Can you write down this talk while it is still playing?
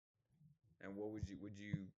And what would you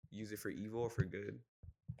use it for evil or for good?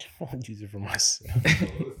 I'd use it for myself. I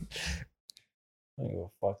don't give a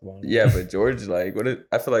fuck about it. Yeah, but George, like,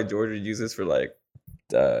 I feel like George would use this for like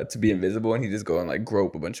to be invisible, and he just go and like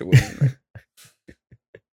grope a bunch of women.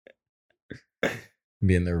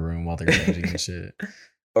 Be in their room while they're changing and shit.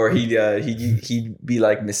 Or he'd be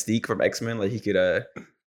like Mystique from X-Men, like he could a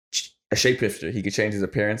shapeshifter. He could change his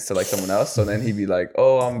appearance to like someone else. So then he'd be like,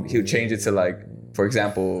 he'll change it to like, for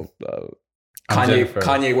example,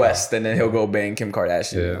 Kanye West, and then he'll go bang Kim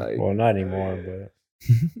Kardashian. Yeah. Like, Well, not anymore, but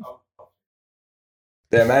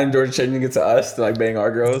yeah, imagine George changing it to us to like bang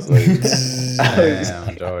our girls. Like,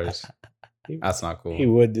 Damn, George. That's not cool. he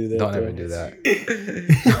would do that. Don't though. ever do that.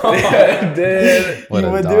 Dude, What He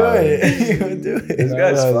a would dog. do it. He would do it. this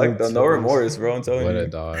guy's fucked though. No remorse, bro. I'm telling What you. a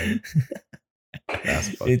dog. That's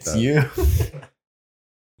fucked It's up. you.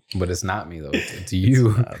 But it's not me though. It's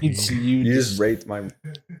you. It's you. You just raped my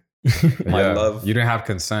love. You didn't have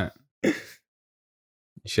consent.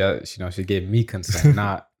 She gave me consent,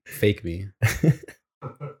 not fake me.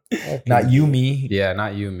 Not you, me. Yeah,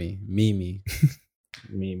 not you, me. Me.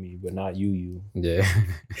 Me, but not you. Yeah.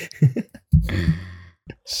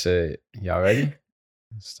 Shit. Y'all ready?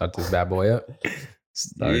 Start this bad boy up.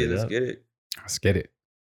 Yeah, let's get it. Let's get it.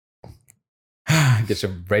 Get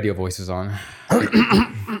your radio voices on.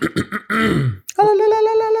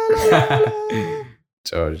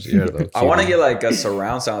 George, you're a little I want to get like a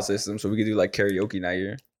surround sound system so we could do like karaoke night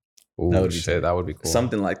here. Ooh, That would be shit, that would be cool.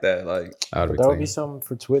 Something like that. Like, That would be, That would clean. be something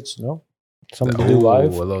for Twitch, no? Something to do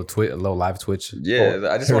live. A little live Twitch. yeah,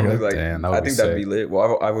 I just want to like, Damn, that would I be think that'd be sick. lit.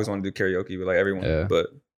 Well, I always want to do karaoke with like everyone, Yeah. but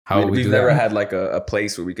How would we we've do never that? had like a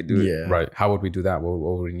place where we could do it. Yeah. Right. How would we do that? What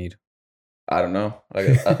would we need? I don't know. Like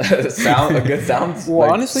a good sound. Well,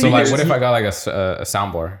 like, honestly, So you like, just- what if I got like a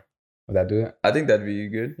sound bar? Would that do it? I think that'd be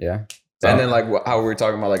good. Yeah. And then like how we were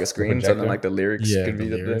talking about like a screen, so then projector? like the lyrics Yeah, could the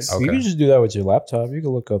be up there. lyrics. Okay. You can just do that with your laptop. You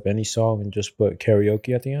can look up any song and just put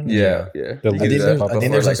karaoke at the end. Yeah. The You lyrics could do that. pop up. I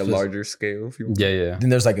think Or there's like like a larger scale. If you want. Yeah. Then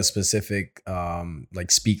there's like a specific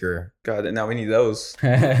like speaker, God, and now we need those.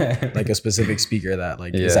 like a specific speaker that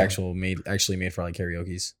like is Yeah. actually made for like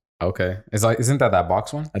karaoke's. Okay. It's like, isn't that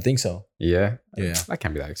box one? I think so. Yeah. Yeah. That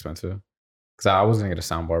can't be that expensive. Because I was gonna get a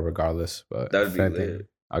sound bar regardless, but That'd if be anything, lit.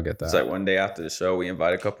 I'll get that. It's like one day after the show, we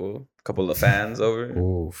invite a couple of fans over,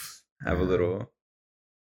 Oof. have a little,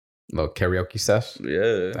 karaoke sesh.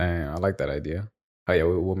 yeah. Dang, I like that idea. Oh yeah,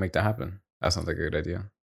 we'll make that happen. That sounds like a good idea.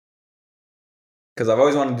 Because I've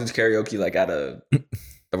always wanted to do karaoke like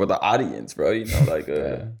with the audience, bro. You know, like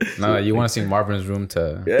No, you want to sing Marvin's Room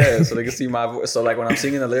to yeah, so they can see my voice. So like when I'm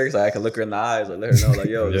singing the lyrics, like, I can look her in the eyes, like let her know, like,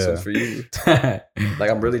 yo, this Yeah. one's for you. Like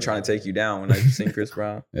I'm really trying to take you down when I sing Chris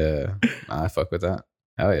Brown. Yeah, I fuck with that.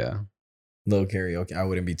 Hell yeah, Little karaoke. I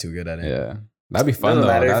wouldn't be too good at it. yeah. That'd be fun Doesn't though.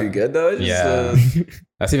 matter That- if you're good though. It's Yeah. just,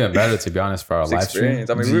 That's even better to be honest for our it's live stream. experience.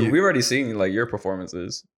 I mean, we've already seen like your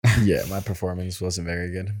performances. Yeah, my performance wasn't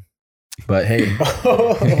very good. But hey,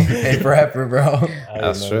 hey, forever, bro.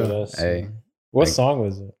 That's true. Hey, What like- song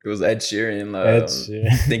was it? It was Ed Sheeran, Ed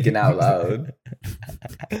Sheeran. Thinking Out Loud.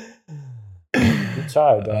 You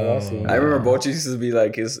tried, dog. I see. I remember Bochi used to be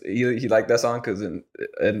like he liked that song because in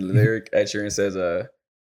the lyric Ed Sheeran says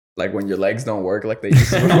like when your legs don't work like they used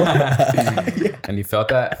to. and you felt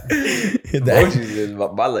that. Bochi said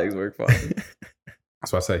my legs work fine.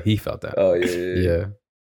 That's why I said he felt that. Oh yeah. Yeah.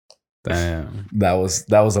 Damn. That was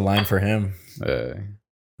a line for him.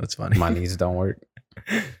 That's funny. My knees don't work.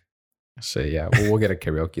 Shit, yeah. We'll get a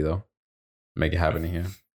karaoke though. Make it happen in here.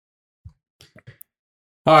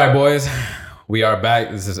 All right, boys. We are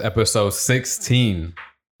back. This is episode 16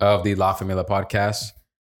 of the La Familia podcast.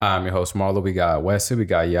 I'm your host, Marlo. We got Wesley. We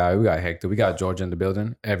got Yai. We got Hector. We got George in the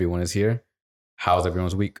building. Everyone is here. How's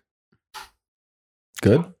everyone's week?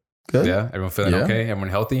 Good. Yeah? Everyone feeling Yeah. okay? Everyone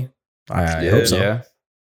healthy? I Yeah. hope so. Yeah.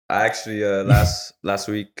 I actually last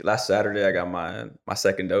Saturday I got my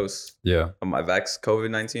second dose Yeah. of my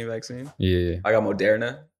COVID-19 vaccine. Yeah. I got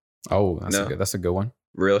Moderna, Oh, No. that's a good one.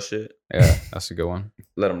 real shit. Yeah, that's a good one.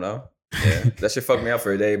 Let them know. Yeah, that shit fucked me up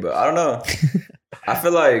for a day, but I don't know. I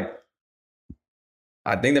feel like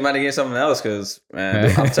I think they might have get something else because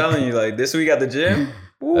man, I'm telling you, like this week at the gym,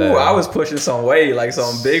 ooh, I was pushing some weight, like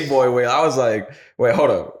some big boy weight. I was like, wait, hold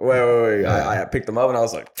up, wait. I picked them up and I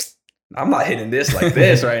was like, I'm not hitting this like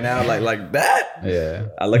this right now, like that. Yeah.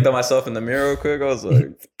 I looked at myself in the mirror real quick. I was like,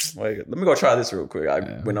 wait, let me go try this real quick. I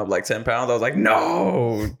went up like 10 pounds. I was like,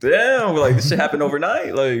 no, damn, like this shit happened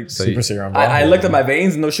overnight. Like So Super you- serum. Bro. I looked at my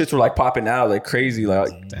veins and those shits were like popping out like crazy. Like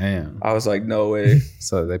Damn. I was like, no way.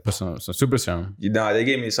 So they put some super serum. You know, they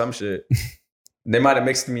gave me some shit. They might have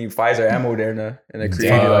mixed me Pfizer and Moderna and it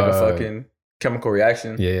created like a Fuck. fucking chemical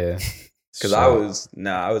reaction. Yeah. Because I was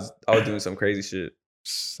doing some crazy shit.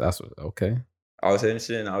 That's what, okay. I was hitting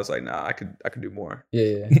shit and I was like, nah, I could do more.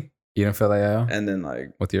 Yeah. You didn't feel like that? And then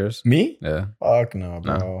like With yours? Me? Yeah. Fuck no,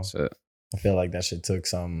 bro. No. Shit. I feel like that shit took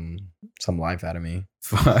some life out of me.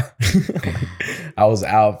 I was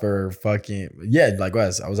out for fucking like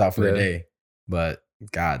Wes. I was out for a day, but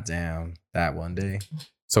goddamn, that one day.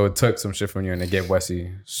 So it took some shit from you, and it gave Wesley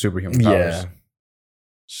superhuman powers. Yeah.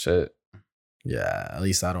 Shit. Yeah. At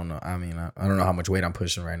least I don't know. I mean, I don't know how much weight I'm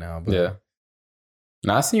pushing right now. But Yeah.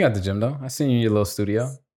 No, I seen you at the gym though. I seen you in your little studio.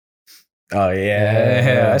 Oh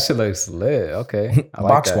yeah, that shit looks lit. Okay, I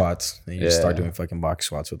box like squats. And you just start doing fucking box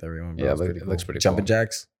squats with everyone. Bro. Yeah, it looks pretty jumping cool.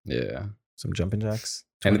 jacks. Yeah, some jumping jacks.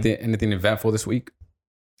 20? Anything eventful this week?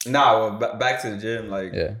 Nah, well, back to the gym.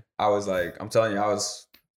 Like, Yeah, I was like, I'm telling you, I was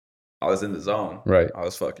in the zone. Right. I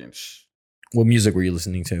was fucking. What music were you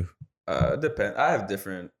listening to? Depend. I have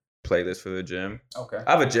different playlists for the gym. Okay.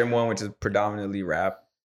 I have a gym one which is predominantly rap,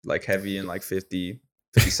 like heavy and like 50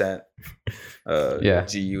 Cent.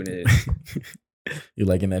 G Unit. You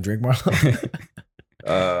liking that drink, Marlon?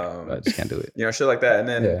 I just can't do it. You know, shit like that. And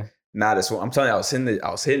then this one, I'm telling you, I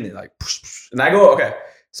was hitting it like, and I go, okay.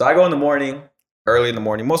 So I go in the morning, early in the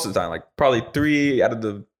morning, most of the time, like probably 3 out of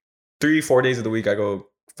the 4 days of the week, I go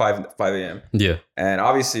 5 a.m. Yeah. And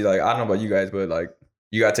obviously, like, I don't know about you guys, but like,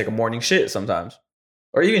 you gotta take a morning shit sometimes,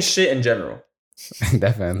 or even shit in general.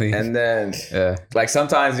 Definitely. And then, like,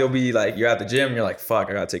 sometimes you'll be like, you're at the gym, and you're like, fuck,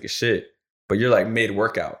 I gotta take a shit, but you're like mid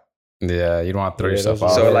workout. Yeah, you don't want to throw yourself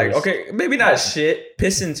out. So like, okay, maybe not shit,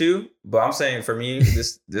 pissing too, but I'm saying for me,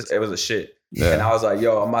 this it was a shit. Yeah. And I was like,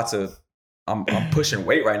 yo, I'm pushing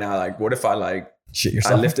weight right now. Like, what if I like shit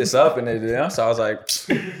yourself? I lift this up and then, so I was like,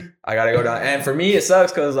 I gotta go down. And for me, it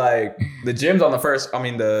sucks because like the gym's on the first. I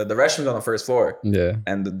mean, the restroom's on the first floor. Yeah.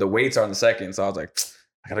 And the weights are on the second. So I was like,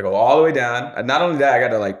 I gotta go all the way down. And not only that, I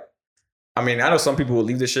gotta like. I mean, I know some people will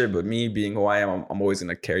leave this shit, but me being who I am, I'm always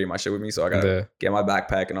gonna carry my shit with me. So I gotta get my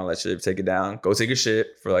backpack and all that shit, take it down, go take a shit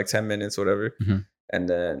for like 10 minutes, whatever, and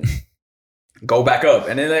then go back up.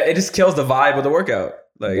 And then it just kills the vibe of the workout.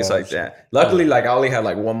 Like it's like that. Luckily, like I only had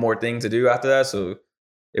like one more thing to do after that, so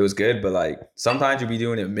it was good. But like sometimes you'll be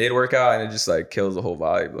doing it mid workout and it just like kills the whole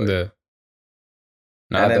vibe. Like,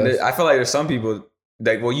 and then I feel like there's some people.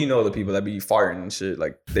 Like, well, you know the people that be farting and shit.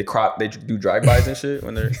 Like they do drive-bys and shit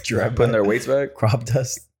when they're putting their weights back. Crop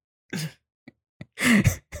dust.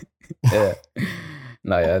 Yeah.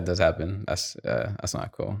 No, yeah, it does happen. That's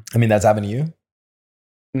not cool. I mean, that's happened to you?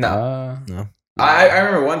 No. No. I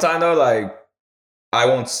remember one time though, like I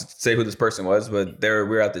won't say who this person was, but we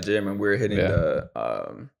were at the gym and we were hitting the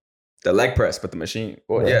leg press, but the machine.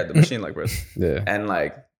 Well, the machine leg press. Yeah. And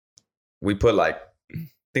like we put like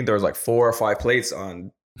I think there was like 4 or 5 plates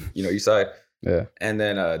on, each side. Yeah. And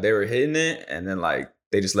then they were hitting it, and then like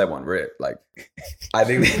they just let one rip. Like I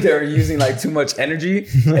think they were using like too much energy,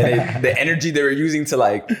 and the energy they were using to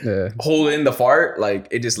like hold in the fart, like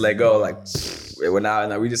it just let go. Like it went out,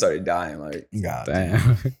 and like, we just started dying. Like God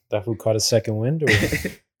damn. That fool caught a second wind.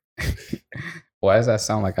 Why does that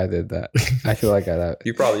sound like I did that? I feel like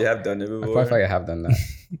you probably have done it before. I probably feel like I have done that.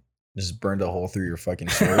 Just burned a hole through your fucking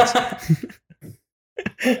shorts.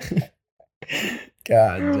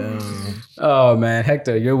 God damn. Oh man,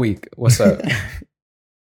 Hector, you're weak. What's up?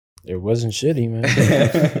 It wasn't shitty, man.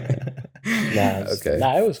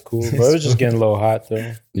 It was cool, but it was just getting a little hot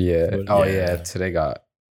though. Yeah. But, today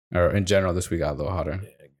or in general, this week got a little hotter.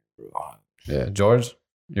 Yeah, real hot. Yeah. George,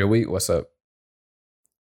 you're weak. What's up?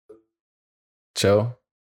 Chill.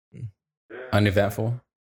 Uneventful.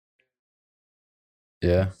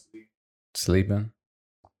 Yeah. Sleeping,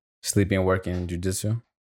 working, jujitsu.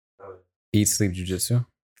 Eat, sleep, jujitsu.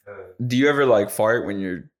 Do you ever like fart when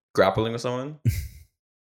you're grappling with someone?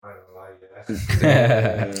 He's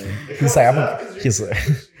like,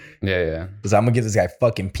 yeah. Because I'm gonna give this guy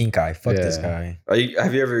fucking pink eye. Fuck this guy.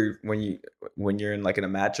 Have you ever when you're in like in a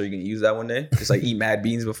match, are you gonna use that one day? Just like eat mad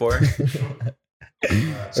beans before.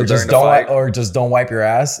 Or just don't wipe your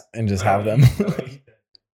ass and just have them.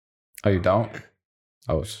 Oh, you don't?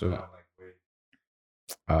 Oh shoot.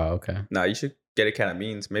 Oh, okay. Nah, you should get a can of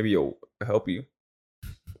beans. Maybe it'll help you.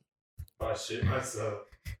 I shit myself.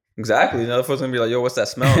 Exactly. Another folks gonna be like, "Yo, what's that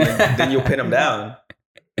smell?" And then you'll pin them down.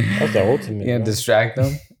 That's the ultimate. You gonna distract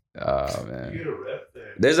them? Oh man. You get a rep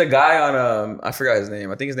there. There's a guy on I forgot his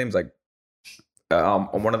name. I think his name's like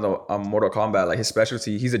on one of the Mortal Kombat. Like his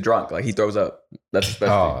specialty, he's a drunk. Like he throws up. That's his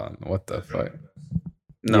specialty. Oh, what the fuck?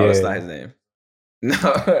 No, that's not his name. No,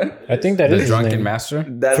 I think that the is drunken his name. master.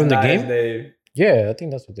 That's From the not game? his name. Yeah, I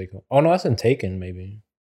think that's what they call. Oh no, that's in Taken maybe.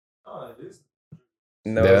 Oh, it is.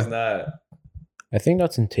 No, Yeah. it's not. I think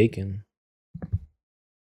that's in Taken.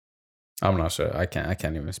 I'm not sure. I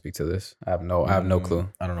can't even speak to this. I have no clue.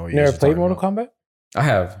 I don't know what You never played Mortal Kombat? I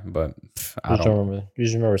have, but I I don't. don't remember. You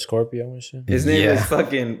just remember Scorpio and shit? His name Yeah. is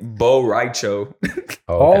fucking Bo Raicho. Okay.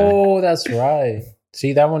 Oh, that's right.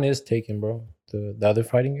 See, that one is taken, bro. The other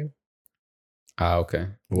fighting game. Okay.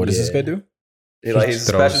 What does this Yeah. guy do? Like his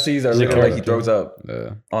Throws. specialties are He's a literally like he character. throws up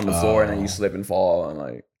Uh, on the floor and then Oh. you slip and fall and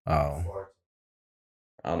like Oh.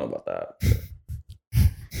 I don't know about that.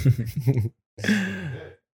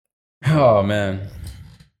 oh man.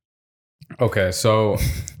 Okay, so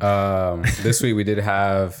this week we did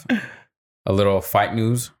have a little fight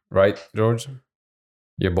news, right, George?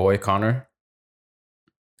 Your boy Conor.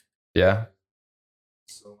 Yeah.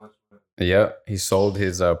 So much money. Yeah. He sold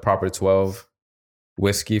his Proper 12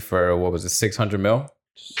 whiskey for what was it, 600 mil?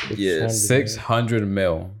 Yeah, 600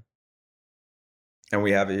 mil. And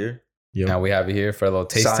we have it here. Yep. Now we have it here for a little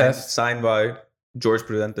taste test. Signed by George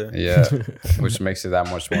Prudente. Yeah. Which makes it that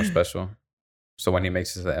much more special. So when he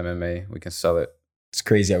makes it to the MMA, we can sell it It's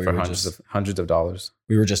crazy how we for were hundreds of dollars.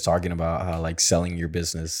 we were just talking about how like selling your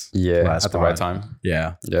business. Yeah, last at the right pod. time.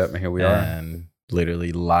 Yeah. Yep, and here we are. And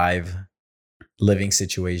literally live living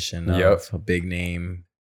situation of Yep. a big name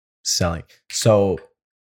selling. So,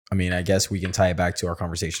 I mean, I guess we can tie it back to our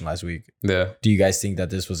conversation last week. Yeah, Do you guys think that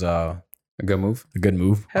this was a a good move. good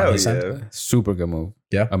move? on Hell his yeah. end? Super good move.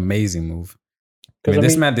 Yeah. Amazing move. I 'Cause, mean, I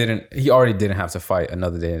this mean- man he already didn't have to fight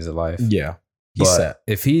another day in his life. Yeah. He's But set.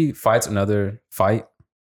 if he fights another fight,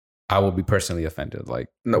 I will be personally offended. Like,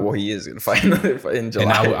 No, well, he is gonna fight another fight in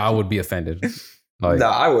July. and I would be offended. Like, No,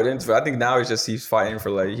 I wouldn't. I think now he's fighting for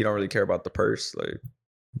like he don't really care about the purse. Like,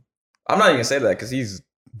 I'm not even gonna say that because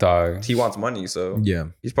dog, he wants money, so Yeah.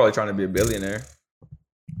 he's probably trying to be a billionaire.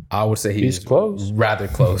 I would say he's close. rather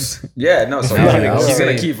close. Yeah, no, so Yeah, he's, I would he's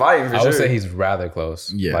gonna say- keep fighting for I sure. would say he's rather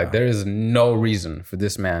close. Yeah. Like, there is no reason for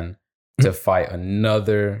this man to fight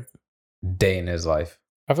another day in his life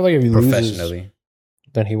I feel like if he loses, professionally.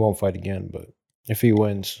 then he won't fight again. But if he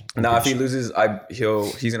wins, I'm Now, if he pretty loses,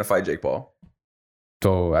 he's gonna fight Jake Paul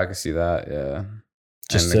So I can see that. Yeah.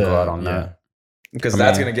 Just and then go to- out on yeah. that. because I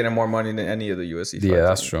that's mean- gonna get him more money than any of the UFC fights. Yeah,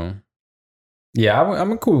 that's true. Yeah,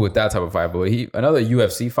 I'm cool with that type of fight, but another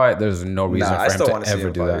UFC fight, there's no reason Nah, I for still him want to to see ever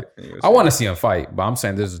him do that. fight. I want to see him fight, but I'm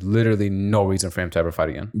saying there's literally no reason for him to ever fight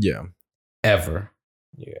again. Yeah. Ever.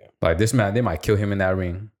 yeah. Like, this man, they might kill him in that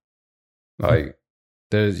ring. Like,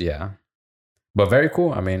 But very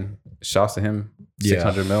cool. I mean, shouts to him. Yeah.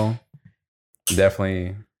 600 mil.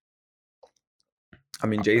 Definitely. I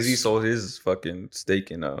mean, Jay-Z sold his fucking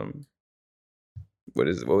stake in what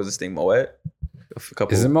was this thing, Moet? A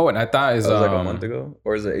couple. Is it Mo? I thought That it's was like a month ago,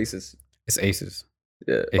 or is it Aces? It's Aces.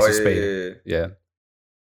 Yeah, Ace of Spade. Yeah.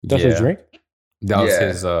 That's yeah. his drink. That was Yeah.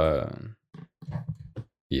 his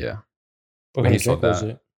yeah. What When kind he of drink sold was that.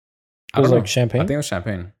 it? I It was don't like know. champagne. I think it was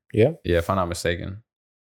champagne. Yeah, Yeah, if I'm not mistaken.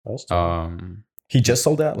 that's tough. He just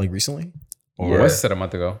sold that like recently? Or Yeah. Wes said a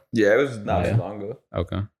month ago. Yeah, it was not Yeah. too long ago.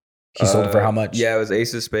 Okay. he sold it for how much? Yeah, it was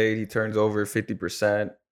Ace of Spade. He turns over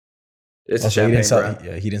 50%. It's Oh, a so he champagne didn't sell brand.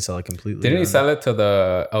 Yeah, he didn't sell it completely. Didn't he then? sell it to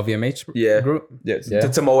the LVMH Yeah. group? Yeah, Yeah.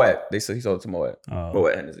 to Moet. He sold it to Moet. Oh.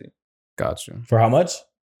 Moet Hennessy. Got you. For how much?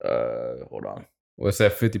 Hold on. What's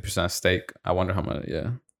that 50% stake? I wonder how much.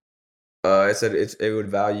 Yeah. It said it would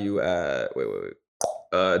value at wait.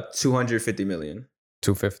 250 million.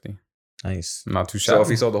 250. Nice. Not too So shabby. if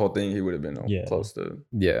he sold the whole thing, he would have been Yeah. close to.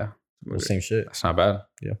 Yeah. Well, same shit. That's not bad.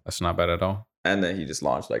 Yeah. That's not bad at all. And then he just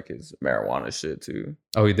launched like his marijuana shit too.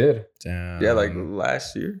 Oh, he did? Damn. Yeah, like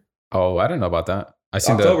last year. Oh, I didn't know about that. I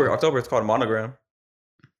seen October. It's called Monogram.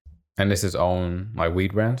 and it's his own like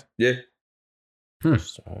weed brand. Yeah.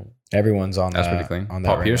 Everyone's on That's that. pretty clean. On that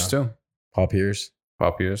Paul right Pierce now. too. Paul Pierce.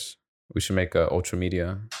 Paul Pierce. We should make a ultra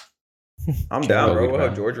media. I'm Sure, down, weed bro. We'll have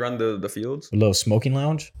brand. George run the fields. A little smoking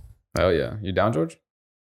lounge. Oh yeah. You down, George?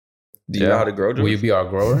 Do you know how to grow, George? Will you be our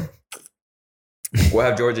grower? We'll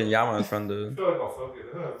have George and Yaman from I the. feel like I'll fuck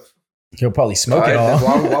it up. He'll probably smoke it Alright,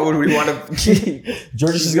 all. then why would we want to?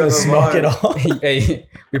 George is just He's gonna got smoke it no all. Hey,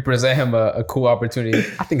 we present him a cool opportunity.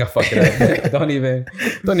 I think I fuck it up. don't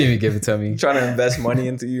even give it to me. Trying to invest money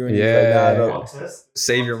into you, and Yeah. he's like, nah, I'll no. test.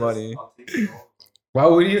 Save I'll your test. money. I'll take it all. Why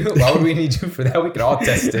would we need you for that? We can all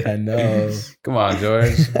test it. I know. Come on,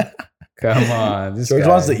 George. Come on. This George guy.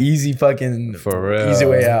 wants the easy fucking For real. easy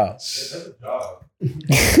way out. That's a job.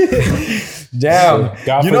 Damn.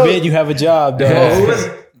 God You know- forbid you have a job, though. Oh, who was?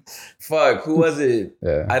 Fuck, who was it?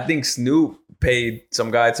 Yeah. I think Snoop paid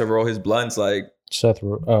some guy to roll his blunts, like, Seth. Seth.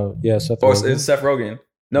 or Rogen. it's Seth Rogen.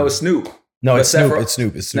 No, it's Snoop. No, But it's Seth Snoop. Ro- It's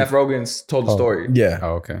Snoop. It's Snoop. Seth Rogen told the Oh. story. Yeah.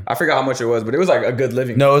 Oh, okay. I forgot how much it was, but it was like a good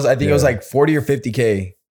living. No, I think it was Yeah. like 40 or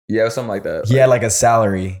 50K. Yeah, it was something like that. He had like a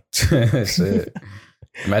salary. Shit.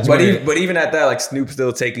 Imagine But even at that, like Snoop's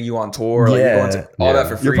still taking you on tour, like you're going to all that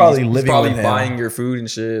for free. You're probably He's living probably with him. buying your food and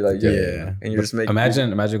shit. Like and you're just making. imagine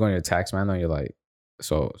going to your tax man though. You're like,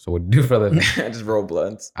 so what do you do for a living? just roll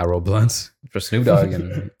blunts. I roll blunts for Snoop Dogg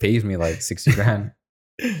and he pays me like 60 grand.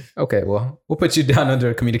 Okay, well, we'll put you down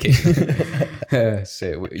under communication.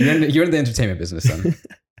 Shit, you're in the entertainment business, son.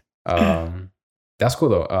 That's cool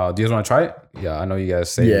though. Do you guys want to try it? Yeah, I know you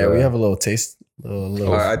guys say. Yeah, we have a little taste,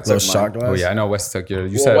 little shot glass. Oh yeah, I know Wes took your.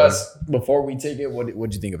 You Well, said Wes, before we take it,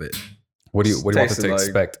 what'd you think of it? what do you want Tasted to like-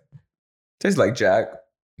 expect? Tastes like Jack.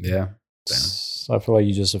 Yeah, I feel like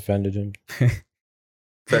you just offended him.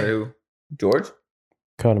 Friend who? George?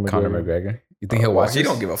 Conor Conor McGregor. McGregor. You think he'll Well, watch? he this?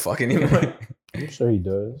 don't give a fuck anymore. I'm sure he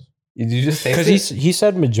does. Did you just taste Because it? he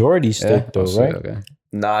said majority stick Oh, though, shit, right? Okay.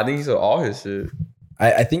 Nah, I think he's all his shit.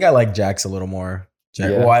 I think I like Jack's a little more.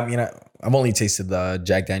 Jack, Yeah. Well, I mean, I've only tasted the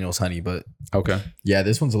Jack Daniel's honey, but Okay. yeah,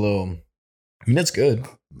 this one's a little. I mean, it's good,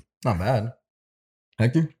 not bad.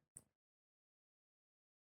 Hector,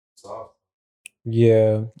 Soft.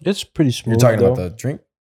 Yeah, it's pretty smooth. you're talking though. about the drink?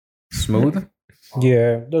 Smooth.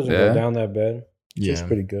 Yeah, it doesn't Yeah. go down that bad. Yeah, It's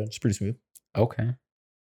pretty good. it's pretty smooth. Okay.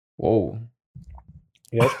 Whoa.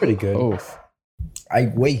 Yeah, it's pretty good. Oof.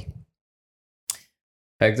 Wait.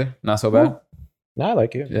 Hector, not so bad. No, I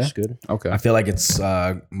like it. Yeah. It's good. Okay. I feel like it's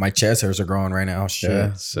my chest hairs are growing right now. Shit.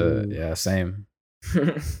 Yeah. So, yeah. Same.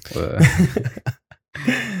 But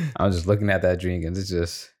I was just looking at that drink and it's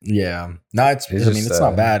just Yeah. No, It's I mean, just, it's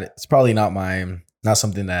not bad. It's probably not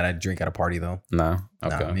something that I drink at a party though. no. Nah,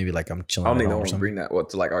 Okay. maybe like I'm I chilling. don't at think no home or one something. bring that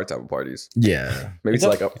to like our type of parties. Yeah. Maybe it's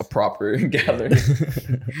like a proper gathering.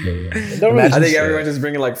 Don't really I think shit. everyone's just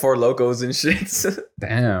bringing like Four Locos and shit.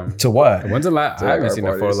 Damn. To what? When's the last? To I like haven't our seen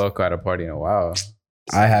a Four parties. Loko at a party in a while.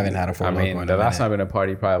 I haven't had a full. I mean, the last time I've been at a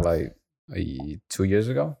party probably like 2 years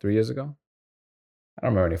ago, 3 years ago. I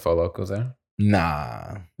don't remember any Four Locos there.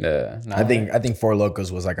 Nah. Yeah. I think Four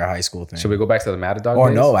Locos was like a high school thing. Should we go back to the Matadog? Or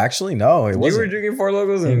days? no, actually, no. It You wasn't. were drinking Four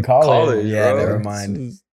Locos in In college. college. Yeah, bro. never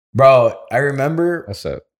mind. Bro, I remember What's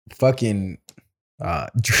up? fucking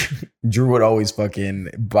Drew would always fucking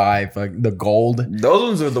buy the gold. Those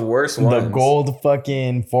ones are the worst ones. The gold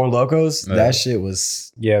fucking Four Locos. Yeah. That shit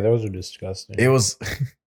was Yeah, those are disgusting. it was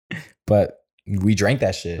but we drank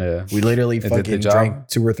that shit. Yeah. We literally It did the fucking job? drank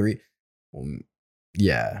 2 or 3.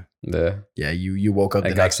 Yeah. Yeah. Yeah, you woke up It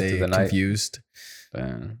the got next you day through the night. confused.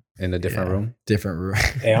 In a different Yeah. room. Different room.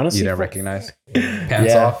 Hey, honestly, You didn't fuck- recognize.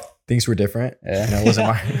 Pants Yeah. off. Things were different. Yeah. And it wasn't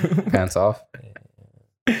my Pants off.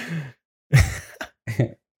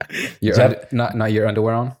 Your Jeff- not your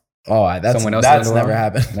underwear on. Oh, that's Someone else's that's underwear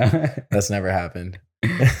never on? happened. That's never happened.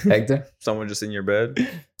 Hector. Someone just in your bed.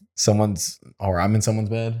 I'm in someone's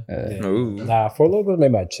bed. Yeah. Ooh. Nah, Four Locos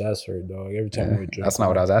made my chest hurt, dog. Every time I would drink. That's not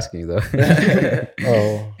what I was asking you though.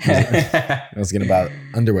 Oh, I was getting about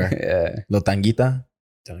underwear. Yeah. Lo tanguita.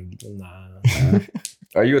 nah.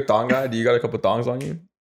 Are you a thong guy? Do you got a couple thongs on you?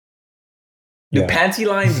 Do Yeah. panty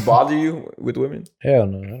lines bother you with women? Hell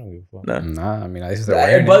no, I don't give a fuck. No. Nah, I mean, I used to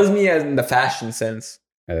wear It bugs me as in the fashion sense.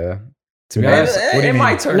 Yeah. To be It, honest, what do you mean?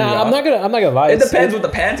 might turn me Nah, off. I'm not gonna lie. It depends what the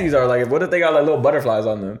panties are like. What if they got like little butterflies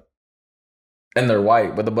on them, and they're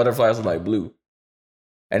white, but the butterflies are like blue,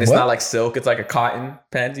 and it's What? not like silk; it's like a cotton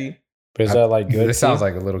panty. But is that like good? this too? sounds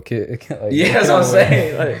like a little kid. Like, Yeah, that's what I'm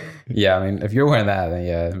saying. Like, Yeah, I mean, if you're wearing that, then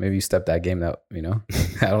yeah, maybe you step that game out. You know,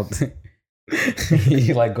 I don't think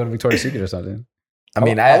you like go to Victoria's Secret or something. I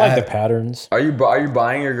mean, I like the patterns. are you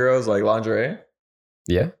buying your girls like lingerie?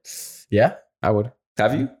 Yeah, yeah. I would.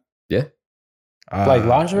 Have you Like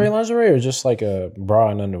lingerie, or just like a bra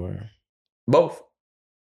and underwear? both?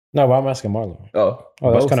 No, but I'm asking Marlo. Oh,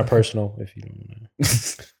 Oh, that's Both. kind of personal. If you don't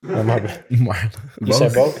know. Oh, my bad. Marlon. You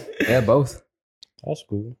said both? Yeah, both. That's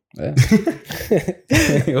cool. Yeah.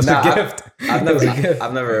 It was Nah, a gift. I've It was never, a gift.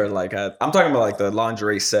 I've never like had. I'm talking about like the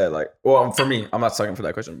lingerie set. Like, well, for me, I'm not talking for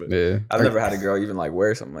that question, but Yeah. I've never had a girl even like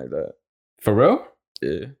wear something like that. For real?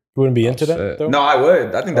 Yeah. You wouldn't be into that shit. though? No, I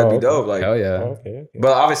would. I think that'd Oh, be okay. dope. Like, Hell yeah. Oh, okay.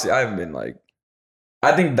 but obviously, I haven't been like.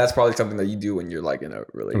 I think that's probably something that you do when you're like in a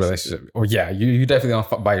relationship. Relationship. Or yeah, you definitely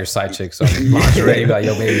don't buy your side chick some lingerie. Be like,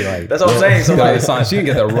 yo, baby, like That's what I'm saying. So got like, this on. She can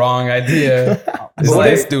get the wrong idea. It's But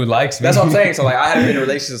like, if- this dude likes me. that's what I'm saying. So like, I haven't been in a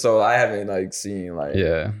relationship, so I haven't like seen like.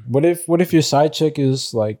 Yeah. What if your side chick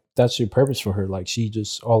is like that's your purpose for her? Like she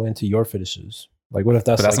just all into your fetishes. Like what if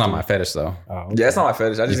that's But that's like not my fetish though. Oh, okay. Yeah, it's not my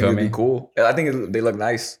fetish. I just You think feel it'd be me? cool. I think they look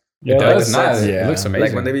nice. Yeah, It like, does not. sense. It Yeah. looks amazing.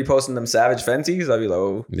 Like when they be posting them savage Fenties, I'd be like,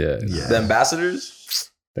 oh, yeah. Yeah. the ambassadors.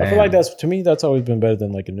 I feel like that's to me that's always been better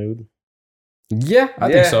than like a nude. Yeah, I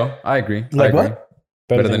Yeah. think so. I agree. Like I agree. what?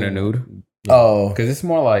 Better than a nude. Oh, Because it's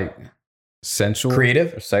more like sensual.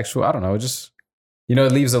 Creative? Or sexual. I don't know. Just You know,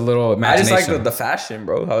 it leaves a little I just imagination. like the fashion,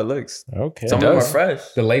 bro. How it looks. Okay. Some of them are does. fresh.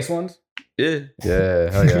 The lace ones? Yeah. Yeah,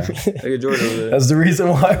 hell yeah. Look at Jordan over there. That's the reason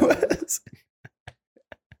why. Wes.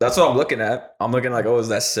 That's what I'm looking at. I'm looking like, oh, is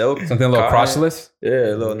that silk? Something a little Cotton? crotchless?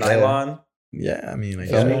 Yeah, a little nylon. Yeah, I mean, I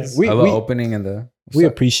Yeah, guess. we- a little opening in the... We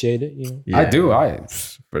appreciate it. You know? Yeah. I do,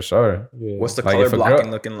 for sure. Yeah. What's the Like, color if a girl-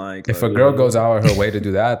 blocking looking like? If a Like, girl goes out of her way to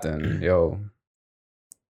do that, then, yo,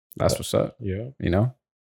 that's what's up, Yeah. you know?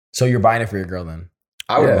 So you're buying it for your girl then?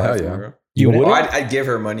 I would Yeah, buy hell it for yeah. her. You Or wouldn't? I'd give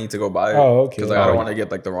her money to go buy it. Oh, okay. Because like, I Oh, don't yeah. want to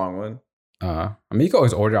get like the wrong one. I mean, you can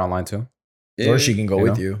always order online too. Or she can go You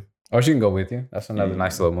with know? you. Or she can go with you. That's another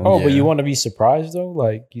nice little move. Oh, but Yeah. you want to be surprised though?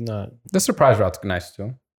 Like you not The surprise route's nice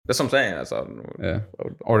too. That's what I'm saying. That's all. Yeah.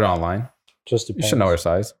 Order online. just You should know her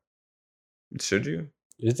size. Should you?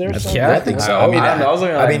 Is there? Yeah, something? I think so. I mean, I was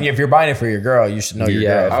looking I like, mean, if you're buying it for your girl, you should know your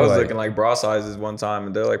Yeah, girl. I was like- looking like bra sizes one time,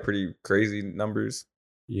 and they're like pretty crazy numbers.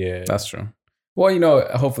 Yeah. That's true. Well, you know,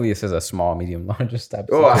 hopefully it says a small, medium, largest type.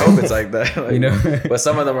 Oh, I hope it's like that. Like, You know? but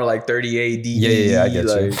some of them are like 38 D. Yeah, I get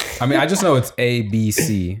you. like, I mean, I just know it's A, B,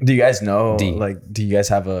 C. Do you guys know? D. Like, do you guys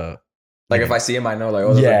have a? Like if I see them, I know like,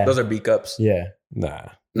 oh, Yeah. those are B cups. Yeah. Nah.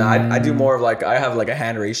 No, I do more of like I have like a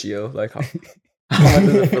hand ratio. Like how much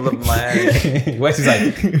does it fill up my hand? Wesley's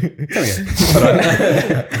like, come here. Hold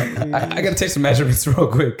on. I gotta take some measurements real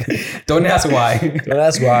quick. Don't ask why. Well,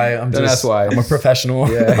 that's why I'm Don't just. ask why. I'm a professional.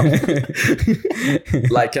 Yeah.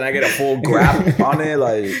 Like, can I get a full grab on it?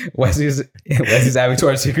 Like, Wesley's adding to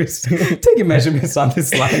our secrets. Taking measurements on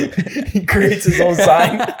this line. He creates his own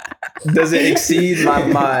sign. does it exceed my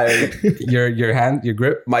Your hand, your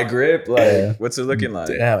grip. my grip? Like, Yeah. what's it looking like?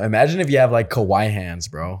 Damn, imagine if you have like kawaii hands,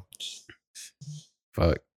 bro.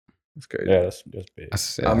 Fuck. It's crazy. Yeah, that's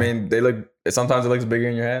big. I mean, they look. Sometimes it looks bigger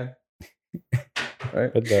in your hand.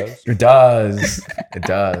 Right? It does. It does. It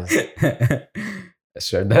does. it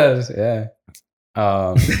sure does. Yeah.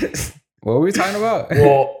 What were we talking about?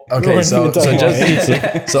 Well, okay, We're so even talking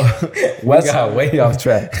just so we Wes, got way off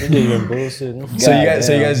track. We didn't even bullshit. so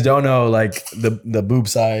you guys don't know like the boob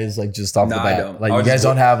size, like just off the No, I bat. don't. Like I you was guys just-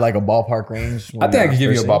 don't have like a ballpark range. I think I could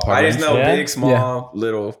give you a ballpark I range. just know Yeah? big, small,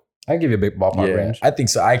 little. I can give you a big ballpark Yeah, range. I think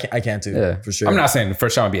so. I can too. Yeah, for sure. I'm not saying for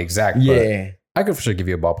sure I'll be exact. But Yeah, I could for sure give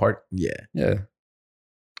you a ballpark. yeah. Yeah.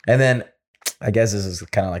 And then I guess this is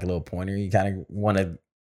kind of like a little pointer. You kind of want to,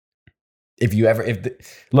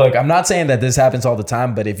 look, I'm not saying that this happens all the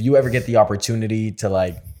time, but if you ever get the opportunity to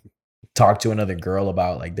like talk to another girl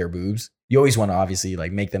about like their boobs, you always want to obviously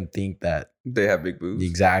like make them think that They have big boobs.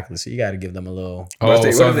 exactly. So you got to give them a little. What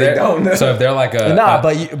if they don't know? So if they're like a Nah,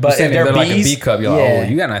 but if saying they're like a Bs, B cup, you're like, oh,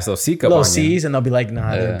 you got a nice little C cup little on C's, and they'll be like,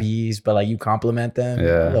 nah, Yeah. they're B's, but like you compliment them,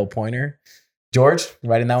 Yeah. a little pointer. George,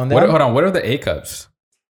 writing that one you. down. Hold on, what are the A cups?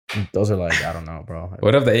 Those are like, I don't know, bro.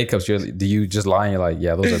 What are the A cups? Do you just lie and you're like,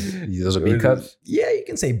 yeah, those are B cups? Yeah, you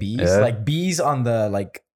can say B's. Yeah. Like B's on the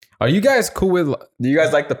like Are you guys cool with Do you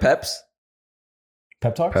guys like the Peps?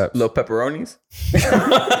 pep talks. Peps? Little pepperonis?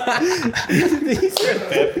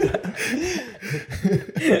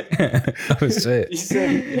 Oh shit!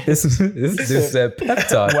 This dude said pep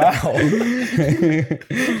talk. Wow.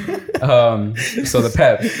 So the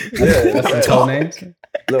pep. That's the code name.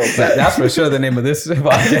 Little Peps. That's for sure the name of this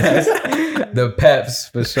podcast. The Peps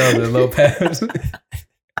for sure. The little Peps.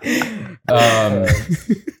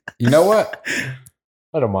 You know what?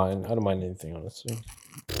 I don't mind. I don't mind anything, honestly.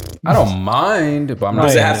 I don't mind, but I'm not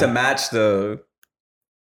Does it saying have to match the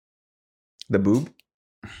boob?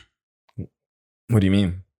 What do you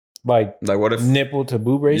mean? Like Like what if nipple to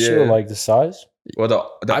boob ratio, Yeah. like the size. well the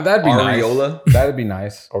that'd be areola? nice. That'd be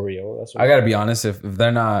nice. Oreo. That's what I gotta be honest. If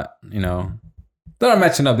they're not, they're not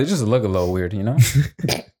matching up. They just look a little weird,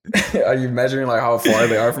 Are you measuring like how far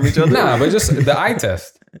they are from each other? Nah, but just the eye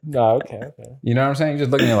test. No, okay. You know what I'm saying?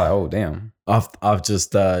 Just looking at it like, oh damn. Off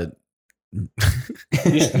just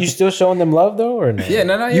You still showing them love though, or no? Yeah,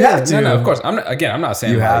 no, You have to. No, of course. I'm not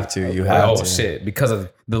saying you like, have to. You like, have oh to. shit, because of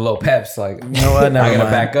the low peps, like You know what? I Never gotta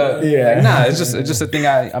mind. back up. Yeah. Like, nah, it's just a thing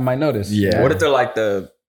I might notice. Yeah. What if they're like the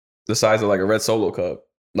size of like a red Solo cup?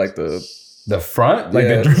 Like the The front, Like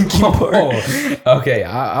Yeah. the drinking part. Oh, okay,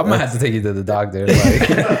 I'm gonna have to take you to the doctor. Like,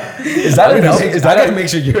 Is that unhealthy? Is I that gotta make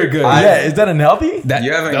sure you're good. yeah? Is that unhealthy? That,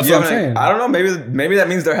 you haven't that's you what I'm haven't saying. I don't know, maybe that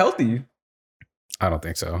means they're healthy. I don't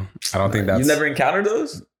think so. I don't think that's You never encountered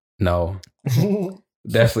those? no,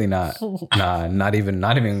 definitely not. Nah, not even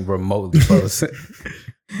remotely close.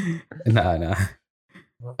 Nah.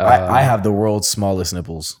 I have the world's smallest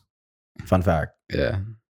nipples. Fun fact. Yeah,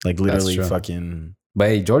 Like literally true. fucking but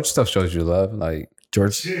hey, George stuff shows you love. Like,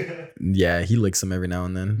 George. Yeah, he licks them every now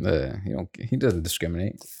and then. he doesn't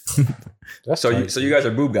discriminate. That's So tight. you guys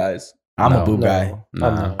are boob guys. I'm No. a boob guy. Nah,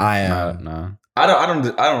 not. I am. nah. I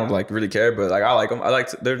don't like really care, but like I like them.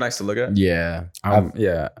 They're nice to look at. Yeah.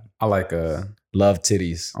 I like Love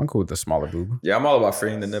titties. I'm cool with the smaller boob. Yeah, I'm all about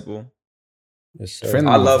freeing the nipple. Yes, sir. Friendly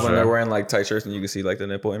I for love when sure. they're wearing like tight shirts and you can see like the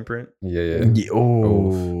nipple imprint. Yeah.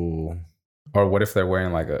 Oh. Or what if they're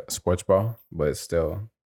wearing like a sports bra, but it's still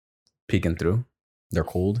peeking through? They're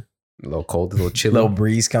cold. A little cold, a little chilly. Little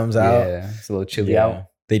breeze comes out. Yeah, it's a little chilly Yeah. out.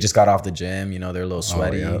 They just got off the gym. You know, they're a little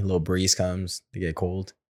sweaty. yeah. A little breeze comes. They get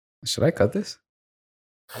cold. Should I cut this?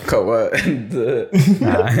 Cut what?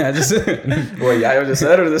 Nah, I just What Yayo just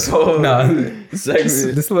said or this whole segment?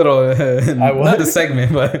 this little not the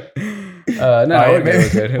segment, but no, we're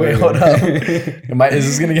good. Wait, hold up. Is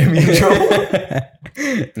this gonna get me in trouble?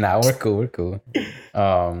 Nah, we're cool.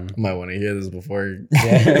 I might want to hear this before.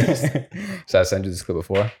 Yeah. Should I send you this clip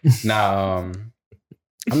before? Nah,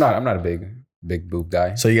 I'm not a big boob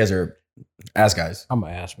guy. So you guys are ass guys. I'm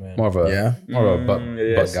an ass man. More of a butt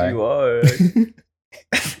Yes, guy. you are.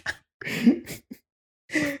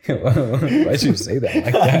 Why'd you say that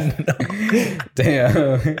like that?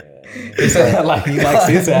 Damn. He said that like he likes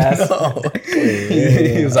his ass.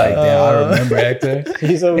 He was like, damn, I remember Hector.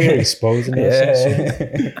 He's over here exposing us. and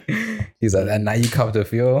shit. Yeah. He's like, that night you copped a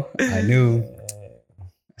feel, I knew.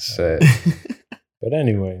 Shit. But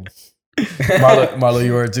anyway, Marlo,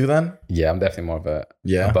 you were too then? Yeah, I'm definitely more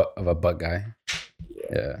of a butt guy.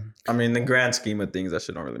 Yeah. I mean, in the grand scheme of things, that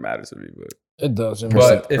shit don't really matter to me. But it doesn't.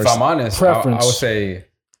 But if I'm honest, I preference. would say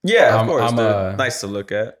yeah, of I'm- course, I'm they're a- nice to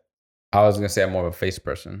look at. I was gonna say I'm more of a face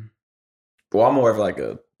person. Well, I'm more of like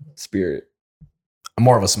a spirit. I'm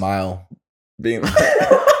more of a smile. Being like,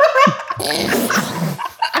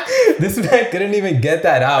 This man couldn't even get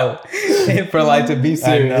that out for like to be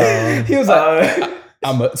serious. know. He was like,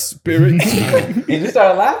 I'm a spirit. He just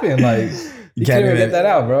started laughing. Like, you can't even get that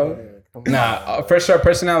out, bro. Nah, for sure,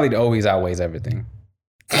 personality always outweighs everything.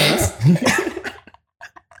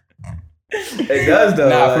 it does though.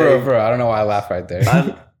 Nah, like, for real. I don't know why I laugh right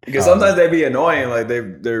there. because sometimes they be annoying. Like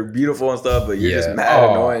they're beautiful and stuff, but you're just mad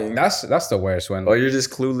annoying. That's the worst when Or you're just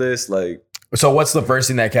clueless. Like So what's the first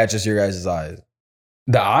thing that catches your guys' eyes?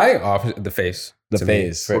 the eye or the face. The To me,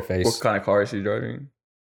 face. for what face. kind of car is she driving?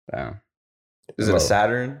 Damn. Is it a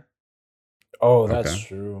Saturn? Oh, that's Okay.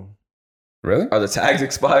 true. Really? Are the tags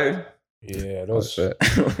expired? Yeah, Oh, those shit.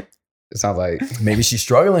 It sounds like Maybe she's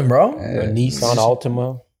struggling, bro. the Nissan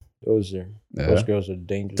Altima. Those Yeah. girls are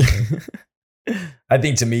dangerous. I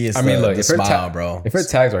think to me, it's I mean, look, the if her smile, bro. if her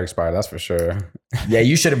tags are expired, that's for sure. Yeah,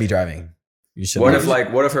 you shouldn't be driving. You should. What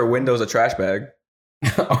if her window's a trash bag?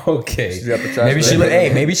 Okay. She's got the trash Maybe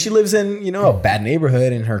bag. maybe she lives in a bad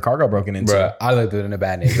neighborhood and her car got broken into. Bruh, I lived in a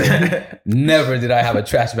bad neighborhood. Never did I have a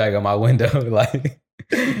trash bag on my window. Like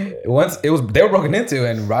once they were broken into,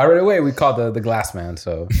 and right away we called the glass man.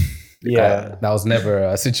 So Yeah. that was never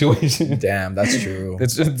a situation. Damn, that's true.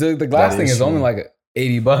 It's just the glass That thing is is only true. like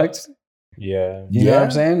 $80. Yeah. You know what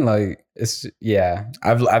I'm saying? Like it's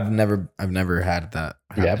I've never had that.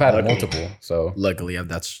 I've had Luckily- multiple. So Luckily,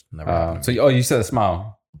 that's never happened. so you said a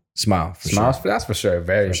smile. Smile, for Smiles, sure. that's for sure.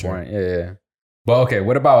 Very For sure. important. Yeah. But okay,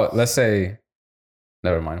 what about, let's say,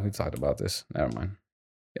 never mind. We talked about this. Never mind.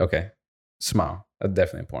 Okay. Smile. That's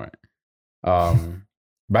definitely important.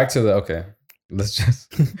 Back to let's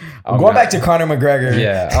just. Going back to Conor McGregor.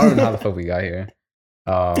 Yeah. I don't know how the fuck we got here.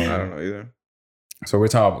 I don't know either. So we're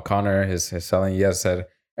talking about Conor, his selling. You guys said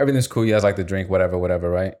everything's cool. You guys like to drink, whatever,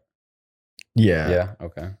 right? Yeah. Yeah.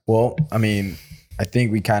 Okay. Well, I mean, I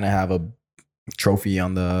think we kind of have a trophy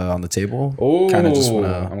on the table. Oh, Kinda just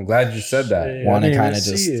wanna- I'm glad you said that. Shit. Want to didn't kind of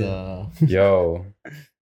even just see it. Yo.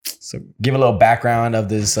 so give a little background of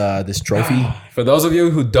this trophy. For those of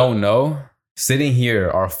you who don't know, sitting here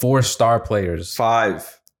are 4-star players.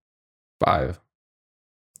 5. 5.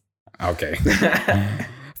 Okay.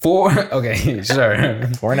 4. Okay, sure.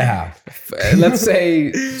 4.5. Let's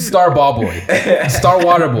say star ball boy, star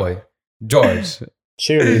water boy, George.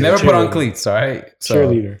 Cheerleader. Never put on cheerleader. cleats, all right? So,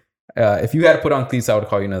 Cheerleader. if you had to put on cleats, I would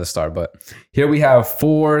call you another star. But here we have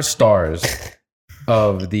 4 stars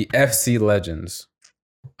of the FC legends.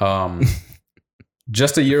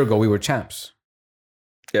 Just a year ago, we were champs.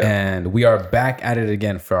 Yeah. And we are back at it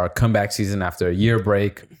again for our comeback season after a year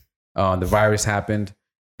break. The virus happened,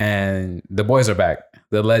 and the boys are back.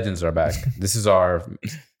 The legends are back. This is our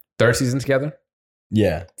 3rd season together.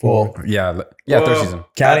 Yeah. Well, Yeah, Well, 3rd season.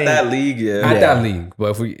 At that league, yeah. At that league,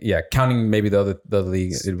 but if we counting maybe the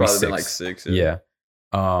league, It's it'd be probably 6. been like 6. Yeah.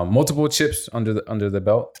 Multiple chips under the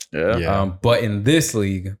belt. Yeah. Yeah. But in this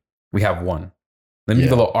league, we have 1. Let me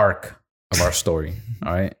give a little arc of our story.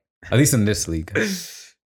 All right. At least in this league.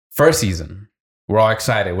 First season, We're all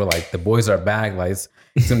excited. We're like, the boys are back. Like,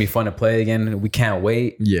 it's gonna be fun to play again. We can't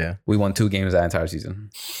wait. Yeah. We won 2 games that entire season.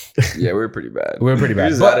 Yeah, we were pretty bad. We were pretty bad.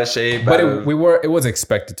 We was out of shape. But it was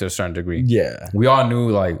expected to a certain degree. Yeah. We all knew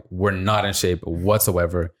like we're not in shape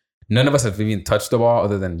whatsoever. None of us have even touched the ball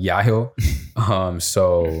other than Yahil.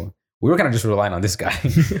 So we were kind of just relying on this guy.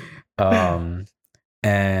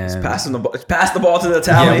 And Just passing the ball. Pass the ball to the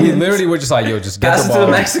Italians. yeah, we literally were just like, yo, just get pass the it to ball.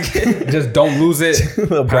 the Mexican. Just don't lose it.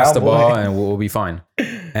 The Pass brown the boy. ball and we'll be fine.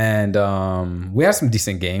 And we had some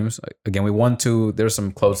decent games. Again, we won 2. There's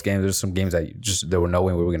some close games. There's some games that just there were no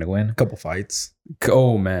way we were gonna win. A couple fights.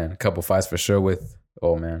 Oh man, a couple fights for sure.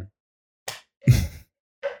 Oh man,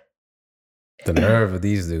 the nerve of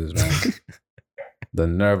these dudes, man. The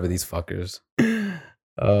nerve of these fuckers.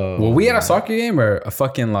 Oh, Were we at a soccer game or a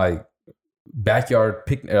fucking like backyard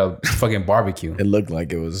fucking barbecue? It looked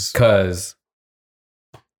like it was. Cause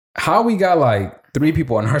how we got like 3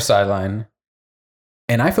 people on our sideline,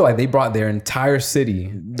 and I feel like they brought their entire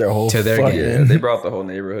city Their whole to their fucking- game. Yeah, they brought the whole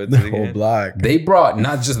neighborhood to the the whole game. block. They brought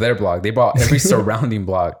not just their block, they brought every surrounding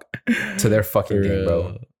block to their fucking game,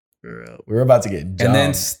 bro. For real. We were about to get jumped. And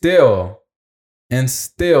then still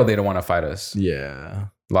they don't want to fight us. Yeah.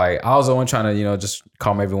 Like I was the one trying to, just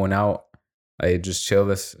calm everyone out. Like just chill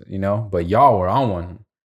this, But y'all were on one.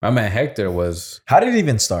 My man Hector was How did it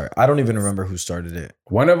even start? I don't even remember who started it.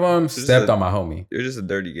 one of them. This is Stepped a- on my homie. It was just a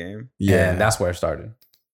dirty game. Yeah. And that's where it started.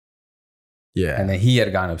 yeah. And then he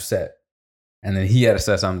had gotten upset. And then he had to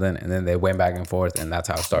say something. And then they went back and forth. And that's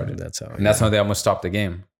how it started. That's how. And that's how they almost stopped the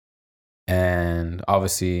game. And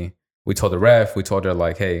obviously, we told the ref, we told her,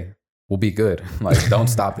 like, hey, we'll be good. Like, don't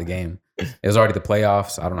stop the game. It was already the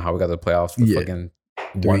playoffs. I don't know how we got to the playoffs for Yeah. fucking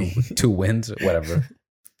 2 wins, whatever.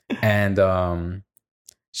 And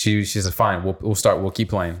she said, fine, we'll keep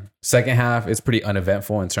playing. Second half, it's pretty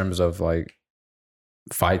uneventful in terms of like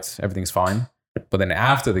fights. Everything's fine. But then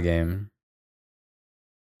after the game,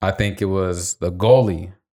 I think it was the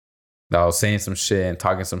goalie that was saying some shit and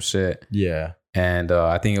talking some shit. Yeah. And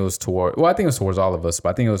I think it was towards all of us, but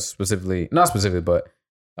I think it was not specifically, but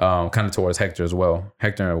kind of towards Hector as well.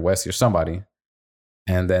 Hector or Wesley or somebody.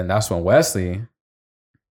 And then that's when Wesley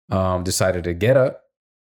decided to get up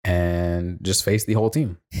and just face the whole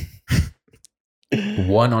team.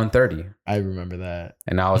 1-on-30. I remember that.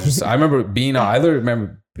 And I remember being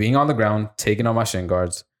on the ground, taking on my shin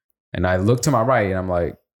guards, and I looked to my right and I'm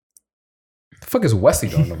like, the fuck is Wesley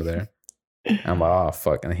doing over there? And I'm like, oh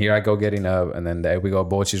fuck. And here I go getting up, and then there we go,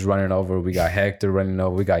 Bochi's running over, we got Hector running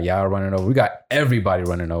over, we got Yao running over, we got everybody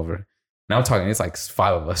running over. And I'm talking, it's like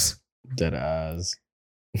 5 of us. Dead ass.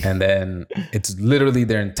 And then it's literally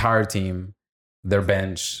their entire team, their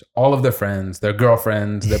bench, all of their friends, their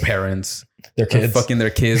girlfriends, their parents, Their kids. fucking their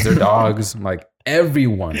kids, their dogs, like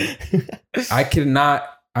everyone.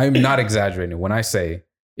 I'm not exaggerating when I say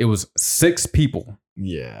it was 6 people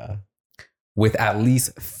Yeah. with at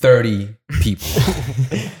least 30 people.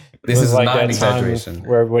 This It was is like not that an exaggeration. time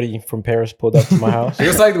where everybody from Paris pulled up to my house. It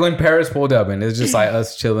was like when Paris pulled up and it's just like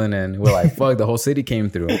us chilling and we're like, fuck, the whole city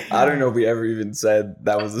came through. I don't know if we ever even said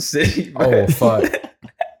that was a city. Oh, but- fuck.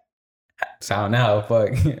 Sound now,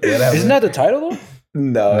 fuck. Whatever. Isn't that the title though?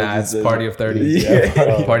 No. Nah, it's Party of 30.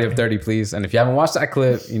 Yeah. Party of 30, please. And if you haven't watched that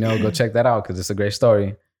clip, go check that out because it's a great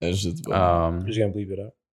story. That shit's funny. I'm just gonna bleep it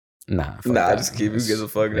out. Nah, fuck Nah, that. just keep. Who gives a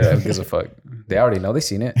fuck? Yeah, who gives a fuck? They already know. They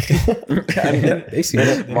seen it. They seen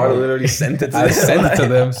it. Marta literally sent it to I them. sent it to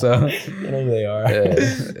them, so You know who they are.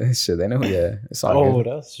 yeah, shit, they know. Yeah, it's all Oh, good.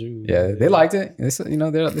 that's true. Yeah, they liked it. They said,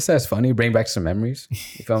 they said it's funny, bring back some memories.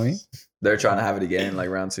 You feel me? They're trying to have it again, like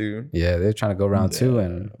round 2. Yeah, they're trying to go round 2,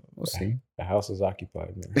 and we'll see. The house is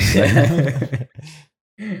occupied, man.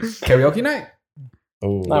 Karaoke night.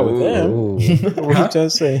 Oh. Not with them. Ooh. What you trying to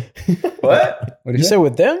say? What? What You did said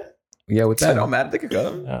with them? Yeah, with It that. don't matter. They could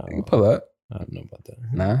come. Oh, You can pull up. I don't know about that.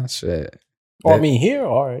 Nah, shit. Oh, I mean here.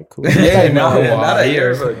 All right, cool. Yeah, no, Yeah, not a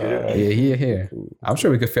here. year, but yeah. Yeah, here. Cool. I'm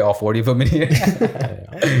sure we could fit all 40 of them in here.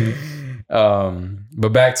 But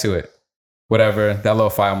back to it. Whatever. That little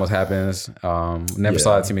fight almost happens. Never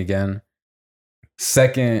saw that team again.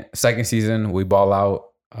 Second season, we ball out.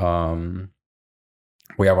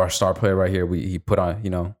 We have our star player right here. He put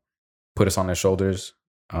us on his shoulders.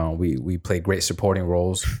 We played great supporting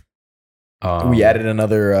roles. We added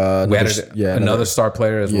another. Another star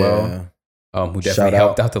player as well. Who Shout definitely out.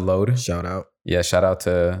 helped out the load. Shout out. Yeah, shout out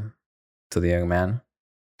to the young man.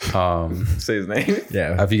 Say his name.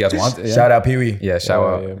 Yeah. If you guys want, yeah. Shout out Pee Wee. Yeah, shout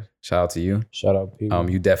out to you. Shout out people.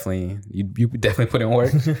 You definitely put in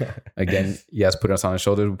work. Again, you guys put us on the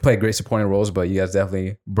shoulders. We played great supporting roles, but you guys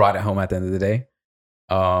definitely brought it home at the end of the day.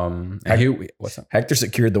 And what's up? Hector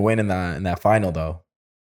secured the win in that final though.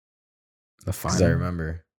 The Because I final.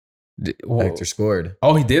 remember Well, Hector scored.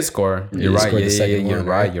 oh, he did score. He You're right. scored Yeah, the second you're one,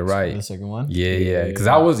 right. You're right. The second one. Yeah. Because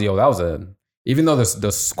that was a. Even though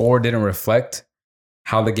the score didn't reflect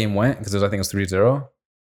how the game went, because I think it was 3-0.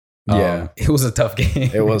 Yeah. It was a tough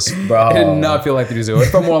game. It was, bro. It did not feel like 3-0. It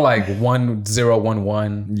felt more like 1-0,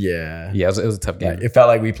 1-1. Yeah. Yeah, it was a tough game. Like, it felt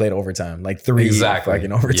like we played overtime, like 3 Exactly.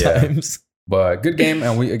 fucking overtimes. But good game.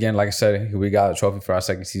 And we, again, like I said, we got a trophy for our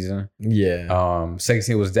second season. Yeah. Second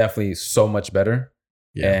season was definitely so much better.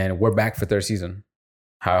 Yeah. And we're back for third season.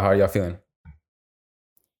 How are y'all feeling?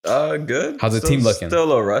 Good. How's the team looking? Still a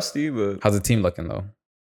little rusty, but How's the team looking, though?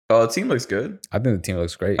 the team looks good. I think the team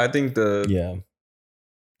looks great. I think Yeah.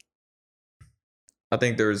 I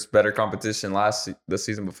think there was better competition the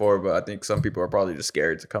season before, but I think some people are probably just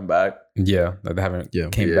scared to come back. Yeah, like they haven't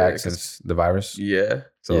came Yeah, back 'cause- since the virus. Yeah.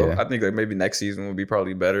 So Yeah. I think like maybe next season will be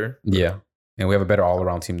probably better. Yeah, and we have a better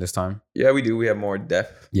all-around team this time. Yeah, we do. We have more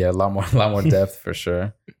depth. Yeah, a lot more depth for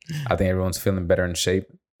sure. I think everyone's feeling better in shape.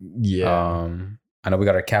 Yeah. I know we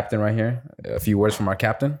got our captain right here. A few words from our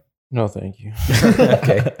captain. No, thank you.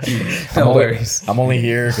 Okay, no only- worries. I'm only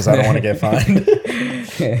here because I don't want to get fined.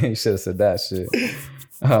 You should have said that shit.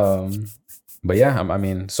 But yeah, I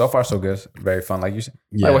mean, so far so good. Very fun. Like you said,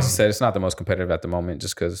 like what you said, it's not the most competitive at the moment,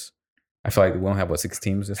 just because I feel like we don't have 6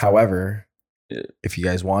 teams. This time. However, Yeah. if you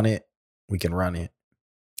guys want it, we can run it.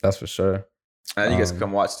 That's for sure. You guys can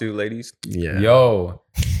come watch too, ladies. Yeah. Yo,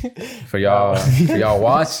 for y'all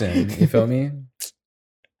watching, you feel me?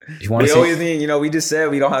 You want We to always see? need, we just said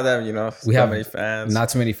we don't have that, We that have many fans. Not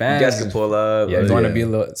too many You fans. guys can pull up. Yeah, if you want to Yeah. be a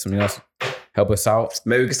little, help us out.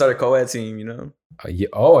 Maybe we can start a co-ed team, Yeah.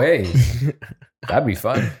 Oh, hey, that'd be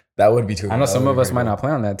fun. That would be too. I know some of us might not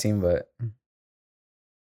play on that team, but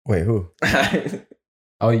Wait, who?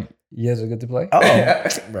 oh, you guys are good to play. Oh,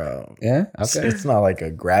 bro. Yeah, It's, okay. it's not like a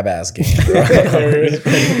grab ass game. Bro.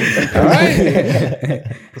 All right.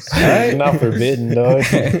 It's not forbidden, dog.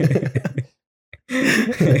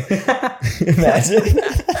 Imagine.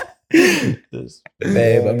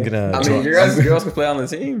 Babe, I'm gonna. I mean, your guys' girls can play on the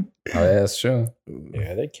team. Oh, yeah, that's true.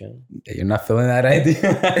 Yeah, they can. You're not feeling that idea.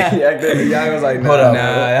 Yeah, I was like, Hold up.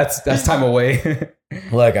 Nah, that's time away.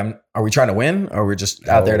 Look, are we trying to win, or are we just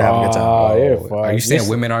out there to have a good Ah, time? yeah, Are fuck. you saying This-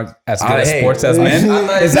 women aren't as good at Hey. sports as men?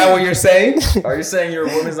 Is that what you're saying? Are you saying your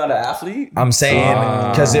woman's not an athlete? I'm saying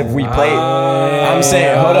because if we play, I'm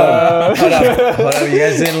saying hold up. You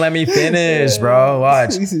guys didn't let me finish, bro.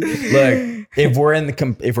 Watch. Look, if we're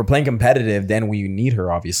if we're playing competitive, then we need her,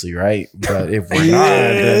 obviously, right? But if we're not,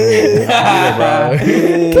 then we don't need her, bro.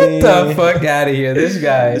 Get the fuck out of here, this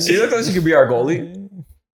guy. She looks like she could be our goalie.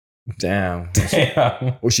 Damn.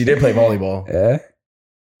 Damn. Well, she did play volleyball.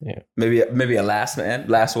 Yeah, Maybe a last man,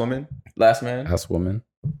 last woman, last man. that's woman.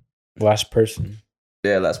 Last person.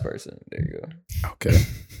 Yeah, last person. There you go. Okay.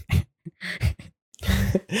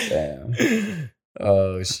 Damn.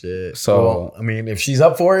 Oh shit. So- Well, I mean, if she's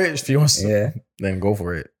up for it, if she wants, to, Yeah, then go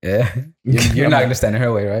for it. yeah. You're not gonna stand in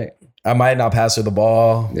her way, right? I might not pass her the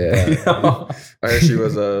ball. Yeah. I heard she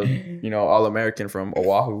was a All-American from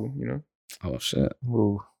Oahu. Oh shit.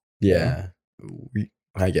 Ooh. Yeah.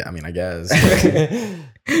 I guess.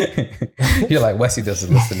 You're like Wesley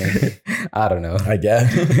doesn't listening. I don't know. I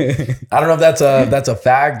guess. I don't know if that's a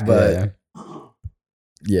fact, but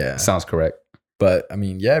yeah. Sounds correct. But I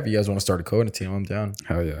mean, yeah, if you guys want to start a co-ed team, I'm down.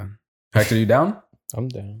 Hell yeah. Hector, you down? I'm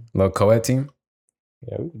down. Little co-ed team?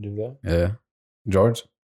 Yeah, we can do that. Yeah. George?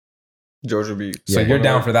 George would be. So you're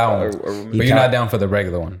down for that one. But you're not down for the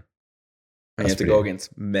regular one. You have to go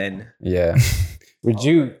against men. Yeah. Would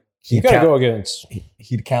you? You He'd gotta count, go against.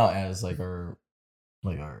 he'd count as like our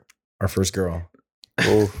first girl.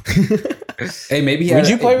 Hey, maybe he Would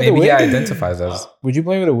you play with maybe the he wig? identifies as. Would you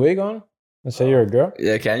play with a wig on and say you're a girl?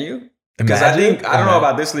 Yeah, can you? Because I don't know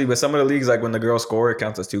about this league, but some of the leagues, like when the girls score, it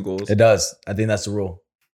counts as 2 goals. It does. I think that's the rule.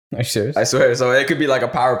 Are you serious? I swear. So it could be like a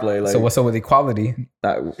power play. Like So what's up with equality?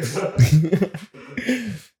 that,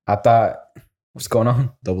 I thought, what's going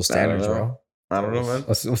on? Double standards, know. bro. I don't know, man.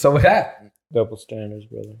 What's up with that? Double standards,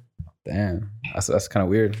 brother. Damn, that's kind of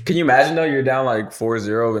weird. Can you imagine though? You're down like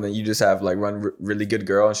 4-0, and then you just have like really good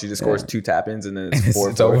girl, and she just scores 2 tap-ins, and then it's 4-4.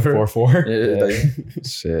 It's over. 4-4. Yeah, like,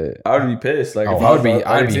 Shit. I would be pissed. Like, Oh, if I would be. was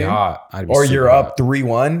I'd be 13. hot. I'd be Or super you're hot. up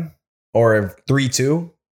 3-1 or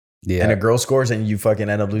 3-2 Yeah. and a girl scores and you fucking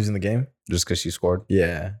end up losing the game. Just because she scored.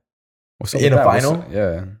 Yeah. What's up In with a that? What's final? up?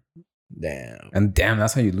 Yeah. Damn. And damn,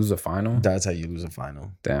 that's how you lose a final. That's how you lose a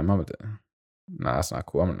final. Damn, I'm gonna. Nah, that's not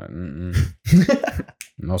cool. I'm gonna.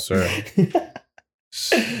 No sir.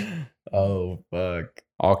 Oh fuck.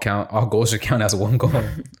 All goals should count as 1 goal.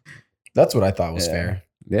 That's what I thought was Yeah. fair.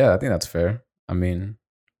 Yeah, I think that's fair. I mean,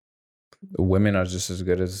 the women are just as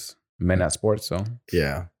good as men at sports. So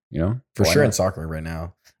Yeah, for why sure not? in soccer right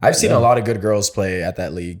now. I've seen a lot of good girls play at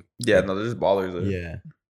that league. Yeah, no, there's ballers there. Yeah,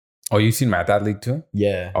 Oh, you've seen Matt that league too?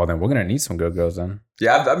 yeah. Oh, then we're gonna need some good girls then.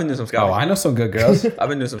 Yeah, I've been doing some Oh, scouting. I know some good girls. I've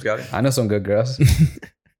been doing some scouting. I know some good girls.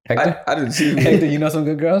 Hector, I didn't see. Hector, you know some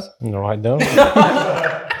good girls? No, I don't.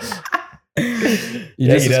 You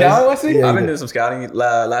Yeah, did he some does. scouting, Wesley? Yeah. I've been doing some scouting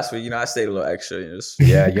last week. I stayed a little extra. Just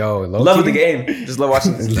Yeah, yo, low love of key, the game. Just love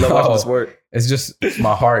watching the sport. It's just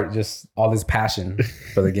my heart, just all this passion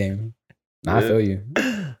for the game. Nah, I Yeah. feel you.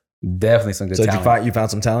 Definitely some good So talent. you found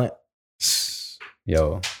some talent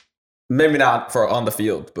Yo, Maybe not for on the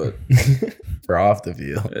field, but for off the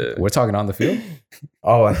field. yeah. we're talking on the field?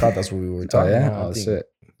 Oh, I thought that's what we were Oh, talking yeah? about. Oh, shit.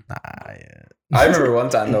 Nah, yeah. I remember one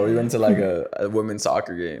time though we went to like a women's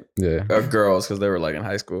soccer game Yeah. of girls because they were like in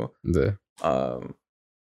high school. The-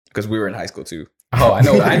 Because we were in high school too, Oh, I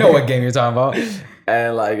know what game you're talking about.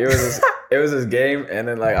 and like it was this game, and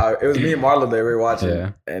then like it was me and Marla that we were watching,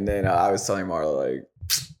 Yeah. and then I was telling Marla like,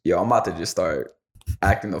 "Yo, I'm about to just start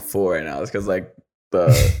acting the fool right now," because like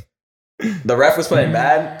the ref was playing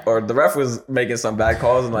bad, or the ref was making some bad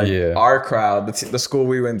calls, and like Yeah. our crowd, the school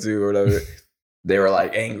we went to or whatever, they were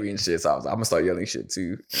like angry and shit. So I was like, I'm gonna start yelling shit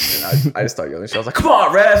too. And then I just started yelling shit. I was like, "Come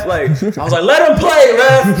on, ref!" Like I was like, "Let him play,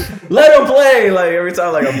 ref! Let him play!" Like every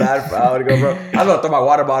time like a bad foul would go, bro. I was about to throw my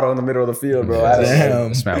water bottle in the middle of the field, bro. I had to- Damn.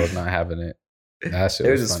 This man was not having it. That shit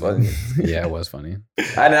It was was just funny. funny. Yeah, it was funny.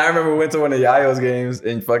 And I remember we went to one of Yayo's games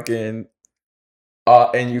in fucking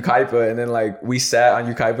in Ukaipa, and then like we sat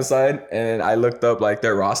on Ukaipa side, and I looked up like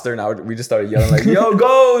their roster, and we just started yelling like, "Yo,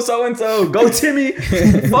 go so and so, go Timmy,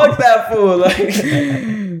 fuck that fool!" Like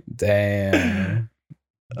Damn.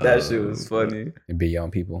 that shit was funny. It'd be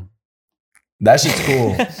young people. That shit's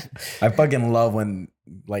cool. I fucking love when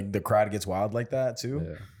like the crowd gets wild like that too.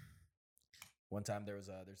 Yeah. One time there's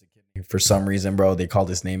a kid, for some reason, bro, they called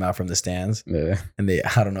his name out from the stands, Yeah. and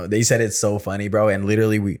I don't know, they said it's so funny, bro, and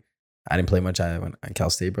literally I didn't play much at Cal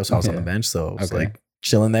State, bro, so I was on the Yeah. bench, so I was Okay. like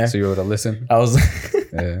chilling there. So you were able to listen? I was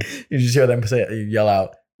Yeah. you just hear them yell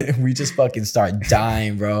out. We just fucking start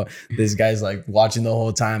dying, bro. This guy's like watching the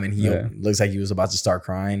whole time, and he Yeah. looks like he was about to start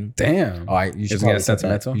crying. Damn. Oh, you should It's probably getting cut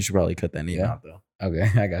sentimental? that. You should probably cut that name Yeah. out though. Okay,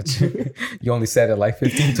 I got you. You only said it like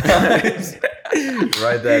 15 times.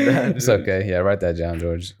 Write that down. It's okay. Yeah, write that down,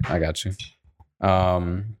 George. I got you.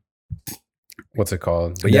 What's it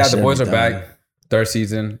called? But That yeah, shit the boys are be back. done. Third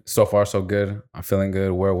season. So far, so good. I'm feeling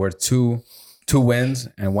good. We're two wins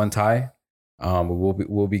and one tie.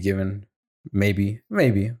 We'll be given maybe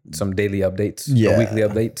some daily updates, or Yeah. weekly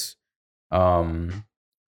updates.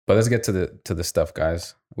 But let's get to the stuff,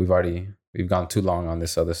 guys. We've gone too long on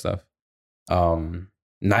this other stuff.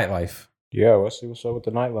 Nightlife. Yeah, Wesley, what's up with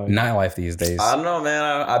the nightlife? Nightlife these days. I don't know, man.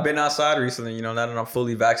 I've been outside recently. Now that I'm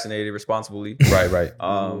fully vaccinated responsibly. Right.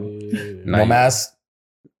 Yeah. No mask.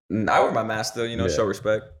 I wear my mask still. Yeah. show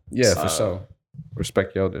respect. Yeah, for sure.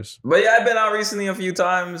 Respect your elders. But yeah, I've been out recently a few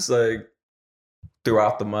times, like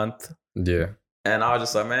throughout the month. Yeah. And I was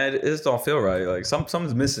just like, man, it just don't feel right. Like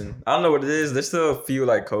something's missing. I don't know what it is. There's still a few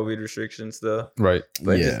like COVID restrictions still, Right.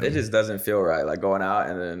 but Yeah. it just doesn't feel right. Like going out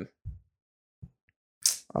and then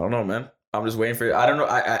I don't know, man. I'm just waiting for it. I don't know.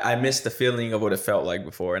 I miss the feeling of what it felt like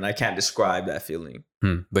before, and I can't describe that feeling.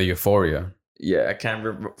 The euphoria. Yeah, I can't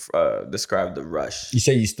describe the rush. You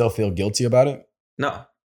say you still feel guilty about it? No,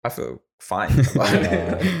 I feel fine about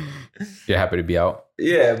it. You're happy to be out.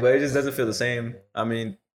 Yeah, but it just doesn't feel the same. I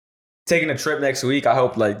mean, taking a trip next week, I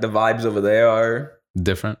hope like the vibes over there are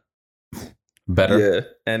Different. Better. Yeah,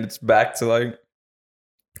 and it's back to like,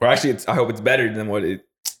 or actually, I hope it's better than what it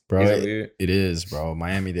Bro, is over here. it is, bro.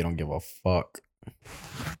 Miami, they don't give a fuck.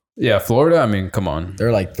 Yeah, Florida. I mean, come on.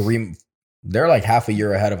 They're like half a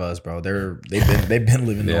year ahead of us, bro. They've been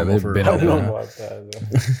living Yeah, normal they've for been I a don't open. know while. about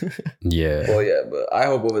that. Yeah. Well, yeah, but I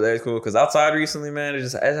hope over there is cool because outside recently, man, it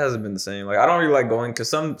hasn't been the same. Like I don't really like going because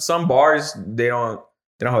some bars they don't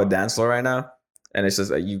have a dance floor right now, and it's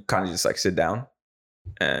just like you kind of just like sit down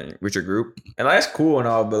and with your group, and like, that's cool and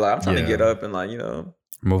all, but like I'm trying to Yeah. get up and like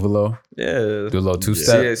Move a little. yeah, Do a little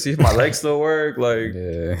two-step. see if my legs still work. Like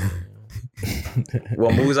Yeah.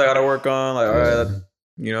 what moves I gotta work on. Like all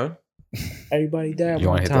right, Everybody down. You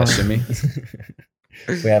want to hit that shimmy?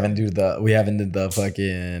 We haven't did the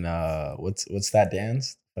fucking what's that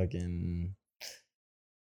dance? Fucking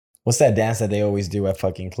what's that dance that they always do at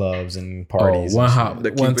fucking clubs and parties? one and hop, shit?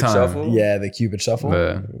 The one Cupid time. shuffle? Yeah, the Cupid shuffle.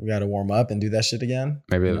 Yeah. We gotta warm up and do that shit again.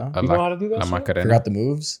 Maybe You know? a You know how la, to do that la shit? Macarena. Forgot the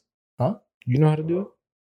moves. You know how to do it?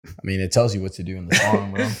 I mean, it tells you what to do in the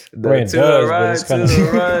song, bro. Right, it To does, the but right, it's to kinda-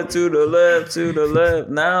 the right, to the left.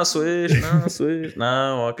 Now switch,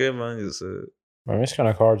 now walk it on yourself. I mean, it's kind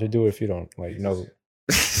of hard to do if you don't like know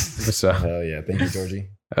What's up? Hell yeah. Thank you, Georgie.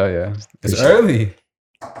 Oh yeah, it's Appreciate it. early.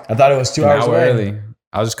 I thought it was 2 hours Now we're away. early.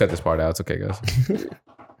 I'll just cut this part out. It's okay, guys.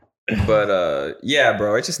 But yeah,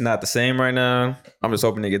 bro, it's just not the same right now. I'm just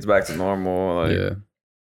hoping it gets back to normal. Like, Yeah.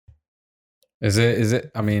 Is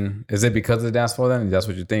it? I mean, is it because of the dance floor? Then that's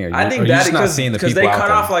what you think? Or you, I think or you that just not seeing the because people they out cut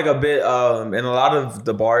there? off like a bit in a lot of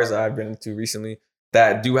the bars I've been to recently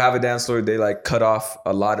that do have a dance floor. They like cut off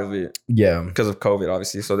a lot of it Yeah. because of COVID,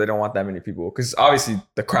 obviously. So they don't want that many people because obviously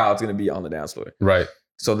the crowd's gonna be on the dance floor. Right.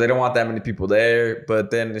 So they don't want that many people there.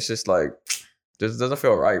 But then it's just like just doesn't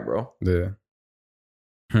feel right, bro. Yeah.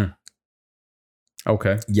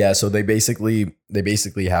 Okay. Yeah. So they basically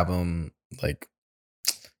have them like,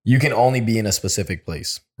 you can only be in a specific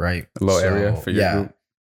place, right? A little So, area for your group.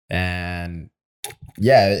 And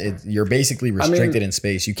yeah, you're basically restricted in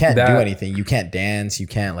space. You can't do anything. You can't dance. You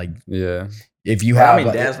can't like, Yeah. if you Bro, have, I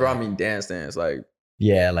mean dance, bro. I mean dance. Like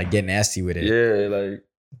yeah, like get nasty with it. yeah, like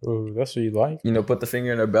Ooh, that's what you like. put the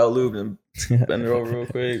finger in a belt loop and bend it over real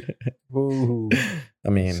quick. Ooh. I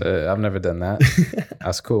mean, So I've never done that.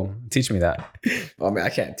 That's cool. Teach me that. I mean, I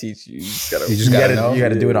can't teach you. You just gotta. You just you gotta gotta, know. you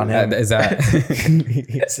gotta do it on him. Is that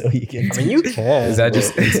So he can. I mean, you can. is that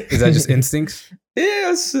just instincts?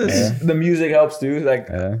 Yeah, the music helps too. Like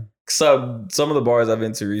Yeah. some of the bars I've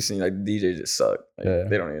been to recently, like the DJs just suck. Like, Yeah.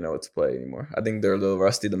 They don't even know what to play anymore. I think they're a little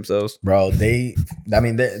rusty themselves. Bro,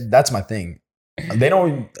 that's my thing. They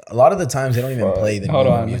don't, a lot of the times they don't even play the Hold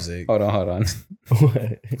new on. music. Hold on.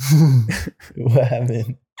 What? What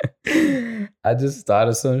happened? I just thought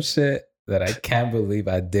of some shit that I can't believe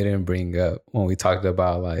I didn't bring up when we talked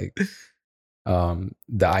about like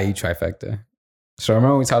the IE trifecta. So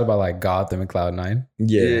remember we talked about like Gotham and Cloud9?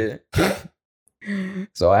 Yeah.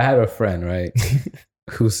 So I had a friend, right,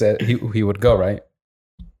 who said he would go, right?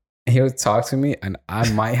 And he would talk to me, and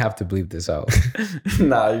I might have to bleep this out.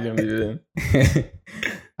 Nah, you're gonna leave it in.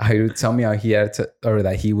 He would tell me how he had to, or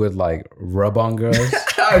that he would like rub on girls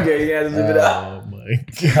Okay, you had to leave it out. Oh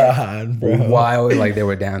my God, bro. while like they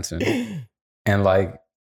were dancing, and like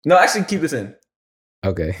No, actually, keep this in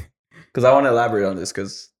okay. because I want to elaborate on this.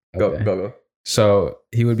 Because Okay. go. So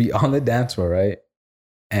he would be on the dance floor, right?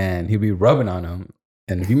 And he'd be rubbing on them.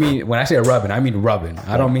 And if you mean, when I say rubbing, I mean rubbing.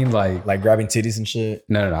 I don't mean like grabbing titties and shit.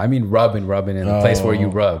 no. I mean rubbing in the place where you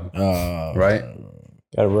rub, right?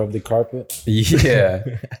 Gotta rub the carpet. Yeah.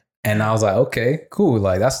 And I was like, okay, cool.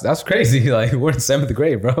 Like that's crazy. Like we're in 7th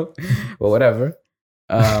grade, bro. But whatever.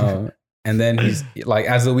 And then he's like,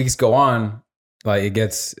 as the weeks go on, like it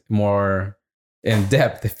gets more in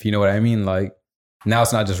depth, if you know what I mean. Like now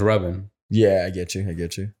it's not just rubbing. Yeah, I get you.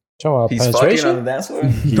 Talking about He's fucking penetration. on the dance floor.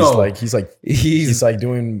 He's like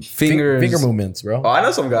doing Fingers. finger movements, bro. Oh, I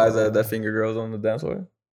know some guys that finger girls on the dance floor.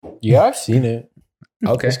 Yeah, I've seen it.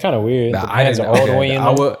 Okay. It's kind of weird. Nah, The I pants didn't are all okay, the way in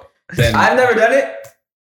I there. would then I've never done it.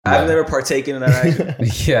 Yeah. I've never partaken in that action.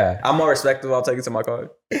 yeah. I'm more respectful. I'll take it to my car.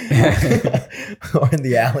 Or in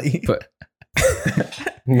the alley. But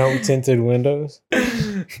No tinted windows. yo,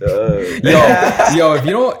 if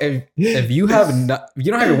you don't if you have not, if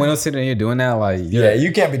you don't have your windows sitting and you're doing that, like Yeah,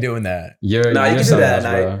 you can't be doing that. you're Nah, you you're can do that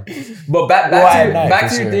something at else, night. But back Well, at to night, back for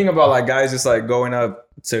to your sure. thing about like guys just like going up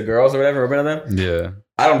to girls or whatever, rubbing on them. bro. Yeah.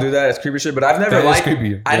 I don't do that. It's creepy shit. But I've never That is liked.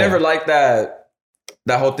 creepy. I Yeah. never liked that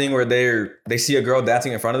whole thing where they see a girl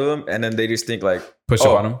dancing in front of them and then they just think like Push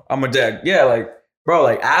up on them. I'm a jag. Yeah, like bro,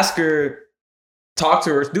 like ask her, talk to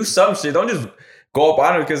her, do some shit. Don't just go up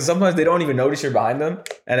on her because sometimes they don't even notice you're behind them.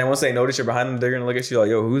 And then once they notice you're behind them, they're gonna look at you like,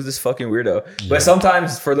 yo, who's this fucking weirdo? Yeah. But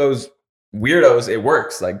sometimes for those weirdos, it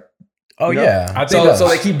works. Like Oh You know? yeah. I think so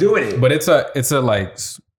they keep doing it. But it's a like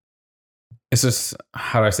it's just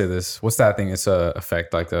how do I say this? What's that thing? It's a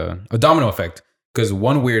effect, like a domino effect. Because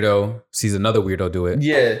one weirdo sees another weirdo do it.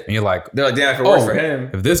 Yeah. And you're like, They're like, damn, if it works Oh. for him.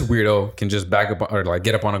 if this weirdo can just back up or like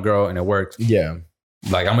get up on a girl and it worked, Yeah.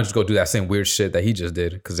 like I'm gonna just go do that same weird shit that he just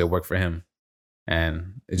did because it worked for him.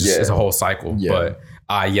 And it's just Yeah. it's a whole cycle. Yeah.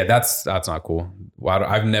 But yeah, that's not cool. Well,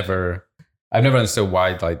 I've never understood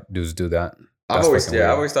why like dudes do that. I've That's always fucking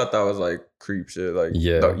weird. thought that was like creep shit. Like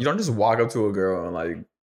Yeah. you don't just walk up to a girl and like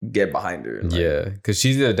get behind her. And, like, Yeah, because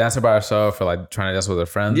she's either dancing by herself or like trying to dance with her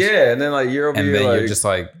friends. Yeah, and then like you're over and here then like, you're just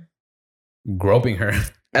like groping her.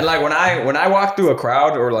 and like when I walk through a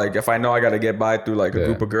crowd or like if I know I got to get by through like a Yeah.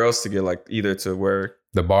 group of girls to get like either to where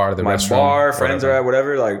The bar, the my restaurant, bar friends are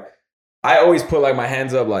whatever. at, whatever. Like I always put like my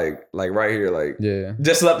hands up like right here, like Yeah,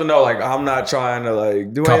 just to let them know like I'm not trying to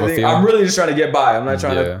like do Cop a anything. feel. I'm really just trying to get by. I'm not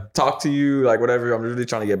trying Yeah. to talk to you like whatever. I'm really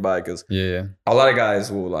trying to get by because yeah. a lot of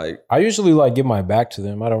guys will like. I usually like give my back to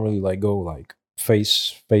them. I don't really like go like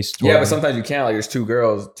face toward Yeah, but them. sometimes you can't. Like, there's two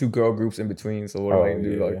girl groups in between. So what am I gonna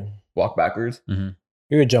do? Like, walk backwards? Mhm.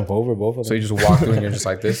 You would jump over both of them. So you just walk through and you're just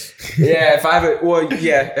like this? Yeah, if I have it, well,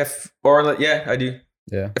 yeah, I do.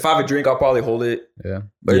 Yeah. If I have a drink, I'll probably hold it. Yeah.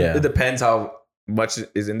 But Yeah. it depends how much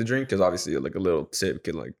is in the drink, because obviously, like a little sip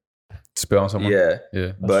could like. Spill on someone? Yeah,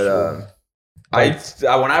 Yeah. but I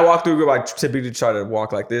when I walk through a group, I typically try to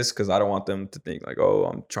walk like this because I don't want them to think like, oh,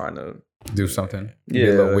 I'm trying to Do something. Yeah. Be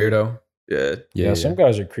a little weirdo. yeah. Yeah, some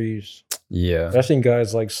guys are creeps. Yeah. I've seen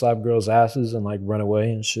guys like slap girls' asses and like run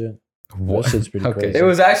away and shit. That shit's pretty crazy. It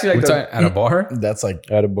was actually like at a bar? That's like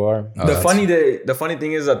At a bar. Oh, the that's- funny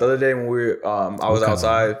thing is that the other day when we were, I was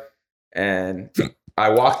outside and I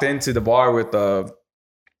walked into the bar with a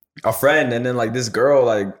friend, and then like this girl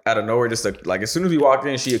like out of nowhere just like as soon as we walked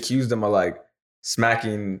in, she accused him of like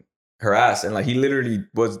smacking her ass, and like he literally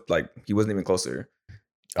was like he wasn't even close to her.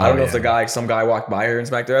 I don't know if some guy walked by her and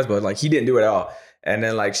smacked her ass, but like he didn't do it at all. And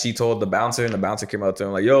then like she told the bouncer, and the bouncer came up to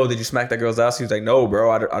him like, "Yo, did you smack that girl's ass?" He was like, "No,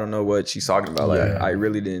 bro, I don't know what she's talking about. Like I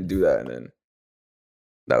really didn't do that." And then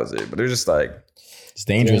that was it. But it was just like it's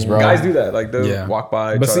dangerous, bro. guys do that. Like they'll walk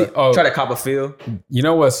by, But try to cop a feel. You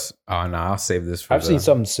know what's... Oh, no, I'll save this for I've seen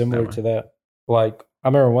something similar to that. Like, I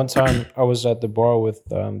remember one time I was at the bar with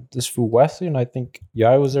this fool Wesley, and I think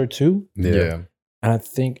Yai was there too. Yeah.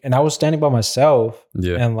 And I was standing by myself,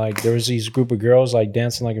 Yeah. and like there was these group of girls like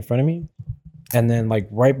dancing like in front of me. And then like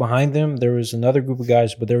right behind them, there was another group of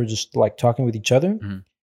guys, but they were just like talking with each other. Mhm.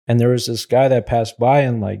 And there was this guy that passed by,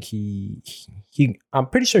 and like he I'm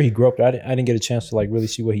pretty sure he groped her. I didn't get a chance to like really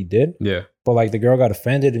see what he did. Yeah. But like the girl got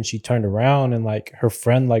offended, and she turned around, and like her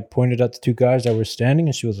friend like pointed at the two guys that were standing,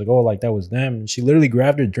 and she was like, "Oh, like that was them." And she literally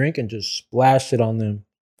grabbed her drink and just splashed it on them.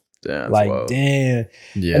 Damn, Like wild. damn.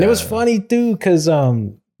 Yeah. And it was funny too, because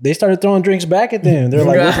they started throwing drinks back at them. They're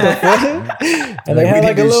like, what the fuck? And they Like, had we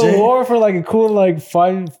like didn't a do little shit. war for like a cool like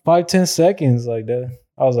 5-10 seconds like that.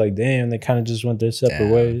 I was like, damn, they kind of just went their separate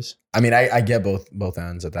Damn. ways. I mean, I get both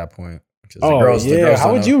ends at that point. 'Cause the Oh girls yeah, how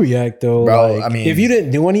don't would know. you react though? Bro, Like, I mean- if you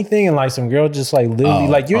didn't do anything and like some girl just like literally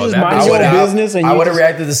like you're just that minding bitch your would own have- business, and I you would have just-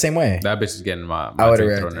 reacted the same way. That bitch is getting my I would've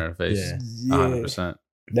drink thrown in her face. Yeah. 100%.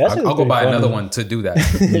 That shit was I'll go pretty buy funny. another one to do that.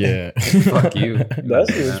 Yeah. Fuck you. That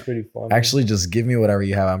shit was pretty funny. Actually, just give me whatever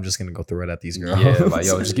you have. I'm just gonna go throw it at these girls. Yeah, like,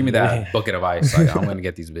 yo, just give me that bucket of ice. Like, I'm going to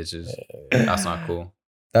get these bitches. That's not cool.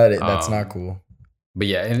 That's not cool. But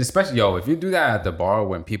yeah, and especially, yo, if you do that at the bar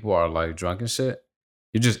when people are like drunk and shit,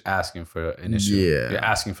 you're just asking for an issue. Yeah. You're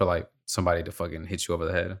asking for like somebody to fucking hit you over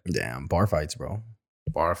the head. Damn, bar fights, bro.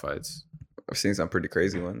 Bar fights. I've seen some pretty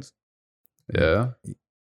crazy ones. Yeah.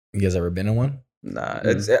 You guys ever been in one? Nah,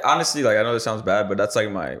 honestly, like I know this sounds bad, but that's like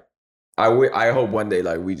my. I hope one day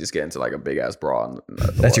like we just get into like a big ass brawl.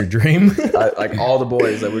 That's your dream. Like all the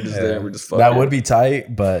boys that we're just there, we're just fucking. That would be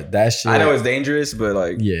tight, but that shit. I know it's dangerous, but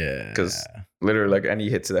like Yeah. because literally like any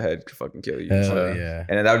hit to the head could fucking kill you. Hell So- yeah.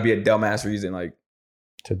 And then that would be a dumbass reason, like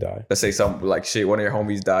to die. let's say some like shit. One of your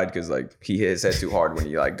homies died because like he hit his head too hard when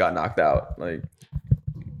he like got knocked out. Like,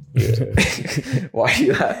 why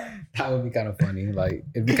you laugh? That would be kind of funny. Like,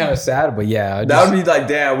 it'd be kind of sad, but yeah. That would be like,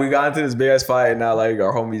 damn, we got into this big ass fight and now like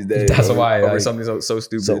our homie's dead. That's over, why, over like- something so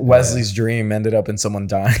stupid. So Wesley's dream ended up in someone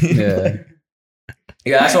dying. Yeah.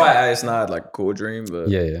 Yeah, that's why it's not like a cool dream, but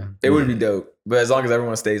Yeah. it would be dope. But as long as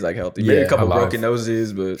everyone stays like healthy, maybe Yeah, a couple alive. broken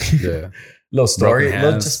noses, but Yeah. Little story, Broken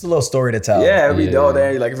hands. just a little story to tell. yeah, it'd be Yeah. dope.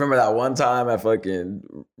 There, like remember that one time at fucking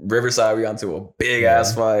Riverside, we got into a big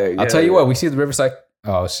ass fight. I'll tell you what, we see the Riverside.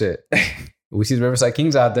 Oh, shit. We see the Riverside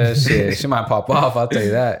Kings out there. Shit might pop off. I'll tell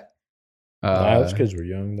you that. Nah, those kids were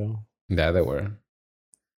young though. Yeah, they were.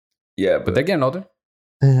 Yeah, But they're getting older.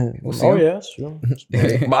 Oh see 'em. yeah, sure.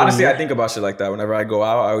 But honestly, I think about shit like that whenever I go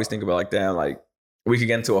out. I always think about like, damn, like we could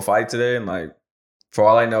get into a fight today, and like for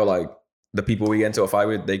all I know, like the people we get into a fight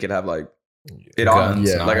with, they could have like it on them,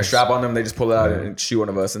 Guns, like a knives. strap on them. They just pull it out Yeah. and shoot one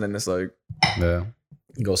of us, and then it's like, Yeah.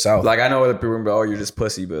 Go south. like I know other people be like, oh, you're just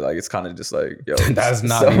pussy, but like it's kind of just like, yo, That's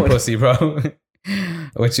not being pussy, bro.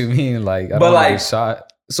 What you mean? Like, I But, don't want to like, be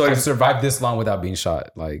shot. So I've survived this long without being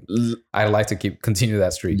shot. Like, I'd like to continue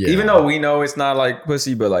that streak. Yeah. even though we know it's not like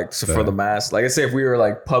pussy, but like so for Yeah. the mass, like let's say if we were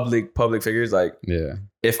like public figures, like Yeah.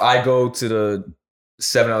 if I go to the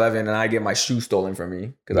 7-Eleven and I get my shoe stolen from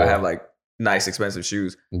me because I Yeah. have like nice expensive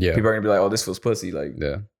shoes, Yeah. people are gonna be like, oh, this feels pussy, like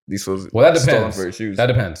Yeah. these fools Well, that stolen depends. for his shoes. That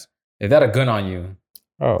depends. If they had a gun on you,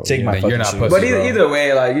 Oh, Take my then you're fucking not shoes. pussy. but bro. either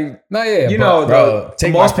way, like No, yeah. you but- know, bro,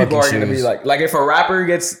 take most my people are fucking gonna be shoes. like if a rapper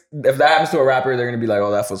if that happens to a rapper, they're gonna be like,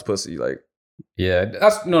 oh, that feels pussy, like Yeah.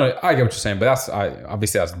 That's no. I get what you're saying, but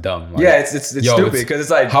obviously that's dumb. Like, yeah, it's yo, stupid because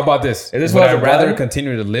it's like How about this? If this Would was I a rather brother-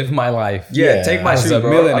 continue to live my life Yeah, take my as shoes, a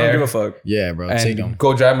bro. I don't millionaire give a fuck. Yeah, bro. Take and them.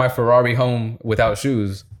 go drive my Ferrari home without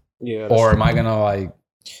shoes, yeah. or am I gonna like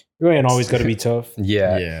You ain't always got to be tough.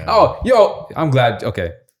 Yeah. Yeah. Oh, yo, I'm glad.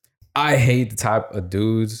 Okay. I hate the type of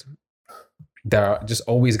dudes that are just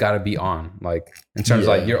always got to be on. Like, in terms of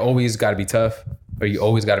like, you're always got to be tough or you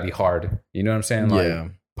always got to be hard. You know what I'm saying?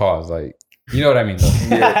 Like, pause. Like, you know what I mean,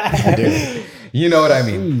 though? I do. You know what I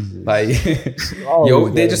mean? Like,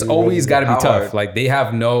 they just always got to be tough. Like, they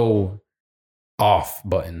have no off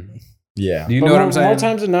button. Yeah. You know what I'm saying? More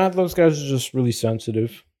times than not, those guys are just really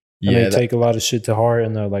sensitive. And they take a lot of shit to heart,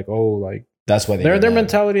 and they're like, oh, like, that's why their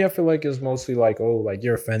mentality, I feel like, is mostly like, oh, like,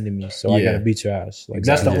 you're offending me, so I gotta beat your ass. Like,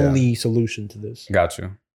 that's the only solution to this. Got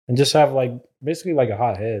you. And just have like basically like a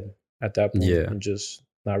hot head at that point, Yeah. and just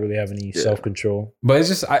not really have any self control. But it's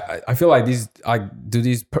just I feel like these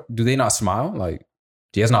do they not smile? Like,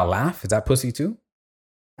 do you guys not laugh? Is that pussy too?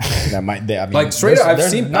 That might. I mean, Like straight up, I've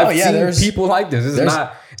seen people like this.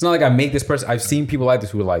 It's not like I make this person. I've seen people like this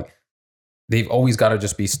who are like, they've always got to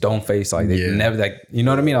just be stone faced. Like they never like, you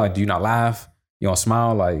know what I mean? Like, do you not laugh? You don't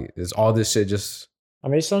smile? Like, is all this shit just? I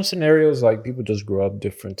mean, some scenarios like people just grow up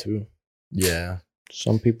different too. Yeah.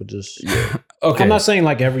 Some people just. Okay. I'm not saying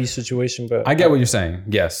like every situation, but I get what you're saying.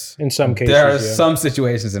 Yes. In some cases, there are some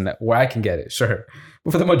situations in that where I can get it. Sure,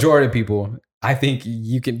 but for the majority of people, I think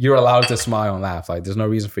you're allowed to smile and laugh. Like, there's no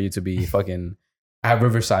reason for you to be fucking at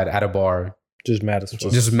Riverside at a bar. Just mad as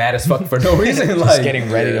fuck. Just mad as fuck for no reason. Like, just getting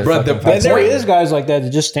ready to bro, there is guys like that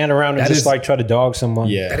just stand around and just like try to dog someone.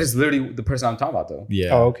 Yeah. That is literally the person I'm talking about, though.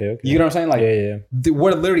 Yeah. Oh, okay. You know what I'm saying? Like,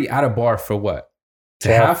 we're literally at a bar for what?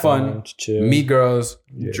 To have fun, to chill, meet girls,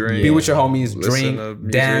 drink, be with your homies, listen to drink,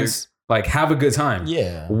 music. dance, like have a good time.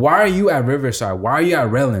 Yeah. Why are you at Riverside? Why are you at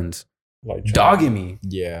Redlands? like Dogging me.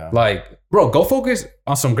 Yeah. Like, bro, go focus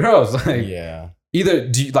on some girls. Like, either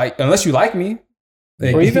do you like, unless you like me,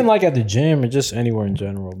 like, or even like at the gym or just anywhere in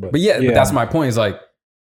general. But but that's my point. Is like,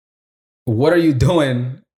 what are you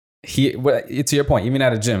doing here? To your point, even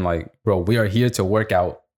at a gym, like, bro, we are here to work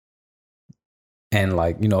out and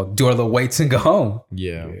like, you know, do all the weights and go home.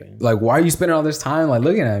 Yeah. Like, why are you spending all this time like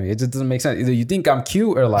looking at me? It just doesn't make sense. Either you think I'm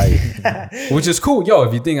cute or like, which is cool. Yo,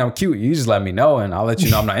 if you think I'm cute, you just let me know and I'll let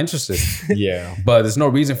you know I'm not interested. Yeah. But there's no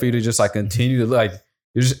reason for you to just like continue to like,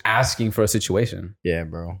 you're just asking for a situation. Yeah,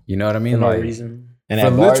 bro. You know what I mean? For no like, reason. And for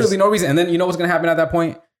at literally no reason. And then you know what's gonna happen at that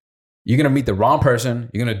point? You're gonna meet the wrong person.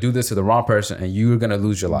 You're gonna do this to the wrong person, and you're gonna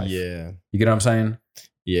lose your life. Yeah. You get what I'm saying?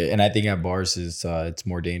 Yeah, and I think at bars is it's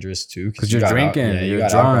more dangerous too Because you're drinking, you're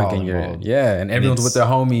drunk, and and everyone's with their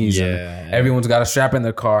homies, and everyone's got a strap in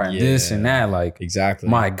their car, and this and that. Like, exactly.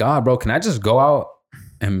 My God, bro, can I just go out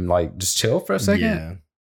and like just chill for a second? Yeah.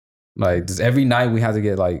 Like, does every night we have to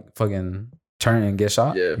get like fucking turn and get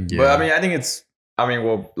shot? Yeah. But I mean, I think it's. I mean,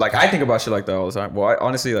 well, like I think about shit like that all the time. Well, I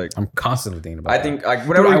honestly like. I'm constantly thinking about. I think like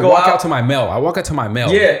whenever Dude, I go walk out to my mail. I walk out to my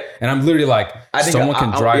mail. Yeah. And I'm literally like, I think someone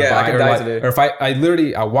can drive by, I could or, die like, today. or if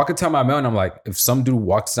I walk into my mail and I'm like, if some dude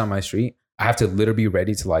walks down my street, I have to literally be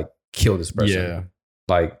ready to like kill this person. Yeah.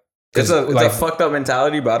 Like, it's a fucked up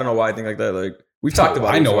mentality, but I don't know why I think like that. Like we've talked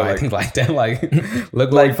about. I know why I think like that. Like,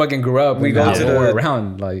 look like fucking grew up. We go to the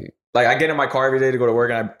around like I get in my car every day to go to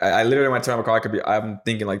work, and I literally when I turn on my car, I'm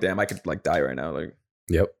thinking like, damn, I could like die right now. Like,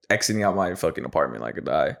 yep, exiting out my fucking apartment, like I could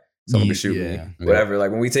die. Someone could shoot me. Yeah. Whatever.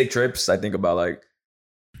 Like when we take trips, I think about like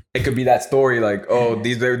it could be that story. Like, oh,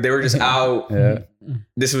 they were just out. Yeah.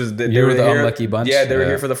 This was they You were were the here. unlucky bunch. Yeah, they were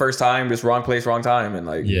here for the first time. Just wrong place, wrong time, and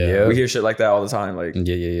like Yeah. we hear shit like that all the time. Like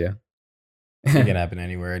Yeah. It can happen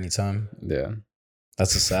anywhere, anytime. Yeah.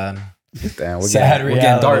 That's a sad. Damn, we're Sad getting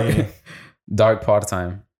reality. dark. Dark part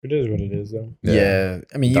time. It is what it is, though. Yeah.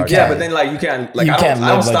 I mean, you Dark. can't. yeah, but then like you can't like You I can't don't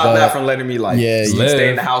live stop like that that. from letting me like Yeah, you stay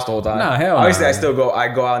in live. the house the whole time. Nah, hell Obviously, nah. I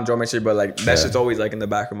go out and enjoy my shit, but like that Yeah. shit's always like in the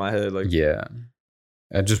back of my head. Like Yeah.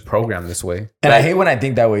 I just programmed this way. And I hate when I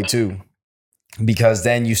think that way too, because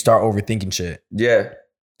then you start overthinking shit, yeah,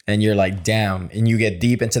 and you're like, damn, and you get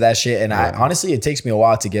deep into that shit. And I honestly, it takes me a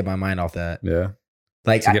while to get my mind off that. Yeah.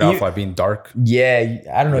 Like, To get off like being dark. yeah,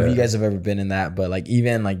 I don't know if Yeah. you guys have ever been in that, but like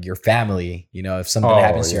even like your family, you know, if something Oh,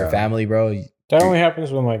 happens to your yeah. family, bro, That only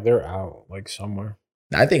happens when like they're out like somewhere.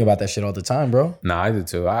 I think about that shit all the time, bro. Nah, I do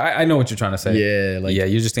too. I know what you're trying to say. Yeah, like Yeah,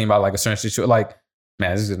 you're just thinking about like a certain situation. Like,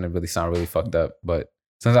 man, this is gonna really sound really fucked up. But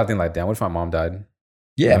sometimes I think like, damn, what if my mom died?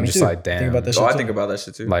 yeah, I'm me just too. like, damn. Think about that oh, shit I too. think about that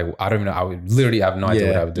shit too. Like, I don't even know. I would literally have no idea Yeah.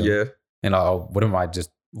 what I would do. yeah, And what if my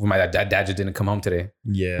dad just didn't come home today?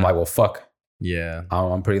 Yeah, I'm like, well, fuck. yeah,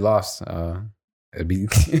 I'm pretty lost. It'd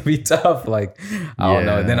be tough. Like, I don't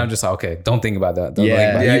know. Yeah. And then I'm just like, okay, don't think about that. Don't Yeah.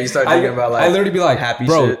 think about yeah. it. You start thinking about like I literally be like, happy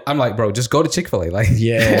bro. shit. I'm like, bro, just go to Chick-fil-A. Like,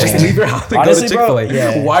 Yeah. just leave your house and Honestly, go to Chick-fil-A. bro,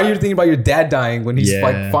 yeah. Why are you thinking about your dad dying when he's Yeah.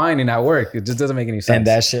 like fine and at work? It just doesn't make any sense. and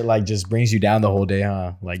that shit like just brings you down the whole day,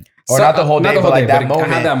 huh? Like Or not the whole day, but like that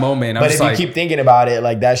moment. I had that moment. I'm But just if like, you keep thinking about it,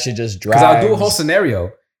 like that shit just drags. because I'll do a whole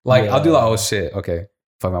scenario. Like I'll do like, Yeah. oh shit, okay,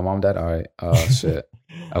 fuck my mom, dad. All right, oh shit,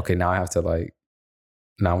 okay, now I have to like,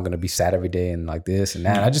 now I'm gonna be sad every day and like this and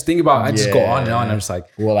that. And I just think about, I just go on and on. And I'm just like,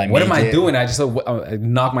 Will I what am make I it? doing? I just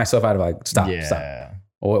knock myself out of like, stop.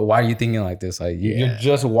 Or why are you thinking like this? Like you're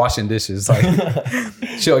just washing dishes. Like,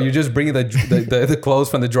 chill. You're just bringing the clothes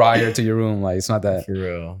from the dryer to your room. Like it's not that, For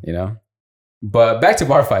real. you know. But back to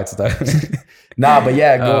bar fights. Nah, but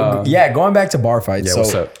going back to bar fights. Yeah, So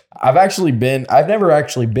what's up? I've never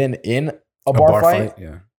actually been in a bar fight,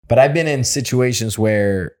 Yeah. but I've been in situations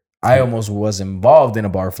where I almost was involved in a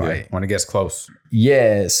bar fight. When it gets close.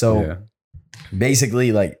 Yeah. So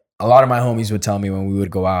basically, like a lot of my homies would tell me when we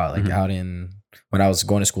would go out, like when I was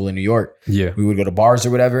going to school in New York, Yeah. we would go to bars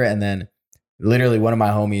or whatever. And then literally one of my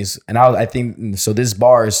homies, and I think, so this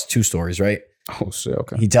bar is 2 stories, right? Oh shit.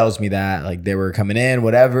 Okay. He tells me that like they were coming in,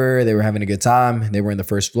 whatever, they were having a good time. They were in the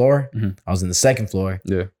first floor. Mhm. I was in the second floor.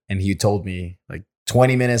 Yeah. And he told me like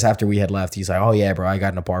 20 minutes after we had left, he's like, "Oh yeah, bro, I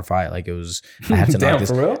got in a bar fight. Like it was, I had to Damn, knock this,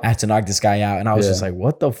 for real? I had to knock this guy out." And I was Yeah. just like,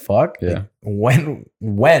 "What the fuck? Yeah. Like,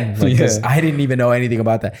 when? Like, cause Yeah. I didn't even know anything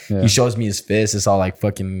about that." Yeah. He shows me his fist. It's all like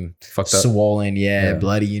fucking Fucked up. swollen, Yeah.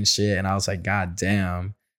 bloody and shit. And I was like, "God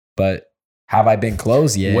damn." But have I been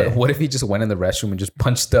close? Yeah. What if he just went in the restroom and just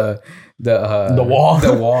punched the wall?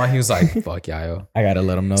 The wall. And he was like, "Fuck yeah, yo." I gotta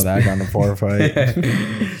let him know that I got in a bar fight.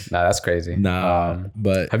 Nah, that's crazy.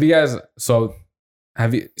 But Have you guys? So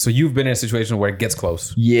you've been in a situation where it gets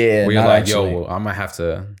close. yeah, Where you're not like, actually. yo, I might have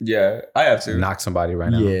to Yeah, I have to. knock somebody right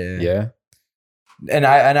now. Yeah. Yeah. And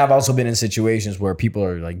I've also been in situations where people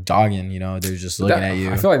are like dogging, they're just looking at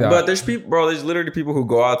you. I feel like that. But there's people, bro. There's literally people who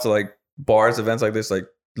go out to like bars, events like this, like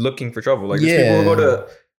looking for trouble. Like there's people who go to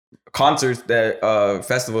concerts, that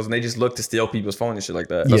festivals, and they just look to steal people's phone and shit like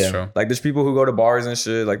that. That's Yeah. true. Like there's people who go to bars and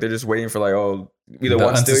shit, like they're just waiting for like, oh, either The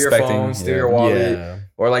one, steal your unsuspecting, phone, steal yeah. your wallet, Yeah.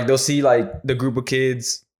 or like they'll see like the group of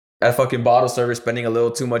kids at fucking bottle service spending a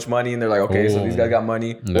little too much money, and they're like, okay, so these guys got money.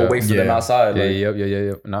 Yeah. We'll wait for them Yeah. outside. Yeah, Like,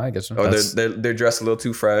 yeah. No, I get you. or That's- they're dressed a little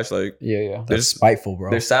too fresh. Like yeah. That's There's- spiteful,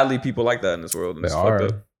 bro. there's sadly people like that in this world. And They it's are.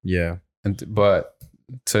 fucked up. Yeah. But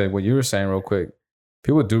to what you were saying real quick,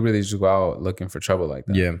 people do really just go out looking for trouble like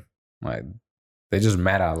that. Yeah. Like they just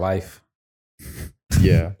mad at life.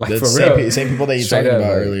 Yeah. Like, The for same, real. same people that you Straight talking up,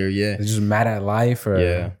 about like, earlier. Yeah. They're just mad at life, or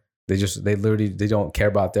Yeah. they literally don't care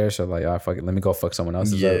about their shit. Like, oh fuck it, let me go fuck someone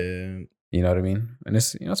else's up. Yeah. You know what I mean? And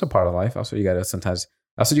it's it's a part of life. Also, you gotta sometimes.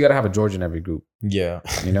 Also, you gotta have a George in every group. Yeah.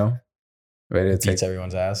 You know, ready to take Beats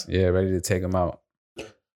everyone's ass. ready to take them out.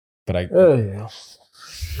 But I. Yeah.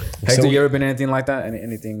 Hector, So- you ever been anything like that?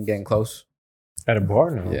 Anything getting close? At a bar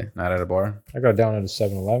now. Yeah, not at a bar. I got down at a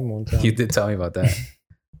 7-Eleven one time. You did tell me about that.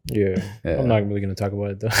 Yeah. Yeah. I'm not really going to talk about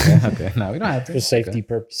it though. Yeah, okay. No, we don't have to. For safety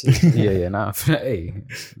purposes. Yeah. Nah. Hey,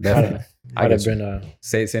 definitely. I I'd get have you.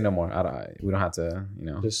 been Say no more. We don't have to.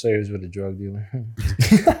 just say it was with a drug dealer.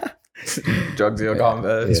 Drug deal gone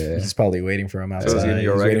bad. Yeah. He's probably waiting for him So it's outside. getting He's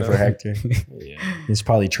your waiting for oregano. Hector. Yeah. He's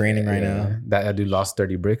probably training right Yeah. That dude lost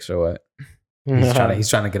 30 bricks or what? He's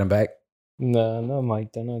trying to get him back. No, not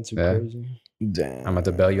like that. Not too Yeah. crazy. now. Damn. I'm about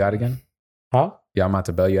to bail you out again. Huh? Yeah, I'm about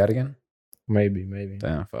to bail you out again. Maybe.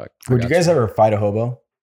 Damn, fuck. Would you guys ever fight a hobo?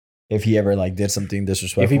 If he ever like did something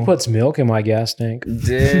disrespectful? If he puts milk in my gas tank.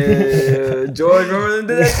 Dude, George, remember them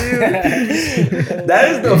did that to you? That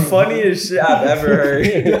is the funniest shit I've ever heard.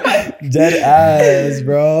 Dead ass,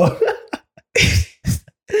 bro.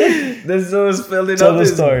 This was filling Tell up the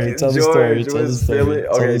his story, tell the story, George tell the was story, filling.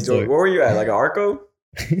 tell the Okay, story. George, where were you at? Like Arco?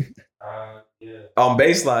 Yeah. On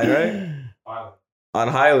baseline, right? Wow. On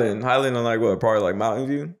Highland. Highland on like what? Probably like Mountain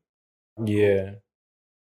View? Yeah.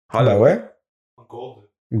 Highland By where? I'm golden.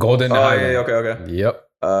 Golden? Oh, Highland. yeah, okay. Yep.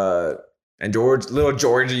 And little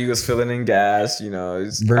Georgie was filling in gas,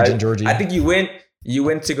 Virgin Georgie. I think you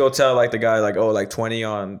went to go tell like the guy like, oh, like 20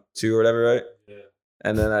 on 2 or whatever, right? Yeah.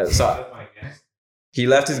 And then I saw That's my guess. he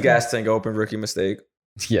left his gas tank open, rookie mistake.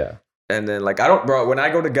 Yeah. And then like when I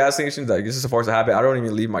go to gas stations, like this is supposed to happen. I don't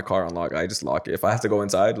even leave my car unlocked. I just lock it. If I have to go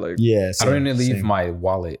inside, like Yeah. I don't same, even leave same. my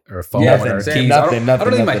wallet or phone Yeah, or same, keys. nothing, I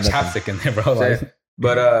don't leave my nothing. chapstick in there, bro. Like,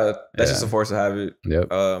 but that's Yeah. just a force to have it. yep.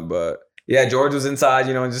 But yeah, George was inside,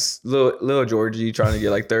 and just little Georgie trying to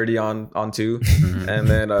get like 30 on 2. Mhm. And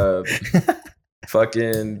then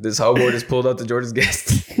fucking this hobo just pulled up to George's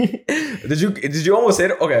gas tank. Did you almost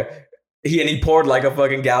hit it? Okay. He poured like a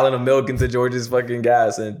fucking gallon of milk into George's fucking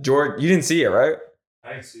gas. And George, you didn't see it, right?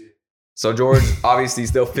 I didn't see it. So George obviously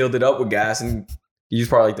still filled it up with gas, and he was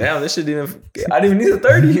probably like, damn, this shit I didn't even need a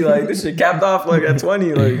 30. Like this shit capped off like at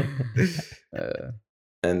 20. Like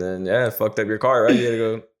and then fucked up your car, right? You had to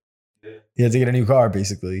go. He had to get a new car,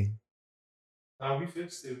 basically. Now we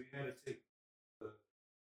fixed it. We had to take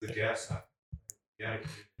the gas out. Yeah.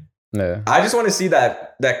 Yeah. I just want to see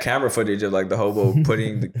that camera footage of like the hobo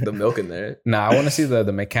putting the milk in there. Nah, I want to see the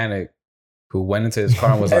mechanic who went into his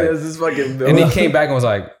car and was Hey, like, this is fucking milk. and he came back and was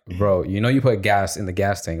like, bro, you know you put gas in the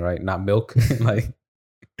gas tank, right? Not milk. Like,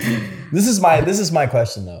 This is my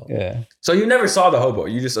question though. yeah. So you never saw the hobo.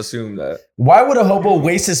 You just assumed that. Why would a hobo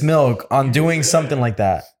waste his milk on doing something like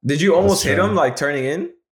that? Did you almost That's hit true. him like turning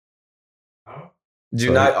in? Huh? Did you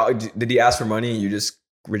So- not? Did he ask for money and you just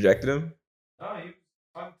rejected him? No, he was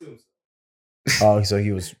talking to himself. Oh, so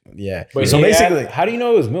he was But so he basically, how do you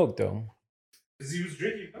know it was milk though? Because he was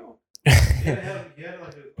drinking milk. He had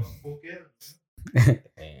like a full can.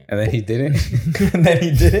 And then he didn't. and then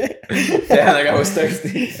he did it. Yeah, like I was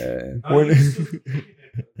thirsty. No, he was still drinking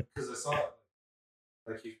it because I saw it.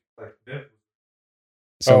 Like milk.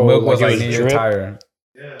 So Oh, milk was like like it was near your drip? tire.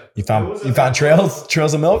 Yeah. You It found wasn't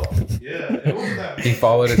trails of milk. Yeah, it wasn't that. He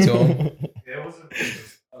followed it to him. Yeah, it wasn't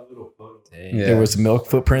a little puddle. Yeah. There was milk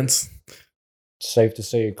footprints. Safe to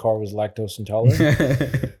say your car was lactose intolerant.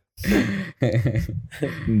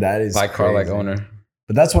 That is like car like crazy. owner.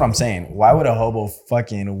 But that's what I'm saying. Why would a hobo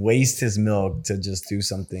fucking waste his milk to just do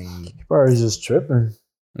something? Bro, he's just tripping.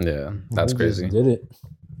 Yeah, that's He crazy. just did it.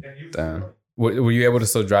 And he was Damn. Were you able to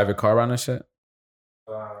still drive your car around and shit?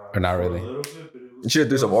 Or not for a really? little bit, but it You was- should have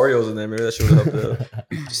threw some Oreos in there. Maybe that should have helped out.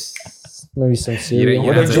 Maybe some didn't- cereal. you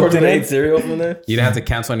What didn't if have Jordan to- ate cereal from there? You didn't have to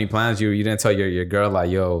cancel any plans. You didn't tell your girl like,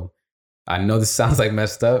 yo, I know this sounds like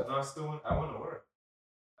messed up. No, I went to work.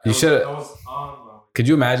 You should've- I was on my way. Could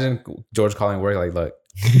you imagine George calling work like, look,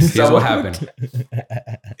 here's what happened.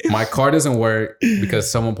 My car doesn't work because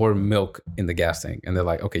someone poured milk in the gas tank, and they're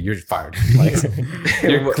like, okay, you're fired. Like,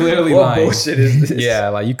 you're clearly what lying. bullshit is this? Yeah,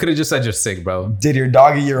 like you could have just said you're sick, bro. Did your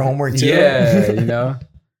dog eat your homework too? Yeah, you know.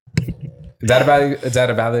 Is that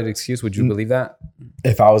a valid excuse? Would you believe that?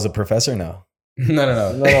 If I was a professor, no.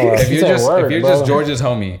 No. No, If he's you're at just work, if you're bro. just George's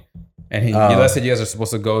homie, and he Oh. let's say you guys are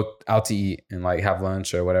supposed to go out to eat and like have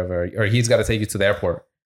lunch or whatever, or he's got to take you to the airport.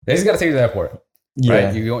 He's got to take you to the airport,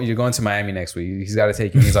 right? You're going to Miami next week. He's got to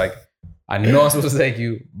take you. He's like, I know I'm supposed to take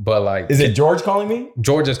you, but like, Is it George calling me?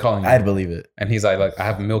 George is calling you, I'd believe it. and he's like, look, I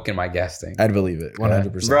have milk in my gas tank. I'd believe it.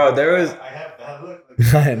 100%. Bro, there was I have bad luck.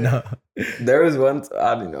 Like, I know. one.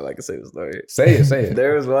 I don't even know if I can say the story. Say it.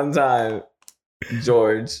 There was one time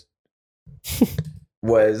George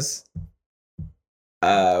was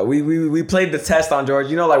we played the test on George.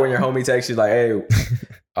 You know, like when your homie texts you like, hey,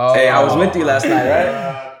 Oh, hey, I was with you last night, right?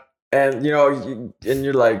 uh, And you know, and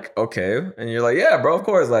you're like, okay, and you're like, yeah, bro, of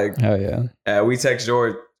course. Like, Hell yeah. we text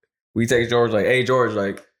George like, hey, George,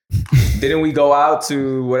 like, didn't we go out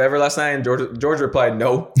to whatever last night? And George replied,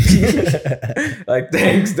 no. Like,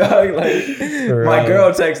 thanks, dog. Like, my Right.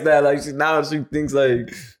 girl texts that. Like, she thinks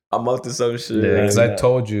like I'm up to some shit. Yeah, because Yeah. I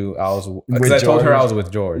told you I was. With Because I told her I George. was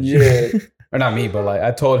with George. Yeah. Or not me, but like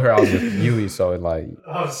I told her I was with Yui. So like,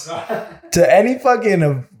 I'm sorry. To any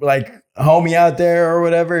fucking like homie out there or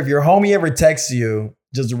whatever, if your homie ever texts you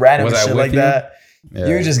just random Was I shit with like you? that, yeah.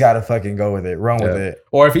 you just gotta fucking go with it. Run with Yeah. it.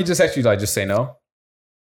 Or if he just texts you, like, just say no.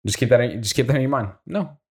 Just keep that in your mind.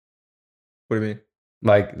 No. What do you mean?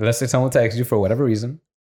 Like, let's say someone texts you for whatever reason,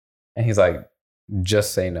 and he's like,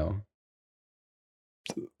 just say no.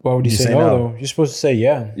 Why would you You say say no, no. though? You're supposed to say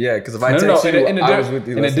yeah. Yeah, because if I No, text you, in a I was with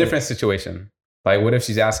you in a last night. different situation. Like, what if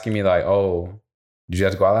she's asking me, like, oh, did you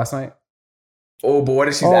guys go out last night? Oh, but what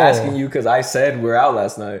if she's Oh. asking you because I said we're out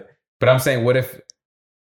last night? But I'm saying, what if,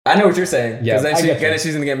 I know what you're saying. Yeah, Because then, I get you. then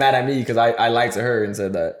she's gonna get mad at me because I lied to her and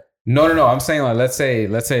said that. no. I'm saying, like, let's say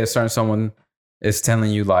a certain someone is telling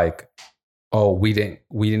you, like, oh, we've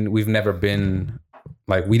never been,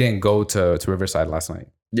 like, we didn't go to Riverside last night.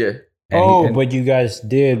 Yeah. And but you guys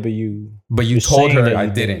did, but you but you you're told saying her that I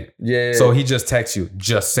you didn't. Yeah. So he just texts you,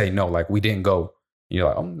 just say no, like we didn't go. And you're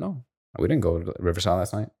like, oh no, we didn't go to Riverside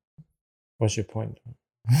last night. What's your point?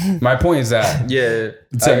 My point is that yeah.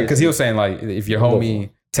 because he was saying like if your homie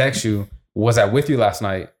texts you, was I with you last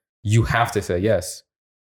night? You have to say yes.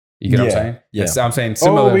 You get what I'm Yeah, saying? yeah. I'm saying Oh,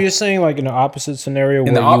 similar. but you're saying like in the opposite scenario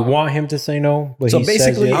In where the you want him to say no, but So he says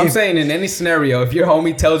basically, yes. I'm saying in any scenario, if your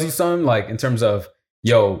homie tells you something like in terms of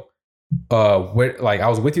yo, where like I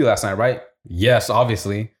was with you last night, right? Yes,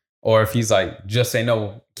 obviously. Or if he's like, just say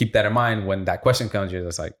no, keep that in mind when that question comes. You're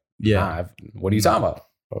just like, nah, what are you talking about?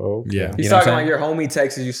 Okay. Yeah. He's You know what talking I'm like your homie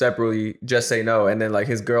texts you separately, just say no, and then like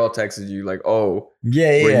his girl texts you like, oh,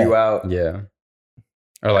 Yeah, were yeah. you out? Yeah.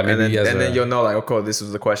 Or like maybe And you guys then are- you'll know like, okay, this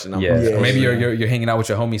was the question. yeah. Yeah, Or maybe yeah. you're hanging out with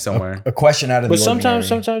your homie somewhere. A question out of But the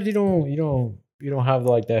sometimes ordinary. you don't have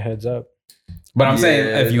like that heads up. But I'm saying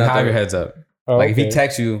Yeah, if you not have that- your heads up, Oh, like if he okay.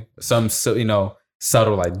 texts you some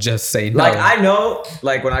subtle, like just say no. Like I know,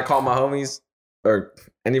 like when I call my homies or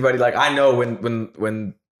anybody, like I know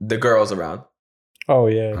when the girl's around. Oh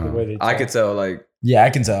yeah, the way they I talk. could tell like Yeah, I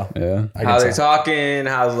can tell. Yeah. how they talking,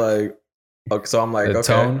 how's like. Okay, so I'm like, The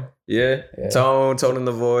okay, tone? yeah, tone in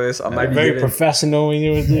the voice. I might be very giving, professional when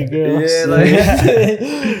you're with the girls. Yeah,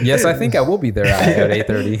 like Yes, I think I will be there at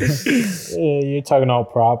 8:30. Yeah, you're talking all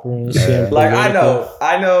proper and shit. like I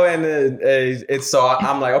know, and it's so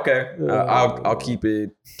I'm like, okay, I'll keep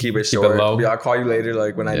it short. low. I'll call you later,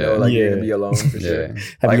 like when I know like you're gonna be alone for sure. Yeah.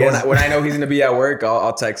 Like you guys- when I know he's gonna be at work,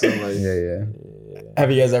 I'll text him like, Yeah. Have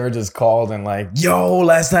you guys ever just called and like, yo,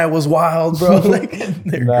 last night was wild, bro? Like,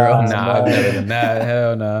 their girl. Nah, I've never done that.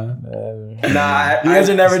 Hell nah. nah. You guys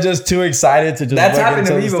are never just too excited to just. That's fucking happened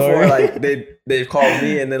to tell me the before. story? Like they've called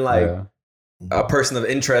me and then like Yeah. a person of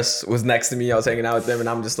interest was next to me. I was hanging out with them and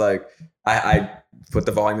I'm just like, I put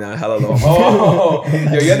the volume down hella low. Oh,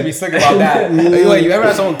 yo, you have to be slick about that. Wait, you ever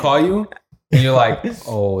had someone call you and you're like,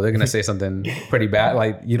 oh, they're gonna say something pretty bad,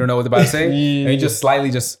 like you don't know what they're about to say, and you just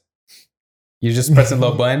slightly you're just pressing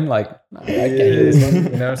low button, like I can't hear this one. You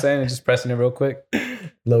know what I'm saying? And just pressing it real quick.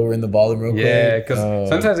 Lowering the volume real quick. Yeah, because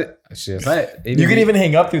sometimes it's not. You can even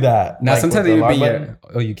hang up through that. Now like, sometimes with it the would be. lock button.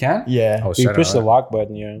 Oh, you can. Yeah. Oh, You shut push up. the lock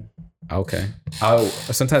button, yeah. Okay.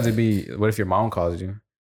 Sometimes it'd be. What if your mom calls you? And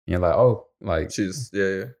you're like, oh, like She's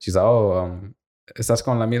she's like, oh, ¿estás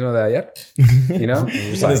con la misma de ayer? You know? And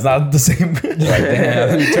you're just And it's not the same. like, damn,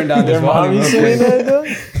 let me turn down this Their mom volume. is real saying quick. that though?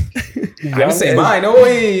 I'm just saying mine. No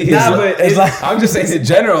way. Nah, but it's like- I'm just saying in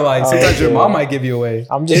general. Like sometimes your yeah. mom might give you away.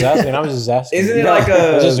 I'm just asking. Isn't it No, like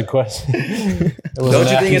it's just a? a question. Don't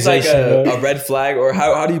you think it's like a red flag, or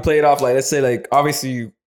how do you play it off? Like let's say like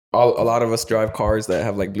obviously a lot of us drive cars that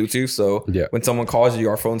have like Bluetooth, so Yeah. when someone calls you,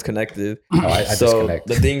 our phone's connected. Oh, I so disconnect.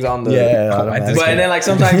 the thing's on the Yeah, but and then like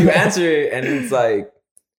sometimes you answer it and it's like,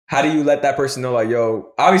 how do you let that person know like,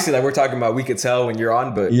 yo, obviously like we're talking about we could tell when you're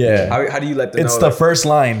on, but Yeah. how do you let them It's know? the like, first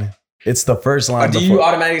line. It's the first line. do you before-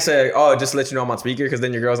 automatically say, oh, just to let you know I'm on speaker? Because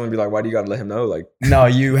then your girl's gonna be like, why do you gotta let him know? Like, No,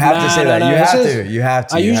 you have to say that. No, You it's have just- to. You have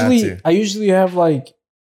to. I You have usually to. I usually have like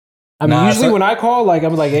I mean Nah, usually so- when I call like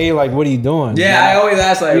I'm like, hey, like what are you doing? yeah, I always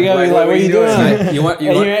ask like, You gotta be like, what are you doing? Like, you want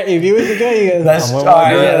And if you with the guy, you gotta, That's I'm all with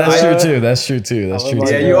right, my yeah, girl. that's I- true too. That's true too. That's true I'm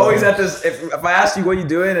too. Yeah, like, you always have this. If I ask you what you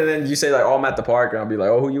doing, and then you say like, "Oh, I'm at the park," and I'll be like,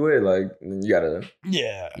 "Oh, who you with?" Like, you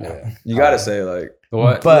gotta say like,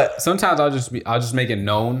 What? But- sometimes I'll just make it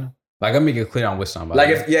known. Like I'll make it clear on which time.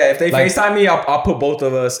 if they Like- FaceTime me, I'll put both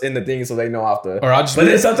of us in the thing so they know after. or I'll just But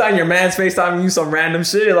then sometimes your man's FaceTiming you some random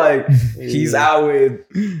shit like he's out with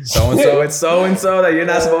so and so. with so and so that you're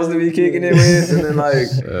not supposed to be kicking it with, and then like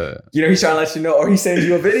he's trying to let you know, or he sends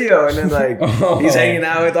you a video, and then like he's hanging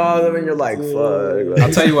out with all of them, and you're like, fuck. Like,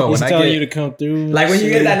 I'll tell you what. He's When I telling get you to come through. like when you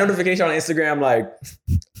get that notification on Instagram, like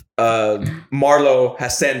Marlo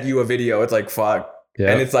has sent you a video. It's like fuck,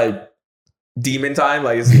 Yeah. and it's like demon time.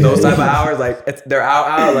 Like it's those type of hours. Like they're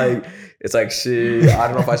out. Like it's like shit. I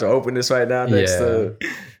don't know if I should open this right now. Next to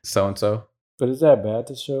so and so. But is that bad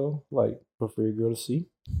to show? Like for your girl to see?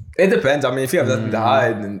 it depends. I mean, if you have nothing to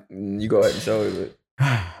hide, then you go ahead and show it.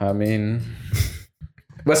 I mean,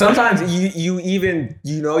 But sometimes you even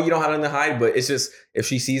you don't have nothing to hide. But it's just if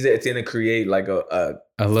she sees it, it's gonna create like a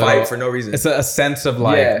little fight for no reason. It's a sense of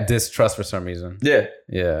like Yeah. distrust for some reason. Yeah.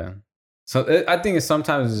 Yeah. So I think it's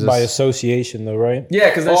sometimes just By association though, right? Yeah,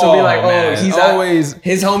 because then she'll be like, man, he's always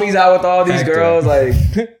his homie's out with all these Hector. girls. Like,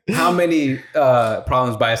 how many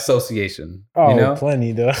problems by association? Oh, You know,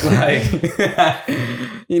 plenty though. like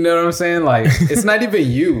you know what I'm saying? Like it's not even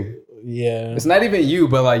you. Yeah. It's not even you,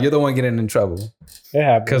 but like you're the one getting in trouble It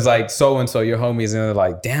happens. because like so and so your homies and they're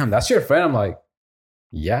like, damn, that's your friend. I'm like,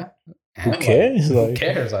 yeah. Who cares? Who Like,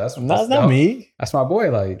 cares? Like, that's not me. That's my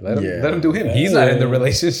boy. Like let Yeah. him do him. He's not in the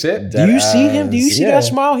relationship. Do you see him? Do you see Yeah. that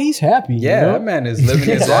smile? He's happy. Yeah, you know? that man is living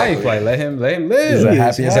his life. Like let him live. He's the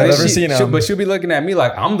happiest And I've then ever seen him. But she'll be looking at me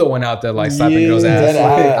like I'm the one out there like slapping Yeah, girls' ass. dead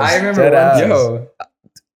Like, ass. I remember Dead one ass. yo,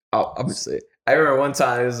 I'm gonna say. I remember one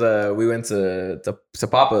time it was, we went to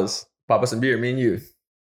Papa's and beer. Me and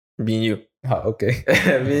you, oh, okay.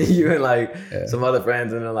 me and you, and like Yeah. some other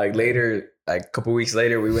friends. And then like later, like a couple weeks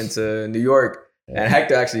later, we went to New York, and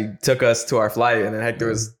Hector actually took us to our flight. And then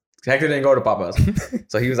Hector didn't go to Papa's,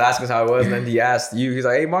 so he was asking us how it was. And then he asked you, he's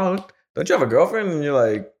like, "Hey, Marlon, don't you have a girlfriend?" And you're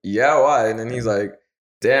like, "Yeah, why?" And then he's like,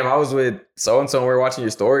 "Damn, I was with so and so, and we were watching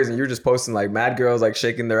your stories, and you're just posting like mad girls like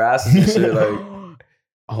shaking their asses and shit." Like,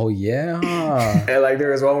 Oh yeah. And like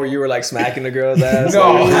there was one where you were like smacking the girl's ass.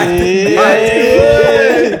 No, Like, I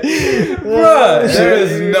did. Bruh, there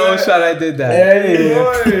is no shot I did that. Yeah,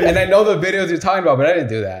 you would. And I know the videos you're talking about, but I didn't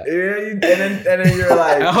do that. Yeah, and then you're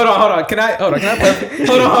like, Hold on. Can I hold on.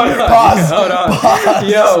 Hold on. Pause. Hold on. Pause.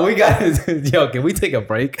 Yo, we got can we take a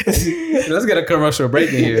break? Let's get a commercial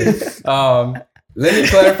break in here. Let me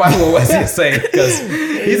clarify what Wesley is saying because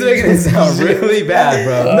he's making it sound really bad,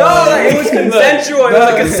 bro. no, like it was consensual. It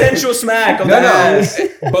was a consensual smack. On the ass.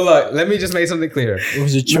 But look, let me just make something clear. It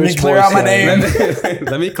was a Let church me clear boy out my slang. name.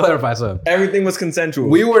 Let me clarify something. Everything was consensual.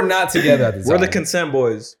 We were not together at the time. We're the consent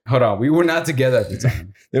boys. Hold on, we were not together at the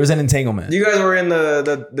time. There was an entanglement. You guys were in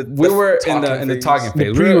the We were in the phase. talking phase. The We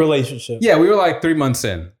were- pre-relationship. Yeah, we were like 3 months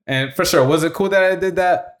in. And for sure, was it cool that I did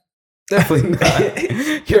that? Definitely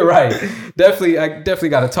not. You're right. I definitely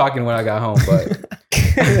got it talking when I got home, but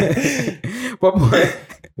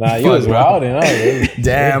Nah, you was wild and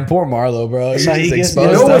Damn, poor Marlo, bro. That's You how he just gets-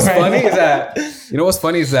 exposed You know what's him.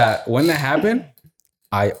 funny is that when that happened,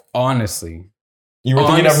 I honestly You were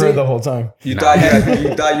thinking of Honestly- her the whole time. You Nah.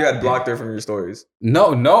 thought you had blocked her from your stories.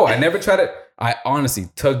 no, I never tried it. I honestly,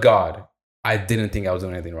 to God, I didn't think I was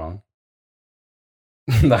doing anything wrong.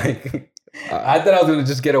 Like I thought I was gonna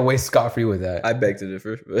just get away scot-free with that. I beg to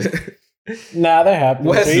differ. But Nah, that happened.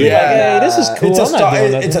 Wesley, So you're like, hey, this is cool. It's I'm not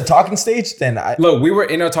doing it's a nothing. talking stage. Then I Look, we were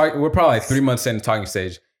in our talk. We're probably like 3 months in the talking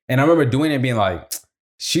stage, and I remember doing it, and being like,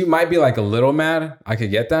 she might be like a little mad. I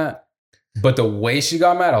could get that, but the way she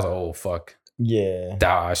got mad, I was like, oh fuck, yeah.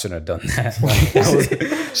 nah, I shouldn't have done that.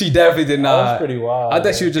 Like, she definitely did That was not. pretty wild. I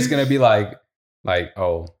thought she was just gonna be like,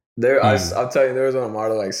 oh, I'll tell you, there was one of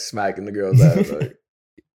Marlo like smacking the girl's ass. Like,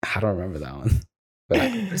 I don't remember that one, but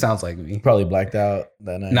it sounds like me. Probably blacked out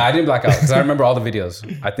that night. No, I didn't black out because I remember all the videos.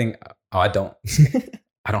 I think I don't.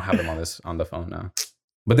 I don't have them on the phone now.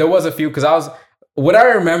 But there was a few because what I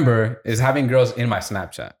remember is having girls in my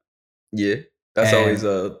Snapchat. yeah, that's And- always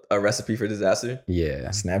a recipe for disaster. Yeah,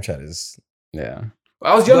 Snapchat is yeah.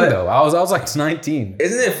 I was young But- though. I was like 19.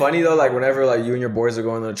 Isn't it funny though? Like whenever like you and your boys are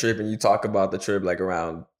going on a trip and you talk about the trip like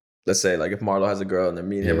around, let's say like if Marlo has a girl and they're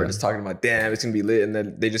meeting him, Yeah. we're just talking about damn, it's gonna be lit, and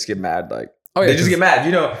then they just get mad. Like Oh they just get mad.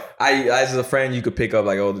 You know, I as a friend, you could pick up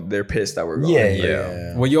like, oh, they're pissed that we're going. Yeah, Like,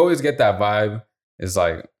 yeah. Well, you always get that vibe. It's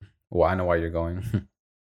like, well, I know why you're going.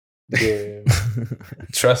 Yeah.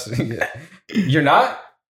 Trust me. You're not.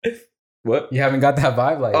 What? You haven't got that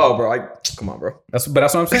vibe. Like, Oh, bro, come on, bro. that's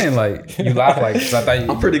what I'm saying. Like, you laugh like 'cause I thought you.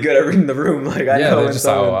 I'm pretty good at reading the room. Like I Yeah, know they're when just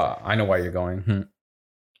like, someone- I know why you're going.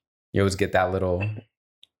 You always get that little.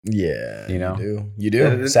 yeah. You know? You do.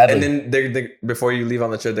 And then, Sadly. and then they before you leave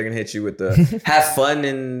on the trip, they're gonna hit you with the have fun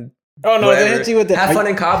and Oh no, whatever. they hit you with the. have fun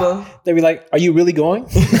in Cabo. They be like, "Are you really going?"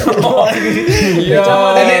 Yo.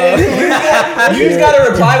 You just gotta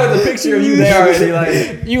reply with a picture of you there already.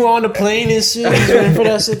 Like You on the plane and shit, just waiting for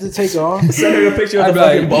that shit to take off. send her a picture of I'd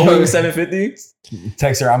the be fucking like, Boeing 750.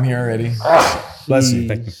 Text her, I'm here already. Bless you.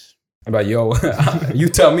 Thank you. I'm like, yo, you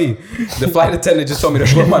tell me. The flight attendant just told me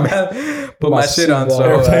to put my shit on,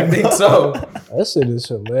 so I think so. That shit is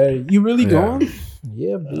hilarious. You really Yeah. going?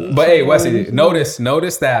 Yeah, bitch. But hey, Wesley,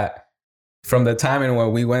 notice that from the time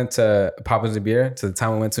when we went to Papa's and Beer to the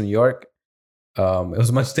time we went to New York, it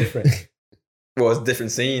was much different. Well, it's a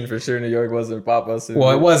different scene for sure. New York wasn't Papa's.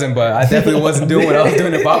 Well, it wasn't, but I definitely wasn't doing what I was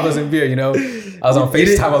doing at Papa's and Beer. You know, I was on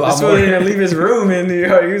FaceTime a lot This more. one didn't leave his room in New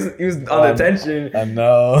York. He was on detention. I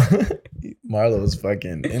know. Marlo was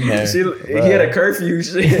fucking in there. He had a curfew.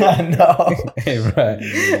 Shit. I know. Hey,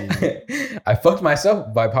 right. I fucked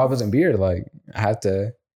myself by Papa's and Beer. Like I had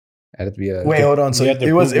to be a Wait, hold on. So You had to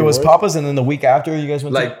it was prove your worth? Papa's, and then the week after you guys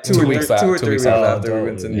went Like to 2 or 2 weeks 3 out, 2 weeks weeks after we out.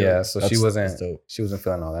 went to New yeah. York. So That's she dope. wasn't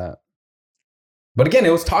feeling all that. But again, it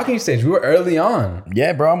was talking stage. We were early on.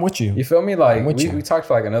 Yeah, bro, I'm with you. You feel me? Like I'm with we, you. we talked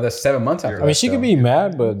for like another 7 months after. I mean, that, she so. could be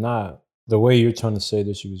mad, but not the way you're trying to say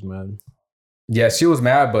that she was mad. Yeah, she was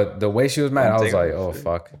mad, but the way she was mad, I'm I was thinking like, about oh shit.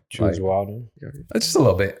 fuck. She was Like, wilding. just a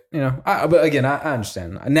little bit, you know. But again, I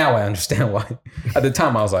understand. Now I understand why. At the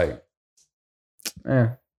time, I was like,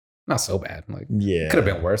 not so bad. Like, Yeah. could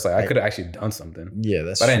have been worse. Like, I could have actually done something, Yeah,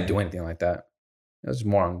 that's but I didn't do anything like that. It was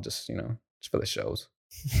more on just for the shows.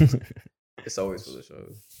 It's always for the show.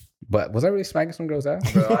 But was I really smacking some girl's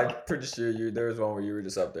ass? Bro, I'm pretty sure there was one where you were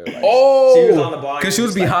just up there. Like, Oh, she was on the bar. because she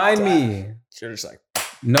was behind me. She was just like,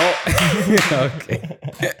 No. Okay.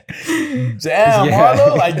 Damn, Yeah.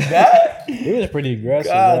 Marlo, like that? It was pretty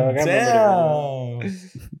aggressive. God dog. I remember damn.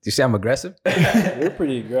 Do you say I'm aggressive? You're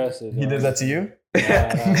pretty aggressive. He did that to you?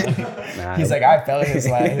 Nah, He's like, I felt his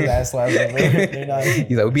ass last night.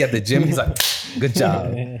 He's like, we be at the gym. He's like, good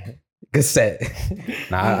job. Good set.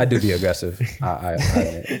 Nah, I do be aggressive. I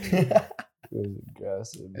admit. It was aggressive.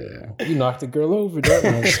 aggressive. Yeah. You knocked the girl over,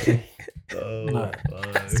 didn't Oh,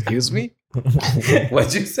 Excuse me?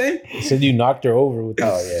 What'd you say? you? Said you knocked her over with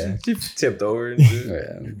Oh, yeah. She tipped over and shit.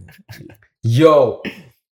 Yeah. Yo,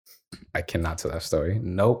 I cannot tell that story.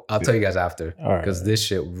 Nope. I'll tell you guys after. All right. Because this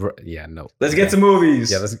shit, yeah, no. Let's get to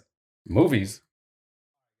movies. Yeah, let's movies.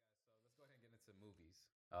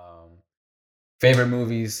 Favorite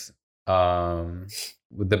movies,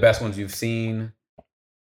 with the best ones you've seen,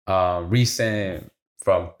 recent,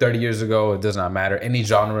 from 30 years ago, it does not matter. Any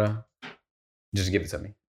genre, just give it to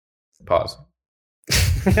me. Pause.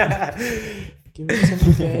 Give me some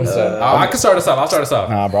again. What's up? I can start us off. I'll start us off.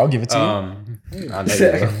 Nah, bro, I'll give it to you. I know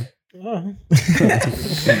you will.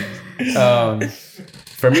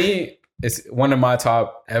 For me, it's one of my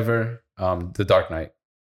top ever. The Dark Knight.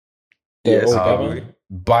 Yes,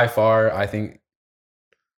 By far, I think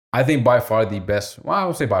by far the best. Well, I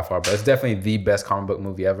would say by far, but it's definitely the best comic book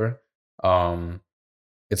movie ever.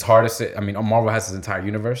 It's hard to say. I mean, Marvel has its entire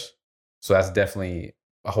universe, so that's definitely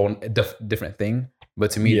a whole different thing.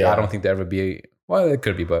 But to me, Yeah. I don't think there ever be. Well, it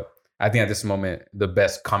could be, but I think at this moment, the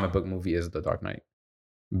best comic book movie is The Dark Knight.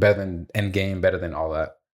 Better than Endgame, better than all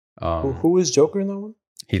that. Who is Joker in that one?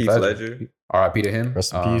 Heath Ledger. R.I.P. to him.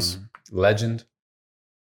 Rest in peace. Legend.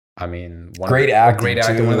 I mean, Great a acting, great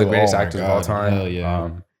actor, too. one of the greatest Oh my actors of all God. time. Hell yeah.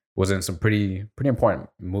 Was in some pretty important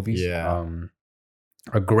movies. Yeah.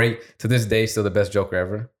 A great, to this day, still the best Joker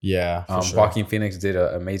ever. Yeah. For sure. Joaquin Phoenix did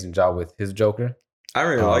an amazing job with his Joker. I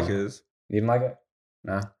really like his. You didn't like it?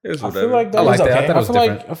 Nah. It was I whatever. feel like I that. like was that. I okay. thought it I was feel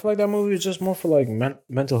different. like that movie is just more for like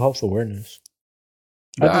mental health awareness.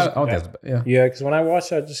 I don't think that's, yeah. Yeah, because when I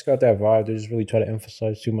watched it, I just got that vibe. They just really try to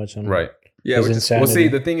emphasize too much on Right. yeah, his which is Well, insanity. see,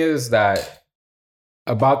 the thing is that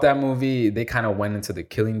about that movie, they kind of went into the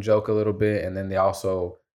killing joke a little bit, and then they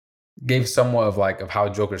also gave somewhat of how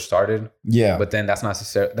Joker started. Yeah. But then that's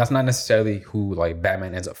not necessarily who like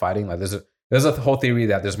Batman ends up fighting. Like there's a whole theory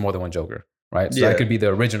that there's more than one Joker, right? So Yeah. that could be the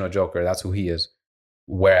original Joker. That's who he is.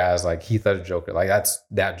 Whereas like Heath Ledger Joker, like that's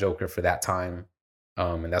that Joker for that time,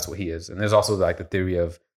 and that's what he is. And there's also like the theory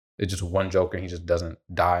of it's just one Joker and he just doesn't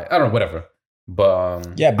die. I don't know, whatever.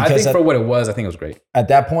 But Yeah, I because think for what it was, I think it was great. At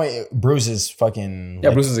that point, Bruce is fucking. Yeah,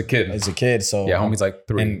 like, Bruce is a kid. is a kid, so Yeah, homie's like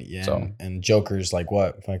 3. And, yeah, so and Joker's like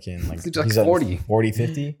what? Fucking like He's like at 40. 40,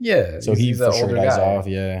 50. yeah, So he he's an for sure older dies guy. off.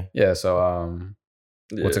 Yeah. Yeah, so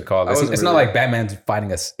what's it called? I wasn't It's not really- like Batman's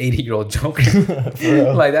fighting a 80-year-old Joker. For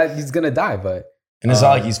real. Like that, he's gonna die. But And it's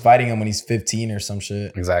not like he's fighting him when he's 15 or some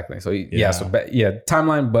shit. exactly. So Yeah.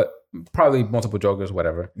 timeline, but probably multiple Jokers,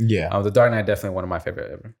 whatever. Yeah. The Dark Knight definitely one of my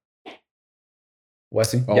favorite ever.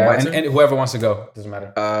 Wesley, Oh, yeah, my and, turn? and whoever wants to go, doesn't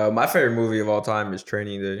matter. My favorite movie of all time is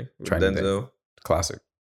Training Day with Training Day. Denzel.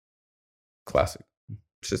 Classic.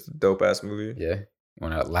 It's just a dope ass movie. Yeah. You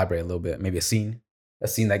want to elaborate a little bit? Maybe a scene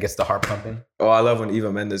that gets the heart pumping. Oh, I love when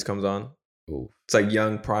Eva Mendes comes on. Ooh. It's like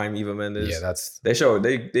young prime Eva Mendes. Yeah, that's they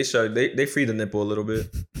free the nipple a little bit.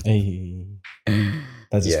 Hey.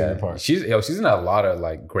 That's his favorite part. She's in a lot of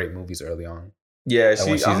like great movies early on. Yeah, Like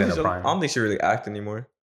when she's in her I prime. don't think she really act anymore.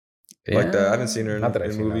 Like that. I haven't seen her Not that I've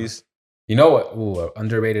in seen her. movies. You know what? Ooh, an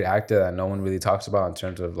underrated actor that no one really talks about in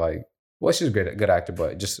terms of like, well, she's a good actor,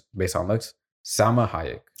 but just based on looks, Salma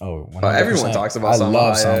Hayek. Oh, Everyone 100%. talks about I Salma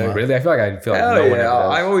love Hayek. Salma. Really? I feel like Hell no one ever yeah!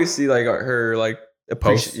 does. I always see like her like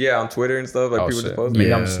Posts? yeah, on Twitter and stuff. Like Oh, people shit. just post.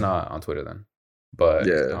 Maybe I'm Yeah. just not on Twitter then. But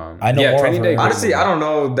Yeah. I know more of Training her. Day. Honestly, I don't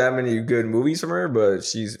know that many good movies from her, but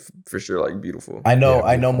she's for sure like beautiful. I know Yeah,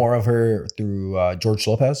 I know more of her through George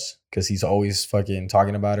Lopez because he's always fucking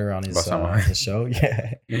talking about her on his, About Salma. his show.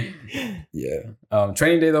 Yeah. Yeah.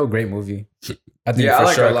 Training Day though, great movie. I think Yeah, for I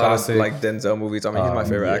like sure a lot classic. of like Denzel movies. I mean, he's my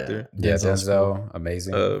favorite yeah. actor. yeah, Denzel's Denzel,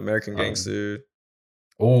 amazing. American Gangster,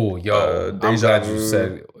 Oh, yo, I'm Deja glad you Vu.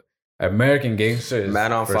 said American Gangster is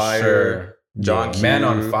Man on for Fire, sure. John Yeah, Man Q.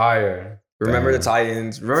 on Fire. Remember the Damn.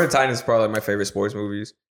 Titans. Remember the Titans is probably like my favorite sports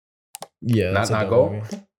movies. Yeah. Not- that's a not dope Go?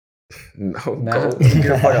 movie. No, Nah. go.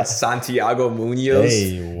 You're fucking Santiago Munoz.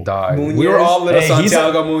 Hey. Dog. Munoz. We were all little Hey, he's a-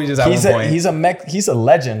 Santiago Munoz at He's one a point. he's a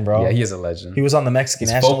legend, bro. Yeah, he is a legend. He was on the Mexican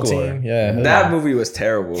He's national folklore. team. Yeah. That movie was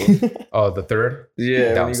terrible. Oh, the third?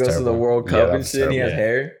 Yeah, That when he was goes to the terrible. World Yeah, Cup that and was shit, he has terrible.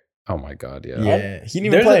 hair. Oh my god, yeah. Yeah. He didn't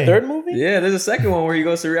even There's play. a third movie? Yeah, there's a second one where he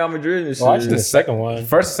goes to Real Madrid and shit. Oh, I seen the The second one.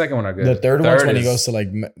 First and second one are good. The third one's when he is- goes to like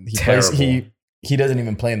he terrible. plays he doesn't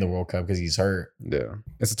even play in the World Cup because he's hurt. Yeah,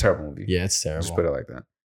 it's a terrible movie. Yeah, it's terrible. Just put it like that.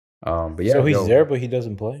 But yeah, so he's yo, there, but he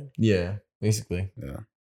doesn't play. Yeah, basically. Yeah,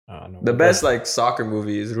 I don't know. The best like soccer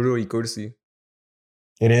movie is Rudo y Cursi.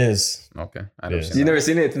 It is. okay. I never Yeah. seen You that. never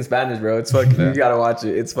seen it? It's in Spanish, bro. It's fucking. Yeah. You gotta watch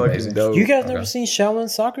it. It's fucking Amazing. dope. You guys Okay. never seen Shaolin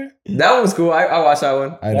Soccer? That one was cool. I watched that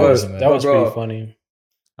one. I That never was, seen that. that was Bro, pretty funny.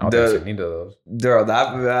 I don't think I've seen either of those. Bro,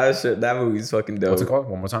 that movie's fucking dope. What's it called?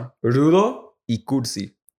 One more time. Rudo y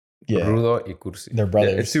Cursi. Yeah, Rudo y Cursi. they're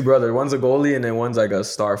brothers. Yeah, it's two brothers. One's a goalie and then one's like a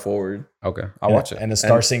star forward. Okay, I'll watch it. And a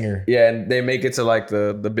star singer. Yeah, and they make it to like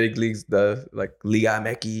the big leagues, the like Liga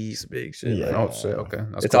MX, big shit. Yeah. Like, Oh shit. Okay,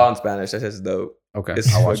 that's it's cool. all in Spanish. That's just dope. Okay,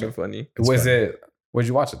 It's I'll watch fucking it. funny. Was it? Where'd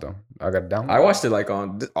you watch it though? I got it down. I watched it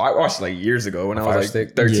I watched it like years ago when I Fire was like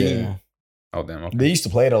Stick? 13. Yeah. Oh damn. Okay. They used to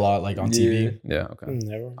play it a lot, like on TV. Yeah. Okay.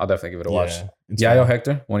 Never. I'll definitely give it a watch. Yeah, it's Yeah, fun. yo,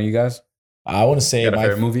 Hector, one of you guys I want to say got a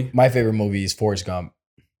favorite movie? my favorite movie is Forrest Gump,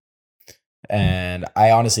 and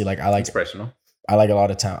I honestly I like Inspirational. a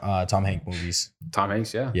lot of Tom Hanks movies. Tom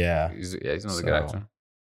Hanks. Yeah. Yeah, He's another good So, actor.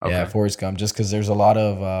 Okay. yeah, Forrest Gump. Just because there's a lot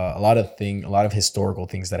of historical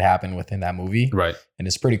things that happen within that movie, Right. and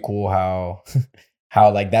it's pretty cool how how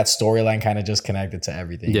like that storyline kind of just connected to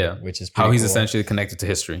everything. Yeah. which is pretty How he's cool. essentially connected to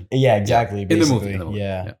history. Yeah, exactly. In the movie, basically. in the movie,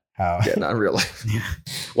 Yeah. yeah. How Yeah, not in real life.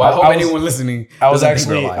 Well, I hope I was- anyone listening. I was doesn't think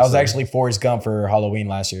we're actually alive, I was so- actually Forrest Gump for Halloween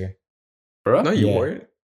last year. Bro? No, you Yeah. weren't.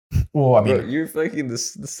 Well, I Bro, mean, you're fucking the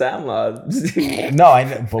Sandlot.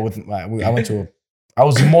 no, but with I went to I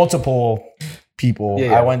was multiple people.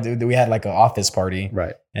 Yeah, yeah. I went. We had like an office party,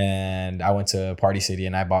 Right. and I went to Party City,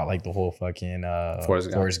 and I bought like the whole fucking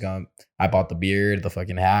Forrest Gump. I bought the beard, the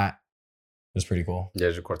fucking hat. It was pretty cool. Yeah,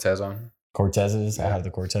 is your Cortez on? Cortezes. I Yeah. have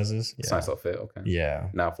the Cortezes. It's Yeah. nice little fit. Okay. Yeah.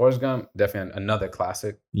 Now, Forrest Gump, definitely another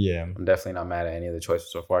classic. Yeah. I'm definitely not mad at any of the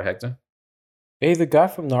choices so far, Hector. Hey, the guy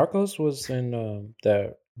from Narcos was in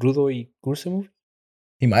the Rudo y Cursi movie.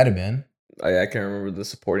 He might have been. I can't remember the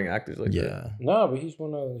supporting actors like that. Yeah. No, but he's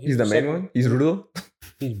one of. He's the main one? He's Rudo?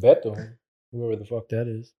 He's Beto, whoever the fuck that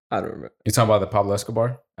is. I don't remember. You talking about the Pablo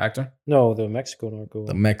Escobar actor? No, the Mexico narco.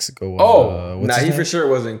 The Mexico. Oh, what's Nah, his he name? for sure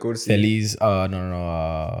wasn't Cursi. Feliz.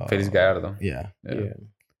 No. Feliz Gallardo. Yeah. Yeah. Yeah.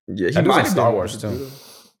 Yeah, he That dude's might in have Star been Wars, too.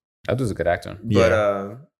 Rudo. That dude's a good actor.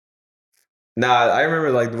 But nah, I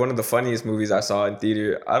remember like one of the funniest movies I saw in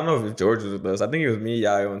theater. I don't know if George was with us. I think it was me,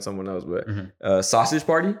 Yayo, and someone else. But Mhm. Sausage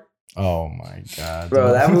Party, Oh my god,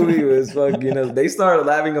 bro, that movie was fucking. They started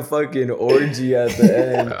having a fucking orgy at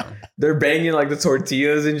the end. Yeah. They're banging like the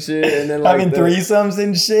tortillas and shit, and then like having threesomes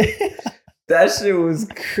and shit. that shit was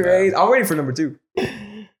crazy. I'm waiting for number 2.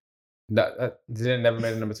 That didn't never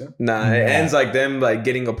made it number 2? Nah, it Nah. ends like them like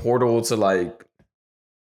getting a portal to like.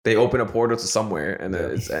 They open a portal to somewhere, and then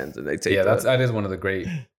Yeah. it ends, and they take. Yeah, that is one of the great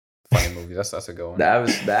funny movies. That's a good one. that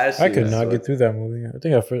was that. Shit I could was not so- get through that movie. I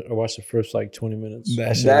think I watched the first like 20 minutes.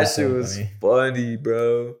 That shit That was shit so was funny. funny,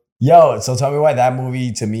 bro. Yo, so tell me why that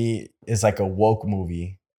movie to me is like a woke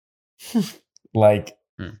movie. Like,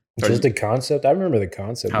 Just the concept. I remember the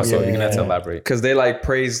concept. How so? You're gonna have to Yeah. elaborate. Because they like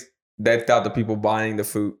praised. They thought the people buying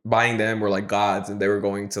them were like gods, and they were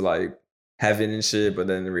going to like heaven and shit. But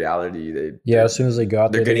then in reality, Yeah, as soon as they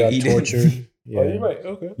got They're there, they got getting eaten. tortured. Yeah. Oh, you're right.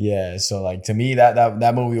 Okay. yeah, so like to me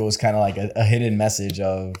that movie was kind of like a hidden message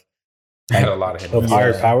of I had a lot of him. Of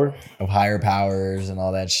higher Yeah. power. of higher powers and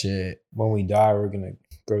all that shit. When we die, we're gonna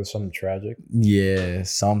go to something tragic. Yeah,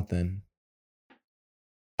 something.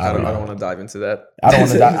 I don't know. want to dive into that. I don't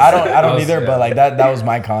want to die. I That don't was- either. yeah. But like that was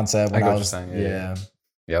my concept. I When get I what was you're saying, yeah.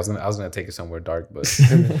 Yeah, I was gonna take it somewhere dark, but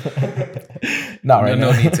Not right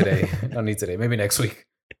no now. need today. No need today. Maybe next week.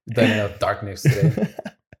 Done enough darkness today.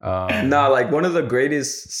 Nah, like one of the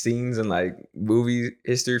greatest scenes in like movie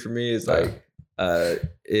history for me is like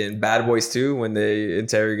in Bad Boys 2 when they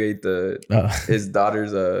interrogate his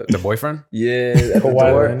daughter's the boyfriend. yeah at the Kawhi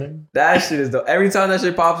door. Leonard. That shit is the every time that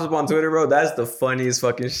shit pops up on Twitter, bro. That's the funniest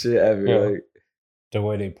fucking shit ever. Yeah. Like, The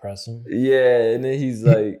way they press him. yeah, and then he's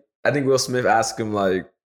like, I think Will Smith asked him like,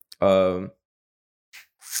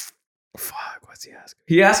 fuck, what's he asking?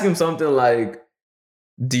 He asked him something like,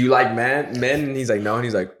 "Do you like men?" And he's like, "No," and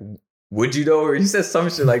he's like, "Would you though?" Or he says some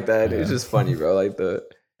shit like that. It's Yeah. just funny, bro. Like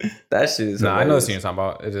that shit is. Nah, I know the hilarious. scene you're talking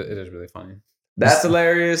about. It is really funny. That's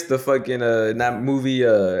hilarious. The fucking in that movie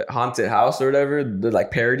Haunted House or whatever, the like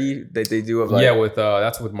parody that they do of like Yeah, with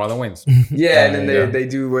that's with Marlon Wayans. yeah, and then Yeah. they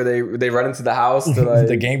do where they run into the house to like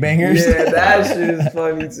the gangbangers. Yeah, that shit is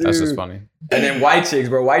funny too. That's just funny. And then White Chicks,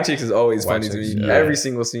 bro. White Chicks is always White funny to Chicks, me. yeah. Every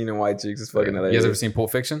single scene in White Chicks is fucking You hilarious. guys ever seen Pulp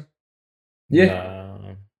Fiction? Yeah,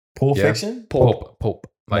 Nah. Pulp Yeah. Fiction. Pulp.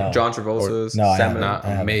 Like No. John Travolta's No, I Sam. haven't. not I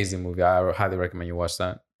haven't. amazing movie. I highly recommend you watch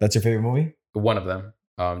that. That's your favorite movie? One of them,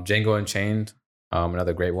 Django Unchained,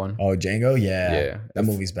 another great one. Oh, Django. Yeah, Yeah. that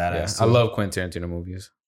movie's Yeah, badass. I too. love Quentin Tarantino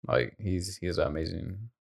movies. Like he's an amazing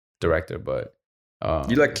director. But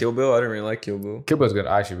You like Kill Bill? I didn't really like Kill Bill. Kill Bill's good.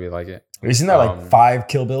 I actually really like it. Isn't there like 5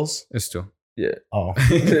 Kill Bills? It's two. Oh,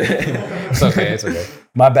 It's okay. It's okay.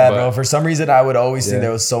 my bad, But- bro. For some reason, I would always think Yeah.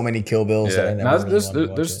 there was so many Kill Bills. That I Yeah. never No, really there's wanted to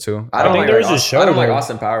watch there's it. two. I don't think like there's a Aus- show I don't like though.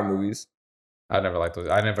 Austin Power movies. I never liked those.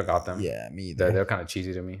 I never got them. Yeah, me They're either. kind of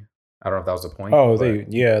cheesy to me. I don't know if that was the point. Oh, but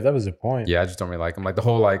that was the point. yeah, I just don't really like them. Like the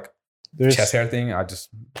whole like There's chest hair thing. I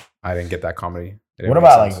didn't get that comedy. It What didn't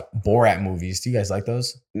make about sense. like Borat movies? Do you guys like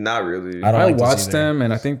those? Not really. I don't I like those watched either. them,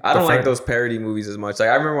 and I think I don't the like first- those parody movies as much. Like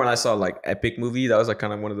I remember when I saw like epic movie, that was like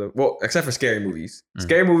kind of one of the except for scary movies. Mm.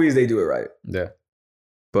 Scary movies they do it right, Yeah.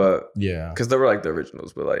 but Yeah, because they were like the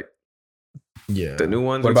originals, but like yeah. the new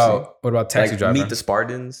ones. What about like Taxi Driver? Meet the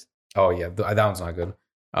Spartans? Oh yeah, that one's not good.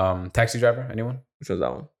 Taxi Driver. Anyone? Which was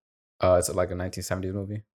that one? It's like a 1970s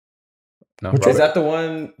movie. No, Which Robert, Is that the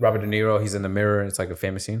one? Robert De Niro. He's in the mirror. It's like a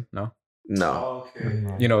famous scene. No, No. Oh,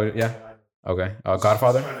 okay. you know, yeah. Okay,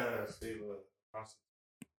 Godfather.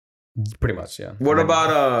 Pretty much, yeah. What And then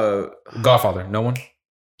about Godfather? No one.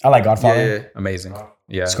 I like Godfather. yeah, Amazing.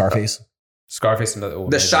 Yeah. Scarface. Scarface. Another, The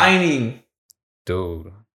amazing. Shining?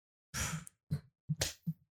 Dude.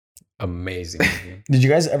 Amazing movie. Did you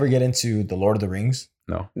guys ever get into the Lord of the Rings?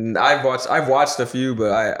 No, I've watched a few,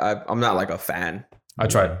 but I'm not like a fan. I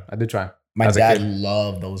tried. I did try. My As a dad kid.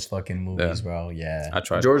 loved those fucking movies, Yeah. bro. Yeah. I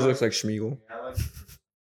tried. George looks like Schmeagol.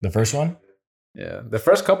 The first one? Yeah, the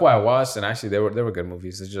first couple I watched, and actually they were good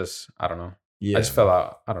movies. It's just I don't know. Yeah. I just fell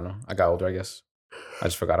out. I don't know. I got older, I guess. I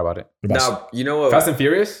just forgot about it. What about Now you know what? Fast and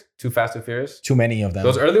Furious, Too Fast and Furious. too many of them.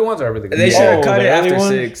 Those early ones are really good. They should have Oh, cut the it early after one?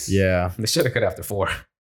 6. Yeah. They should have cut after 4.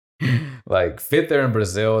 Like Fifth there in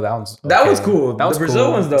Brazil. That one's That okay. was cool. That was the Brazil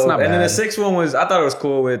cool. ones It's though, not and then the bad. 6th one was I thought it was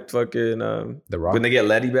cool with fucking The Rock. when they get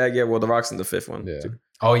Letty back. Yeah, well, the Rock's in the 5th one. Yeah. too.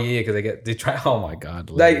 Oh yeah, because they try. Oh my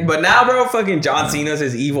god. Like, but now, bro, fucking John Cena's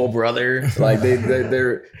his evil brother. Like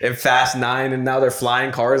they're in Fast 9, and now they're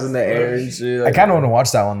flying cars in the air and shit. I Like, kind of want to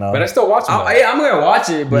watch that one though. But I still watch them. though. I'm gonna watch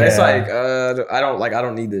it, but it's Yeah. like I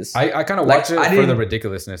don't need this. I kind of like, watch it I for the didn't-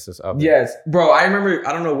 ridiculousness of it. Yes, bro. I remember.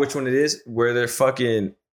 I don't know which one it is where they're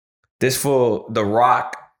fucking this fool. The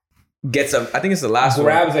Rock gets a. I think it's the last one.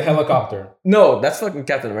 Grabs a helicopter. No, that's fucking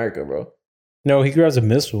Captain America, bro. No, he grabs a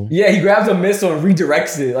missile. Yeah, he grabs a missile and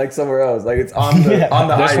redirects it like somewhere else. Like it's on the Yeah. on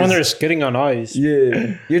the That's ice. when they're skidding on ice.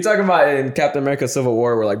 Yeah, you're talking about in Captain America: Civil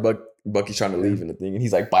War, where like Bucky's trying to leave in the thing, and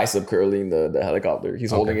he's like bicep curling the helicopter.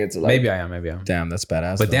 He's holding it to like Maybe I am. Damn, that's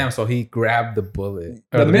badass. But though. damn, so he grabbed the bullet.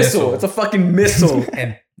 Or the missile. It's a fucking missile.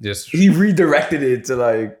 and just. He redirected it to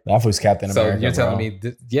like, that was Captain So America. you're telling bro.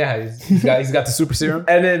 me, yeah, he's got the super serum.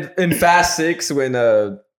 and then in Fast 6 when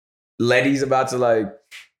Letty's about to like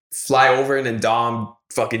fly over, and then Dom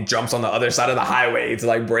fucking jumps on the other side of the highway to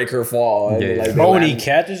like break her fall. And, Yeah. like, they Oh, and he land-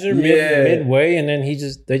 catches her Yeah. midway, and then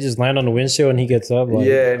they just land on the windshield, and he gets up. Like,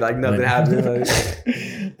 yeah, like nothing like- happened. Like,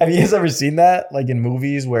 Have you guys ever seen that? Like in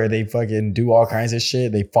movies where they fucking do all kinds of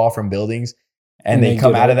shit. They fall from buildings and And they they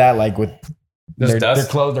come get out up. of that like with There's their dust?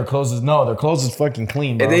 clothes is fucking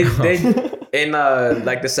clean, bro. and they in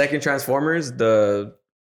like the second Transformers, the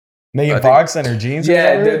I Megan think- Fox and her jeans. or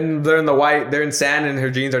yeah, whatever? they're in the white, they're in sand, and her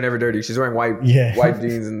jeans are never dirty. She's wearing white Yeah. white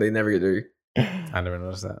jeans, and they never get dirty. I never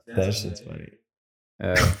noticed that. That shit's funny.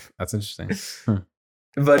 That's interesting.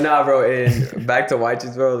 But nah, bro. And back to White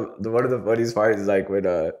Chicks, bro. One of the funniest parts is like when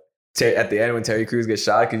at the end when Terry Crews gets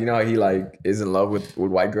shot, because you know how he like is in love with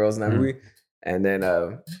white girls in that Mhm. movie, and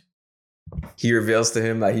then he reveals to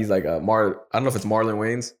him that he's like I don't know if it's Marlon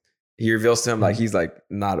Wayans. He reveals to him like he's like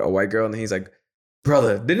not a white girl, and he's like,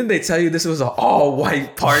 brother, didn't they tell you this was an all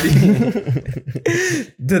white party?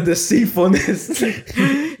 The deceitfulness.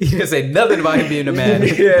 You didn't say nothing about him being a man.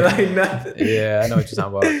 Yeah, like nothing. Yeah, I know what you're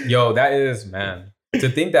talking about. Yo, that is, man. To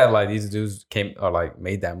think that like these dudes came or like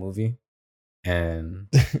made that movie, and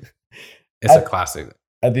it's a classic.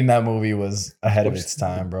 I think that movie was ahead of its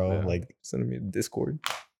time, bro. Yeah. Like, Sending me a Discord.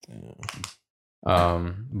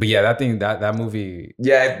 But yeah, that movie.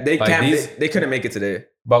 Yeah, they Like can't. these- They couldn't make it today.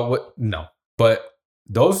 But what? No, but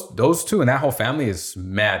those two and that whole family is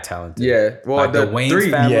mad talented. Yeah, well, Like the Wayans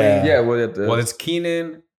family. Yeah. Yeah, well, Well, it's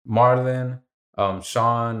Keenan, Marlon,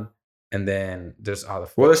 Sean, and then there's other.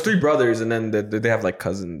 well, there's 3 brothers, and then they have like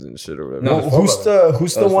cousins and shit or whatever. No, well, there's four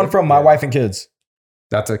who's brothers. the Oh, one it's from My yeah. Wife and Kids?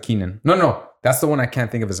 That's a Keenan. No, that's the one I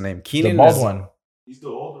can't think of his name. The Keenan bald is, one. He's the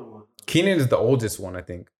older one. Keenan is the oldest one, I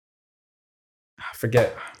think. I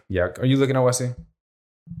forget. Yeah, are you looking at Wesley?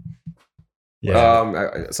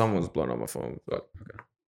 Yeah. Someone's blowing up my phone. But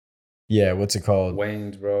Yeah, what's it called?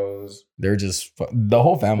 Wayne's Bros. They're just the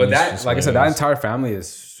whole family. But is that, just like I said, that hilarious. entire family is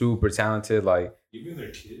super talented. Like Even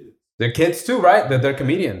their kids. they're kids too, right? They're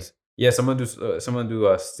comedians. Yeah, someone do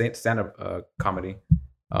stand up comedy.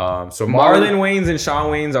 So Marlon Wayans and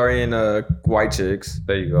Sean Wayans are in White Chicks.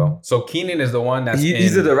 There you go. So Keenan is the one that's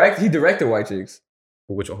He's the director. He directed White Chicks.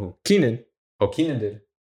 Which one? Who? Keenan. Oh, Keenan did.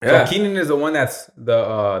 Yeah. So Keenan is the one that's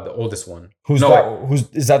the oldest one. Who's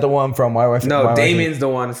is that the one from My Wife? No, My Wife and- Damien's the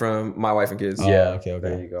one from My Wife and Kids. Oh, Yeah. okay.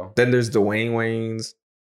 There you go. Then there's Dwayne Wayne's.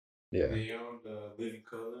 Yeah. The young, the living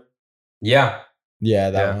color. Yeah. Yeah,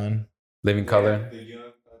 that Yeah. one. Living Color. The young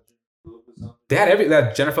They had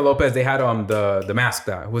that Jennifer Lopez. They had the mask.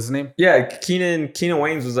 That what's his name? Yeah, Keenan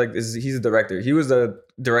Wayne's was like he's a director. He was the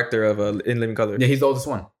director of In Living Color. Yeah, he's the oldest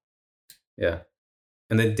one. Yeah.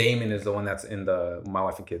 And then Damon is the one that's in the My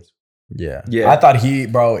Wife and Kids. Yeah. Yeah. I thought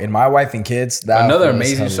bro, in My Wife and Kids, that Another was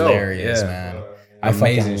amazing show. hilarious, Yeah. man. I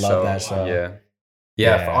fucking love that show. Yeah.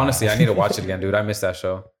 Yeah. Honestly, I need to watch it again, dude. I missed that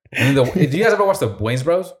show. And then did you guys ever watch the Wayans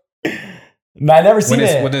Bros? No, I never seen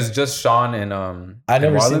it. When it's just Sean and I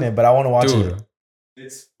never seen it, but I want to watch Dude. it.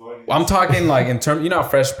 It's funny. I'm talking like in terms, you know, how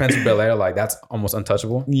Fresh Prince of Bel Air, like that's almost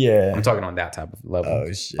untouchable. Yeah. I'm talking on that type of level.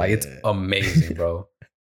 Oh shit. Like it's amazing, bro.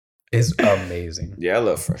 It's amazing. Yeah, I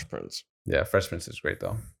love Fresh Prince. Yeah, Fresh Prince is great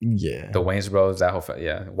though. Yeah. The Wayans Bros, that whole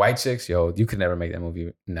White Chicks, yo, you could never make that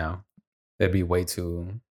movie now. It'd be way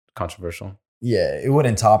too controversial. Yeah, it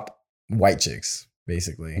wouldn't top White Chicks,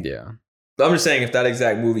 basically. Yeah, I'm just saying if that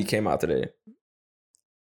exact movie came out today.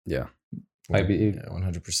 yeah, I'd be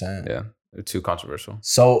 100%. yeah, too controversial.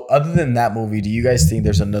 So, other than that movie, do you guys think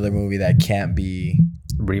there's another movie that can't be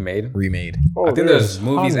Remade. remade? I think there's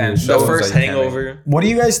movies and The shows first that you can't make. Hangover. What do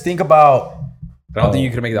you guys think about? I don't think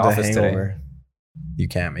you could make The Office today. Hangover? You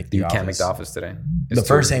can't make the You Office. can't make The Office today. The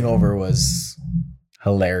first Hangover was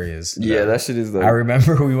hilarious. Yeah, that shit is like. I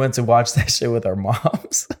remember we went to watch that shit with our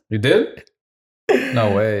moms. You did?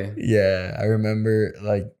 No way. Yeah, I remember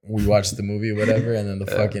like we watched the movie, whatever, and then the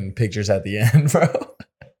fucking pictures at the end, bro.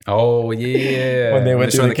 Oh yeah. When they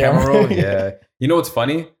went show through the camera. roll. Yeah. You know what's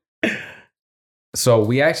funny? So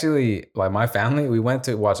we actually, like my family, we went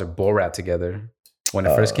to watch a Borat together when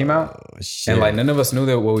it first came out. Oh, shit. And like none of us knew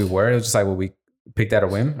that what we were. It was just like what we picked at a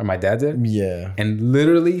whim, or my dad did. Yeah. And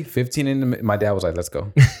literally 15 in, my dad was like, "Let's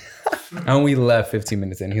go." And we left 15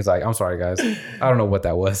 minutes in. He's like, "I'm sorry, guys. I don't know what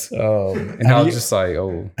that was." Oh, And I was just like,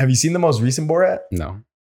 "Oh have you seen the most recent Borat? no."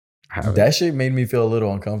 I haven't. That shit made me feel a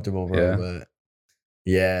little uncomfortable, bro. Yeah. But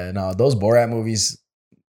yeah, no, those Borat movies,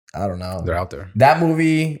 I don't know. They're out there. That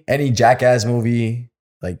movie, any Jackass movie,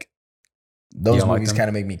 like those don't like movies them? kind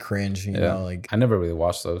of make me cringe. You know, like I never really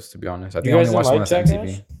watched those, to be honest. I You think I guys only watched didn't one like that's on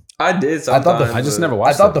Jackass? TV. I did I thought sometimes. I just but- never I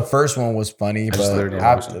watched thought it. the first one was funny, I just but literally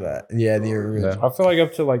never watched after it. that, yeah, the original. Yeah. I feel like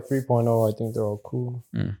up to like 3.0, I think they're all cool.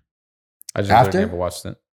 I just After? literally never watched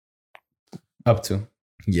it. Up to.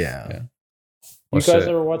 Yeah. Yeah. You Well, guys shit.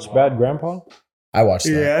 ever watch Bad Grandpa? I watched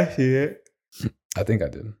that. I see it. I think I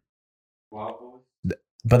did. Wow,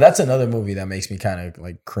 But that's another movie that makes me kind of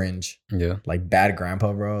like cringe. Yeah. Like Bad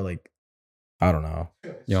Grandpa, bro. Like, I don't know.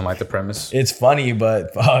 You don't like the premise? It's funny,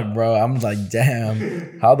 but fuck, bro. I'm like,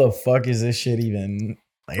 damn, how the fuck is this shit even?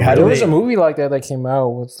 Like, how There do was they? a movie like that came out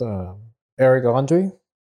with Eric Andre.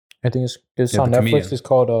 I think it's Yeah, on the Netflix. comedian. It's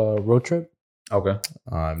called Road Trip. Okay.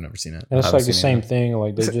 I've never seen it. And it's haven't like the seen it same thing.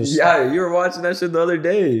 Like they just Yeah, you were watching that shit the other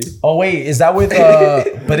day. Oh wait, is that with?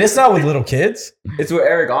 But it's not with little kids. It's with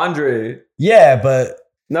Eric Andre. Yeah, but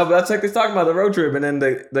No, but that's like they're talking about the road trip, and then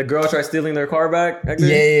the girl tries stealing their car back.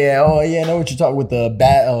 yeah. Oh yeah, I know what you're talking with the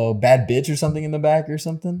bad bitch or something in the back or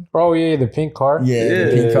something. Oh yeah, the pink car. Yeah, the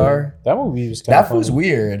Yeah. pink car. That movie was kind That of was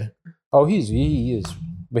weird. Oh, he is,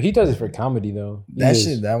 but he does it for comedy though. He That is.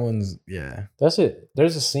 shit. That one's yeah. That's it.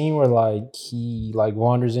 There's a scene where like he like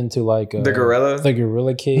wanders into like The gorilla. the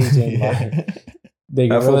gorilla cage, and like the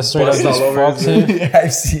That gorilla fool straight up busts just all over fucks his- him.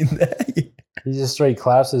 I've seen that. He just straight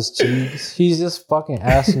claps his cheeks. He's just fucking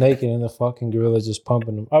ass naked, and the fucking gorilla's just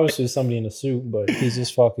pumping him. Obviously, somebody in a suit, but he's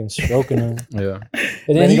just fucking stroking him. Yeah.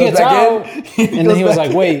 And then he goes gets back out, in. and then he was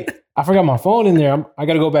like, "Wait, I forgot my phone in there. I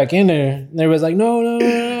got to go back in there." And everybody's like, "No!"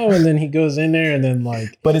 And then he goes in there, and then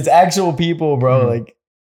like But it's actual people, bro. Mhm. Like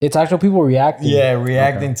it's actual people reacting. yeah,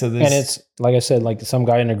 reacting to this. and it's like I said, like some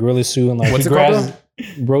guy in a gorilla suit, and like What's he it called, grabs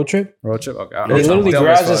Road Trip. Road trip? Okay. It's He literally dumb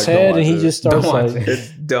grabs as his fuck. Don't head, and he watch just it. starts Don't watch like. it. It's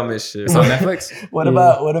dumb as shit. It's on Netflix? what Yeah.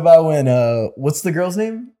 about when what's the girl's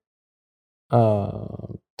name?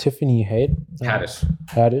 Tiffany Haddish.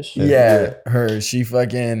 Haddish. Yeah, her.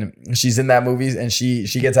 She's in that movie and she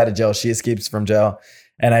gets out of jail. She escapes from jail.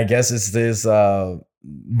 And I guess it's this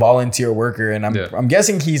volunteer worker. And I'm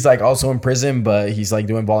guessing he's like also in prison, but he's like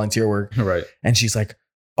doing volunteer work. Right. And she's like,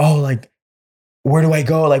 oh, like, where do I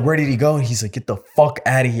go? Like, where did he go? And he's like, get the fuck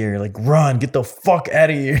out of here. Like, run, get the fuck out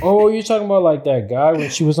of here. Oh, you're talking about like that guy when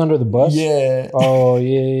she was under the bus? Yeah. Oh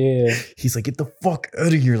yeah. He's like, get the fuck out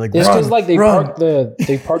of here. Like, It's run, because like they run.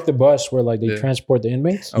 park the bus where like they Yeah. transport the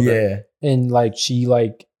inmates, Okay. Yeah. and like she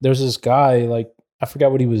like there's this guy like I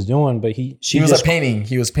forgot what he was doing, but she was just painting.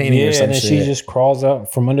 He was painting yeah, or some and then shit. she just crawls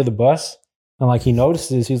up from under the bus, and like he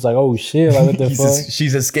notices, he's like, "Oh shit! Like what the fuck?"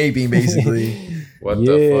 She's escaping basically. What the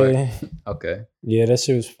fuck? Yeah. Okay. Yeah, that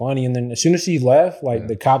shit was funny. And then as soon as she left, like Yeah.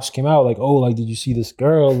 the cops came out, like, "Oh, like did you see this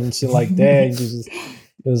girl?" and shit like that. And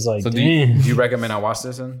it was like, So do damn. you recommend I watch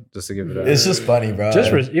this one just to give it a? It's just funny, bro.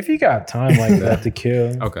 Just if you got time like that to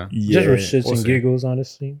kill, Okay. just for shits we'll and see. giggles,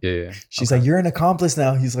 honestly. Yeah. She's like, "You're an accomplice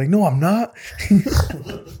now." He's like, "No, I'm not."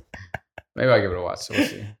 Maybe I'll give it a watch. We'll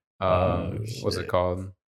see. What's it shit.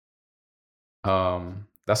 called?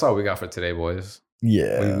 That's all we got for today, boys.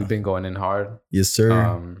 Yeah. We've been going in hard. Yes, sir.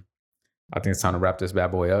 I think it's time to wrap this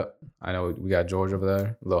bad boy up. I know we got George over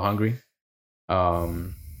there, a little hungry.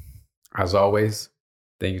 As always,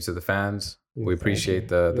 thank you to the fans. We appreciate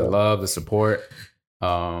the love, the support,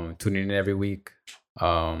 tuning in every week,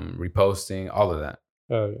 reposting, all of that.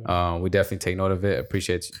 Oh, yeah. We definitely take note of it.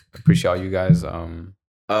 Appreciate all you guys.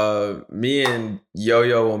 Me and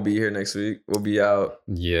Yo-Yo won't be here next week. We'll be out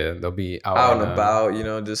Yeah, they'll be out, and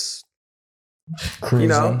about, just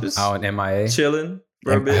Cruising. just out in MIA. chilling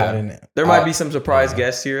for a And bit. having- There might be some surprise yeah.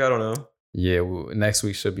 guests here. I don't know. Yeah, next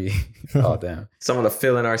week should be. Oh damn. Someone to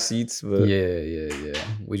fill in our seats, but Yeah.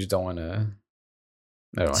 We just don't want to.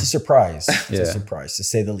 Never It's a mind. surprise. It's Yeah. a surprise, to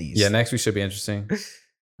say the least. Yeah, next week should be interesting.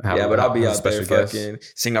 yeah, but I'll be have a out there special guest. fucking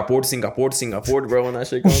Singapore, bro. When that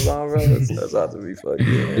shit comes on, bro, that's about to be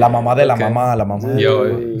fucking. La mamá de la Okay. mamá, la mamá. Yo,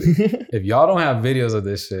 if y'all don't have videos of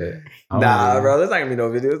this shit, I don't Nah, really- bro, there's not gonna be no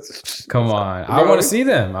videos. Come on, I Bro. want to see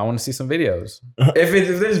them. I want to see some videos. If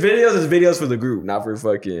there's videos, it's videos for the group, not for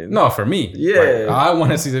fucking. No, for me. Yeah. Like, I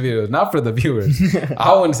want to see the videos, not for the viewers.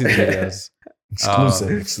 I want to see the videos.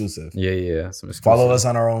 Exclusive. Yeah. Some exclusive. Follow us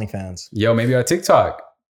on our OnlyFans. Yo, maybe our TikTok.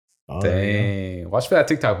 Oh, there you Dang, watch for that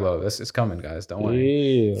TikTok blow. It's coming, guys. Don't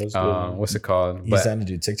worry. Yeah, that's good. What's it called? go. He's trying to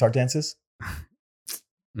do TikTok dances.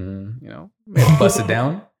 Maybe bust it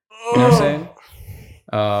down. You know what I'm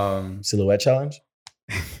saying? Silhouette challenge.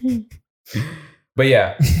 But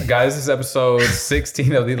yeah, guys, this is episode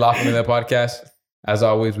 16 of the La Familia podcast. As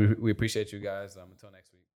always, we appreciate you guys. Until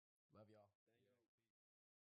next week.